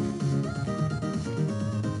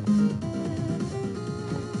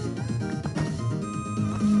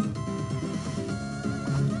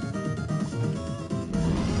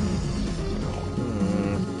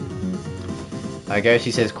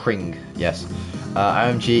 Ghost says Kring, yes.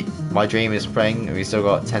 OMG, my dream is spring. We still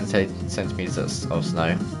got 10 centimeters of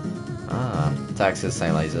snow. Texas,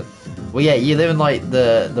 same laser. Well, yeah, you live in like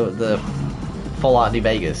the Fallout New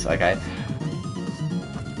Vegas, okay?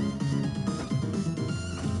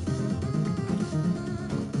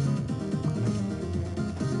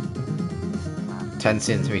 Ten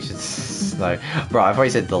centimeters snow. Bro, I thought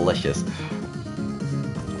you said delicious.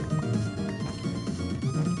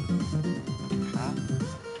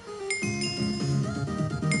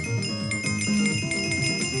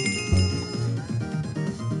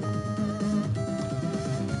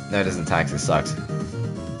 No, it doesn't, Tax. It sucks.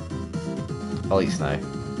 I'll eat snow.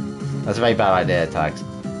 That's a very bad idea, Tax.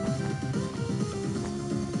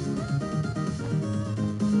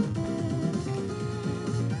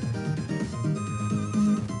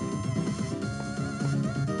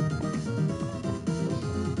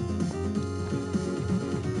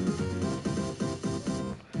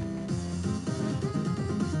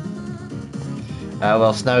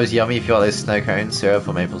 Well, snow is yummy if you want those snow cones, syrup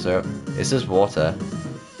or maple syrup. It's just water.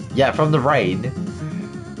 Yeah, from the rain.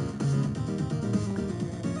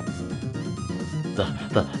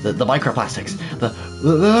 The microplastics.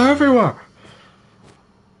 They're everywhere.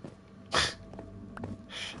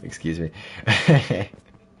 Excuse me.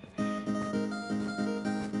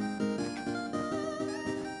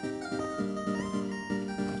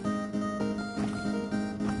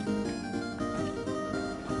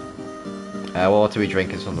 What water we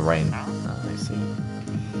drink is from the rain. Oh, I see.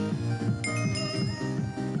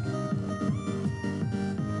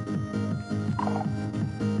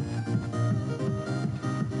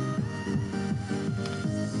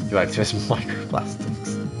 You activate microplastics.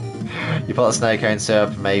 You put a snow cone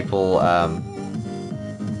syrup, maple,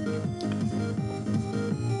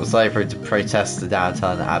 we'll say to protest the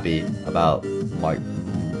downtown Abbey about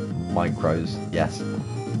micros, yes.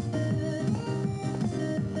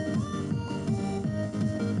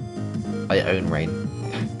 I own rain.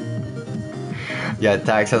 Yeah,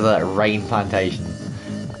 Dax has a rain plantation.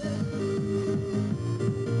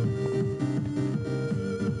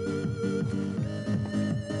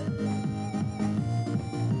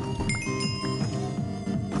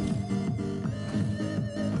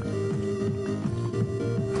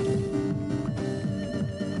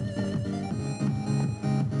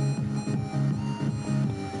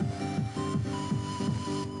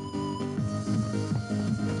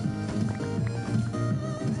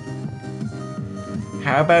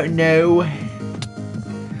 How about no?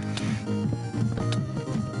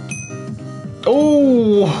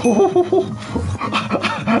 Oh!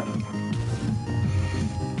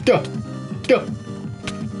 Go! Go!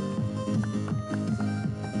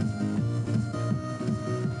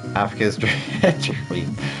 Africa's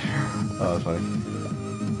dream. Oh, that's funny.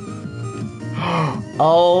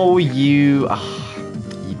 Oh, you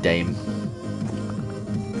dame.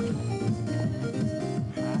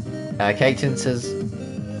 Caketon says,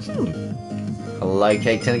 hello,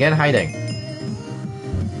 Caketon again. How you doing?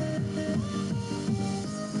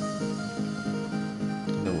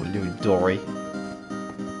 Little Dory.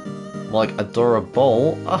 More like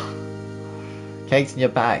adorable. Oh. Caketon, you're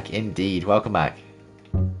back. Indeed. Welcome back.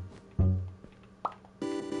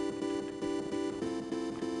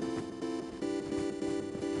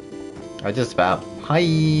 I just about. Hi,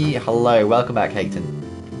 hello, welcome back, Caketon.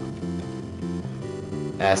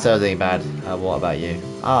 Still doing bad. What about you?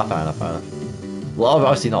 Ah, fair enough, fair enough. Well,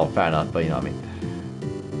 obviously not fair enough, but you know what I mean.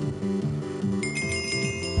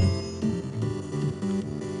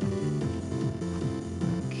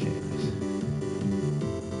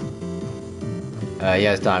 Okay.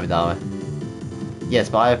 Yeah, it's diamond armor. Yes,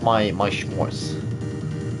 but I have my schmorts.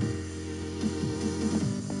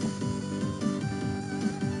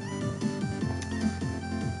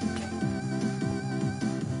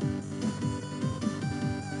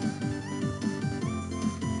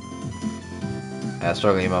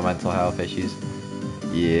 Struggling with my mental health issues.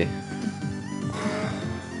 Yeah.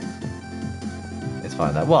 It's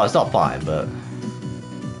fine though. Well, it's not fine, but...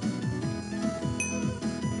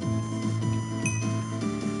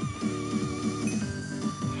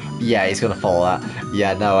 Yeah, he's gonna follow that.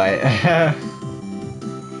 Yeah, no way.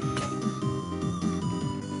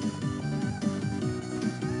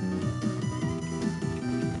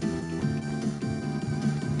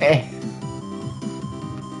 Eh.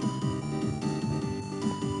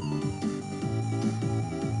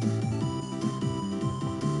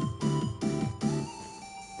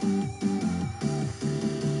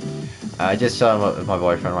 I just saw him with my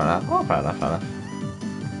boyfriend right now. Oh, fair enough, fair enough.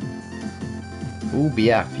 Ooh,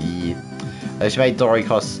 BF. They should make Dory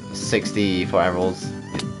cost 60 for emeralds,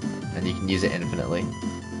 and you can use it infinitely.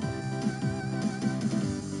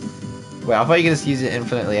 Wait, I thought you could just use it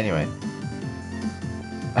infinitely anyway.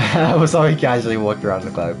 I was only casually walking around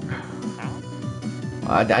the globe.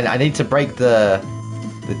 I need to break the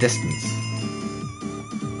distance.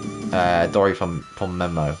 Dory from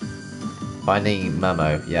Memo. Finding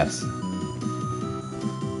Memo, yes.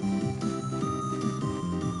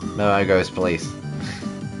 Memo goes police.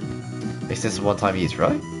 It's just a one-time use,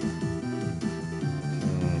 right?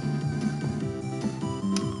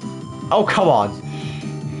 Oh, come on!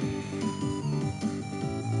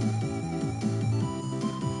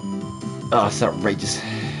 Oh, it's outrageous.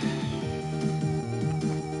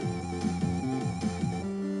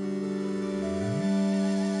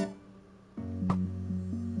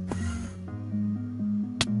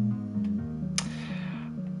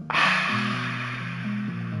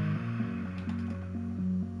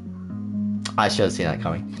 I should have seen that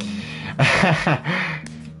coming.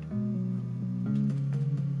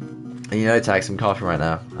 You know, tag some coffee right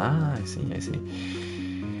now. Ah, I see, I see.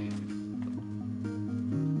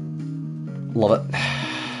 Love it.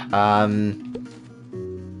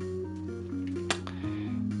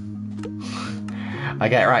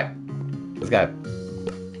 Okay, right. Let's go.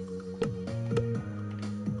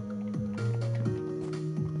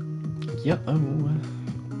 Yo.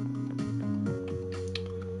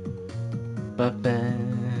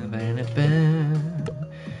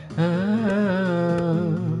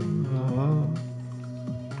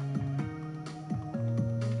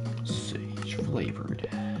 Sage flavored.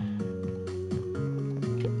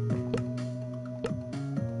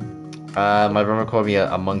 My brother called me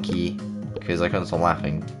a monkey because I couldn't stop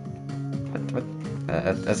laughing. What?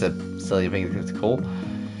 That's a silly thing to call.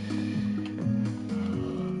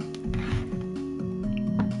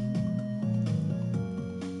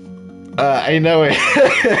 Ain't no way.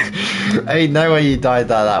 Ain't no way you died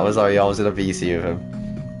that was sorry, I was in a VC with him.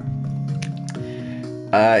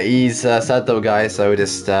 He's a sad little guy, so we're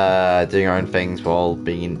just doing our own things while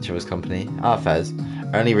being in each other's company. Ah, Fez.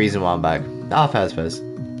 Only reason why I'm back. Ah, Fez.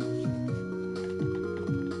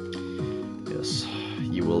 Yes,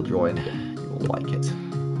 you will join. You will like it.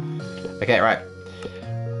 Okay, right.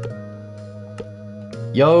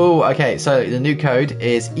 Yo, okay, so the new code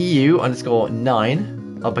is EU_9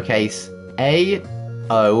 uppercase AOP2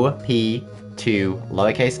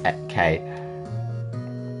 lowercase k.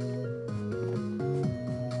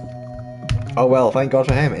 Oh well, thank God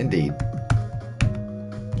for him, indeed.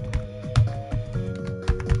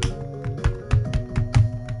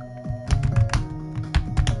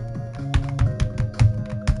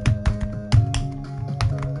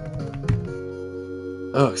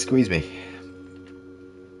 Oh, squeeze me.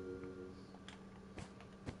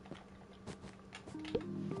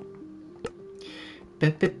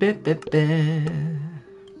 Bip, bip, bip, bip, bip.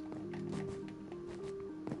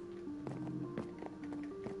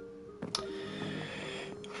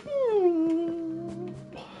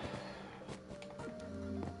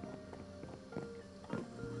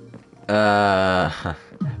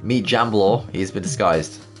 Meet Jamblaw. He's been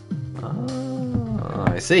disguised. Oh,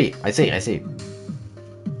 I see.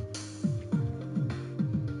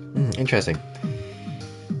 Interesting.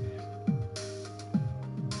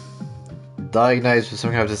 Diagnosed with some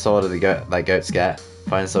kind of disorder that goats get.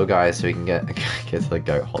 Find some guy so we can get to the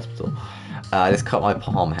goat hospital. I just cut my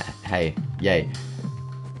palm. Hey, yay.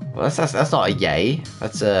 Well, that's not a yay.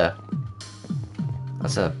 That's a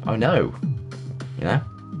oh no. You know.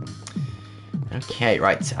 Okay,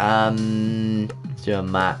 right. Let's do a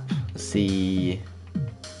map. Let's see.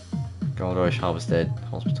 Gold Rush Harvested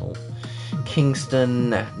Hospital. Kingston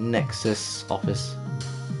Nexus Office.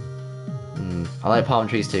 I like palm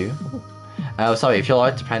trees too. Sorry, if your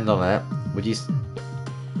life depended on it, would you?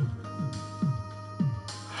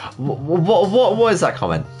 What was that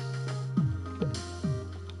comment?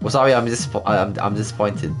 Well, sorry, I'm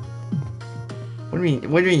disappointed. What do you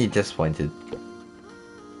mean you're disappointed?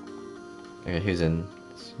 Okay, who's in?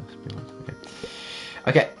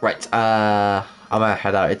 Okay, right. I'm gonna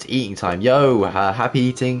head out. It's eating time. Yo, happy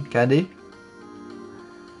eating, Candy.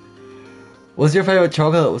 What's your favorite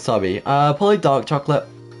chocolate, Wasabi? Probably dark chocolate.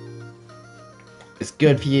 It's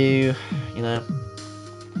good for you, you know.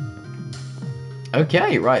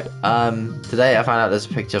 Okay, right. Today I found out there's a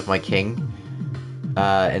picture of my king,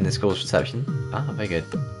 in the school's reception. Ah, very good.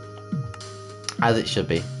 As it should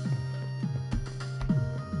be.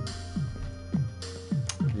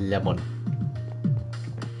 Lemon.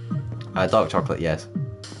 Dark chocolate, yes.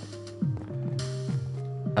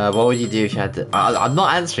 What would you do if you had to? I'm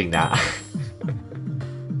not answering that.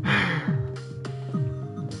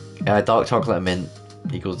 Dark chocolate and mint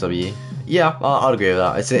equals W. Yeah, I'll agree with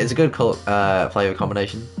that. It's a good flavor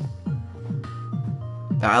combination.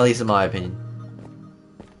 At least in my opinion.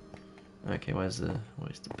 Okay, where's the bathroom?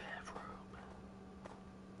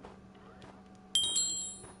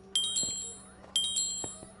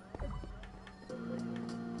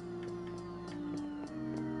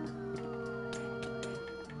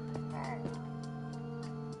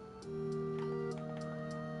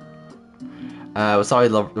 Sorry,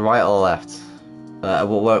 the right or left?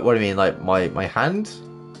 What do you mean, like my hand?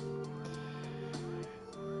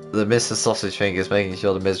 The Mr. Sausage Fingers making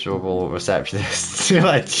sure the miserable receptionists do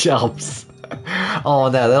their jobs. Oh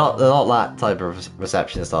no, they're not that type of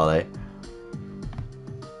receptionist, are they?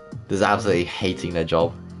 They're absolutely hating their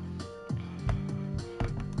job.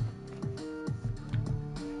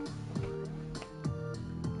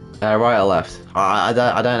 Right or left? I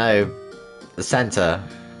don't know. The center.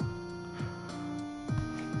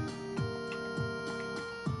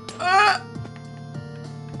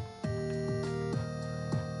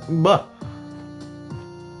 Buh.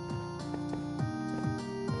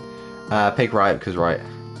 Pick right because right.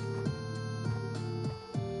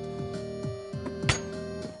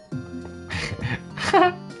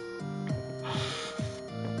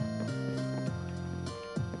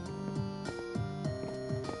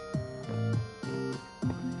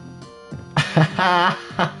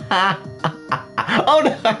 Oh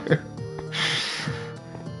no!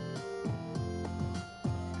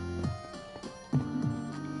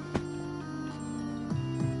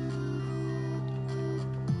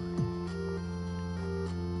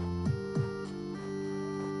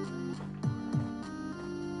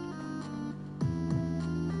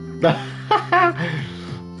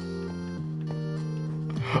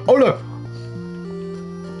 Oh no!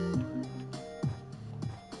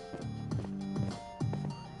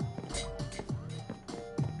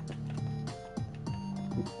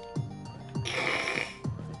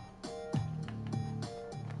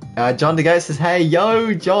 John the Ghost says, "Hey,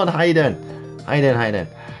 yo, John, how you doing? How you doing?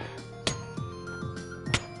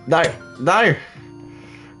 No, no,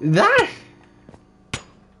 no!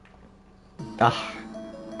 Ah,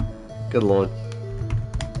 good lord.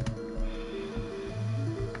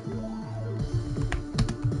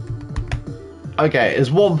 Okay, there's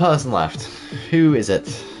one person left. Who is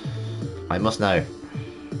it? I must know.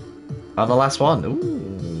 I'm the last one. Ooh.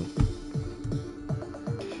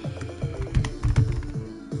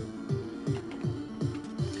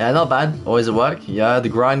 Yeah, not bad. Always at work. Yeah, the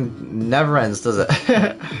grind never ends, does it?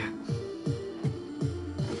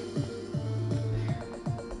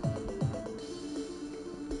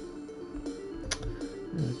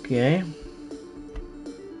 Okay.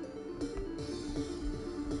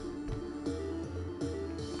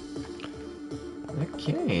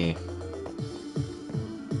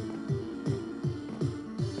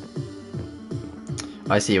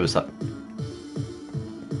 I see you, what's up?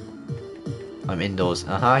 I'm indoors.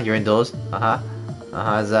 You're indoors. Is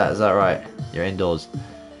that right? You're indoors.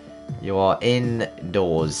 You are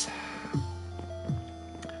indoors.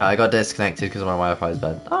 I got disconnected because my Wi-Fi is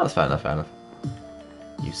bad. Oh, that's fair enough, fair enough.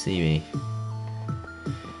 You see me.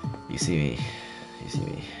 You see me. You see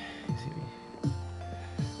me. You see me.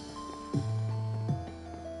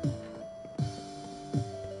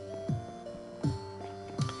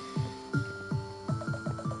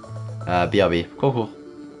 BRB. Cool, cool.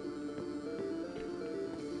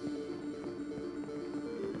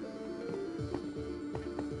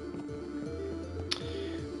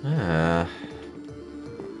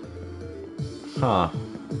 Huh.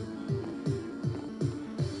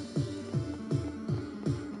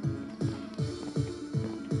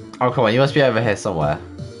 Oh, come on, you must be over here somewhere.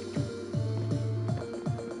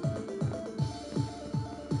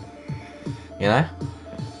 You know?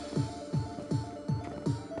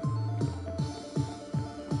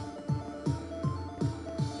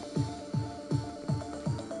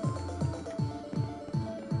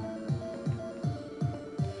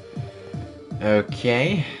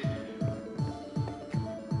 Okay.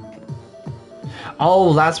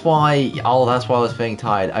 Oh, that's why. Oh, that's why I was feeling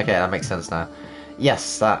tired. Okay, that makes sense now.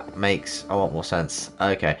 Yes, that makes a lot more sense.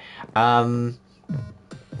 Okay. Oh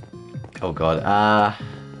god.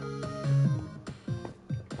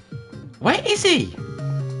 Where is he?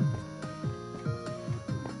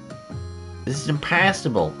 This is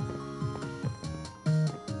impassable.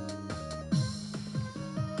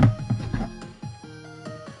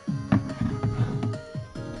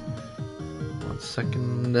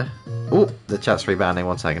 Second. Oh, the chat's rebounding.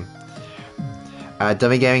 1 second.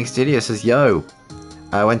 Dummy Gaming Studio says, "Yo,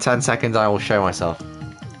 when 10 seconds, I will show myself."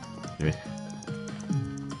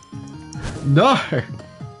 No.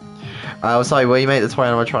 Sorry. Will you make the toy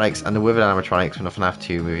animatronics and the withered animatronics when the FNAF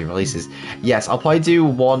 2 movie releases? Yes, I'll probably do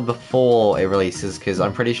one before it releases because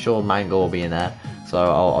I'm pretty sure Mango will be in there. So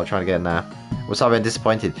I'll try to get in there. What's up? I'm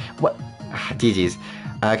disappointed. What? GG's.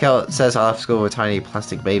 Kel says I'll have to school with a tiny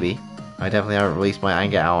plastic baby. I definitely haven't released my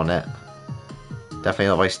anger out on it. Definitely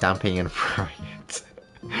not by stamping and throwing it.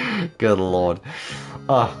 Good lord.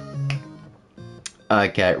 Oh.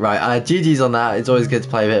 Okay, right. GG's on that. It's always good to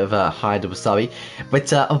play a bit of Hide Wasabi.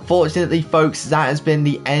 But unfortunately, folks, that has been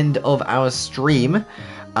the end of our stream.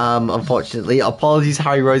 Unfortunately, apologies,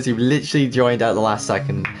 Harry Rose, you've literally joined at the last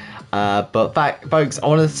second. But back, folks, I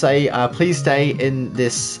want to say please stay in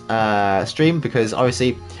this stream because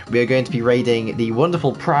obviously we are going to be raiding the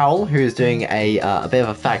wonderful Prowl, who is doing a bit of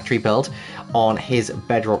a factory build on his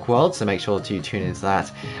Bedrock world, so make sure to tune into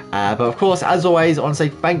that. But of course, as always, I want to say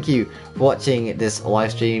thank you for watching this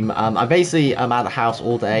live stream. I basically am at the house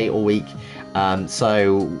all day, all week,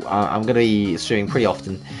 so I'm going to be streaming pretty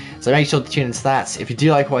often. So make sure to tune into that. If you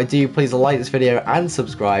do like what I do, please like this video and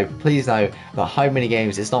subscribe. Please know that Hive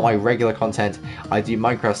Minigames is not my regular content. I do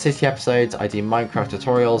Minecraft City episodes, I do Minecraft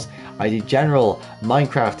tutorials, I do general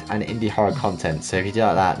Minecraft and indie horror content. So if you do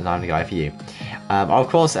like that, then I'm the guy for you. Of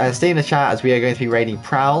course, stay in the chat as we are going to be raiding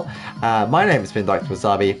Prowl. My name has been Dr.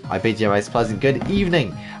 Wasabi. I bid you a most pleasant good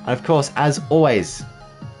evening. And of course, as always,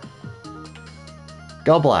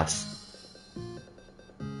 God bless.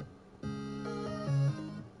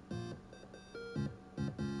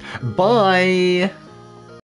 Bye!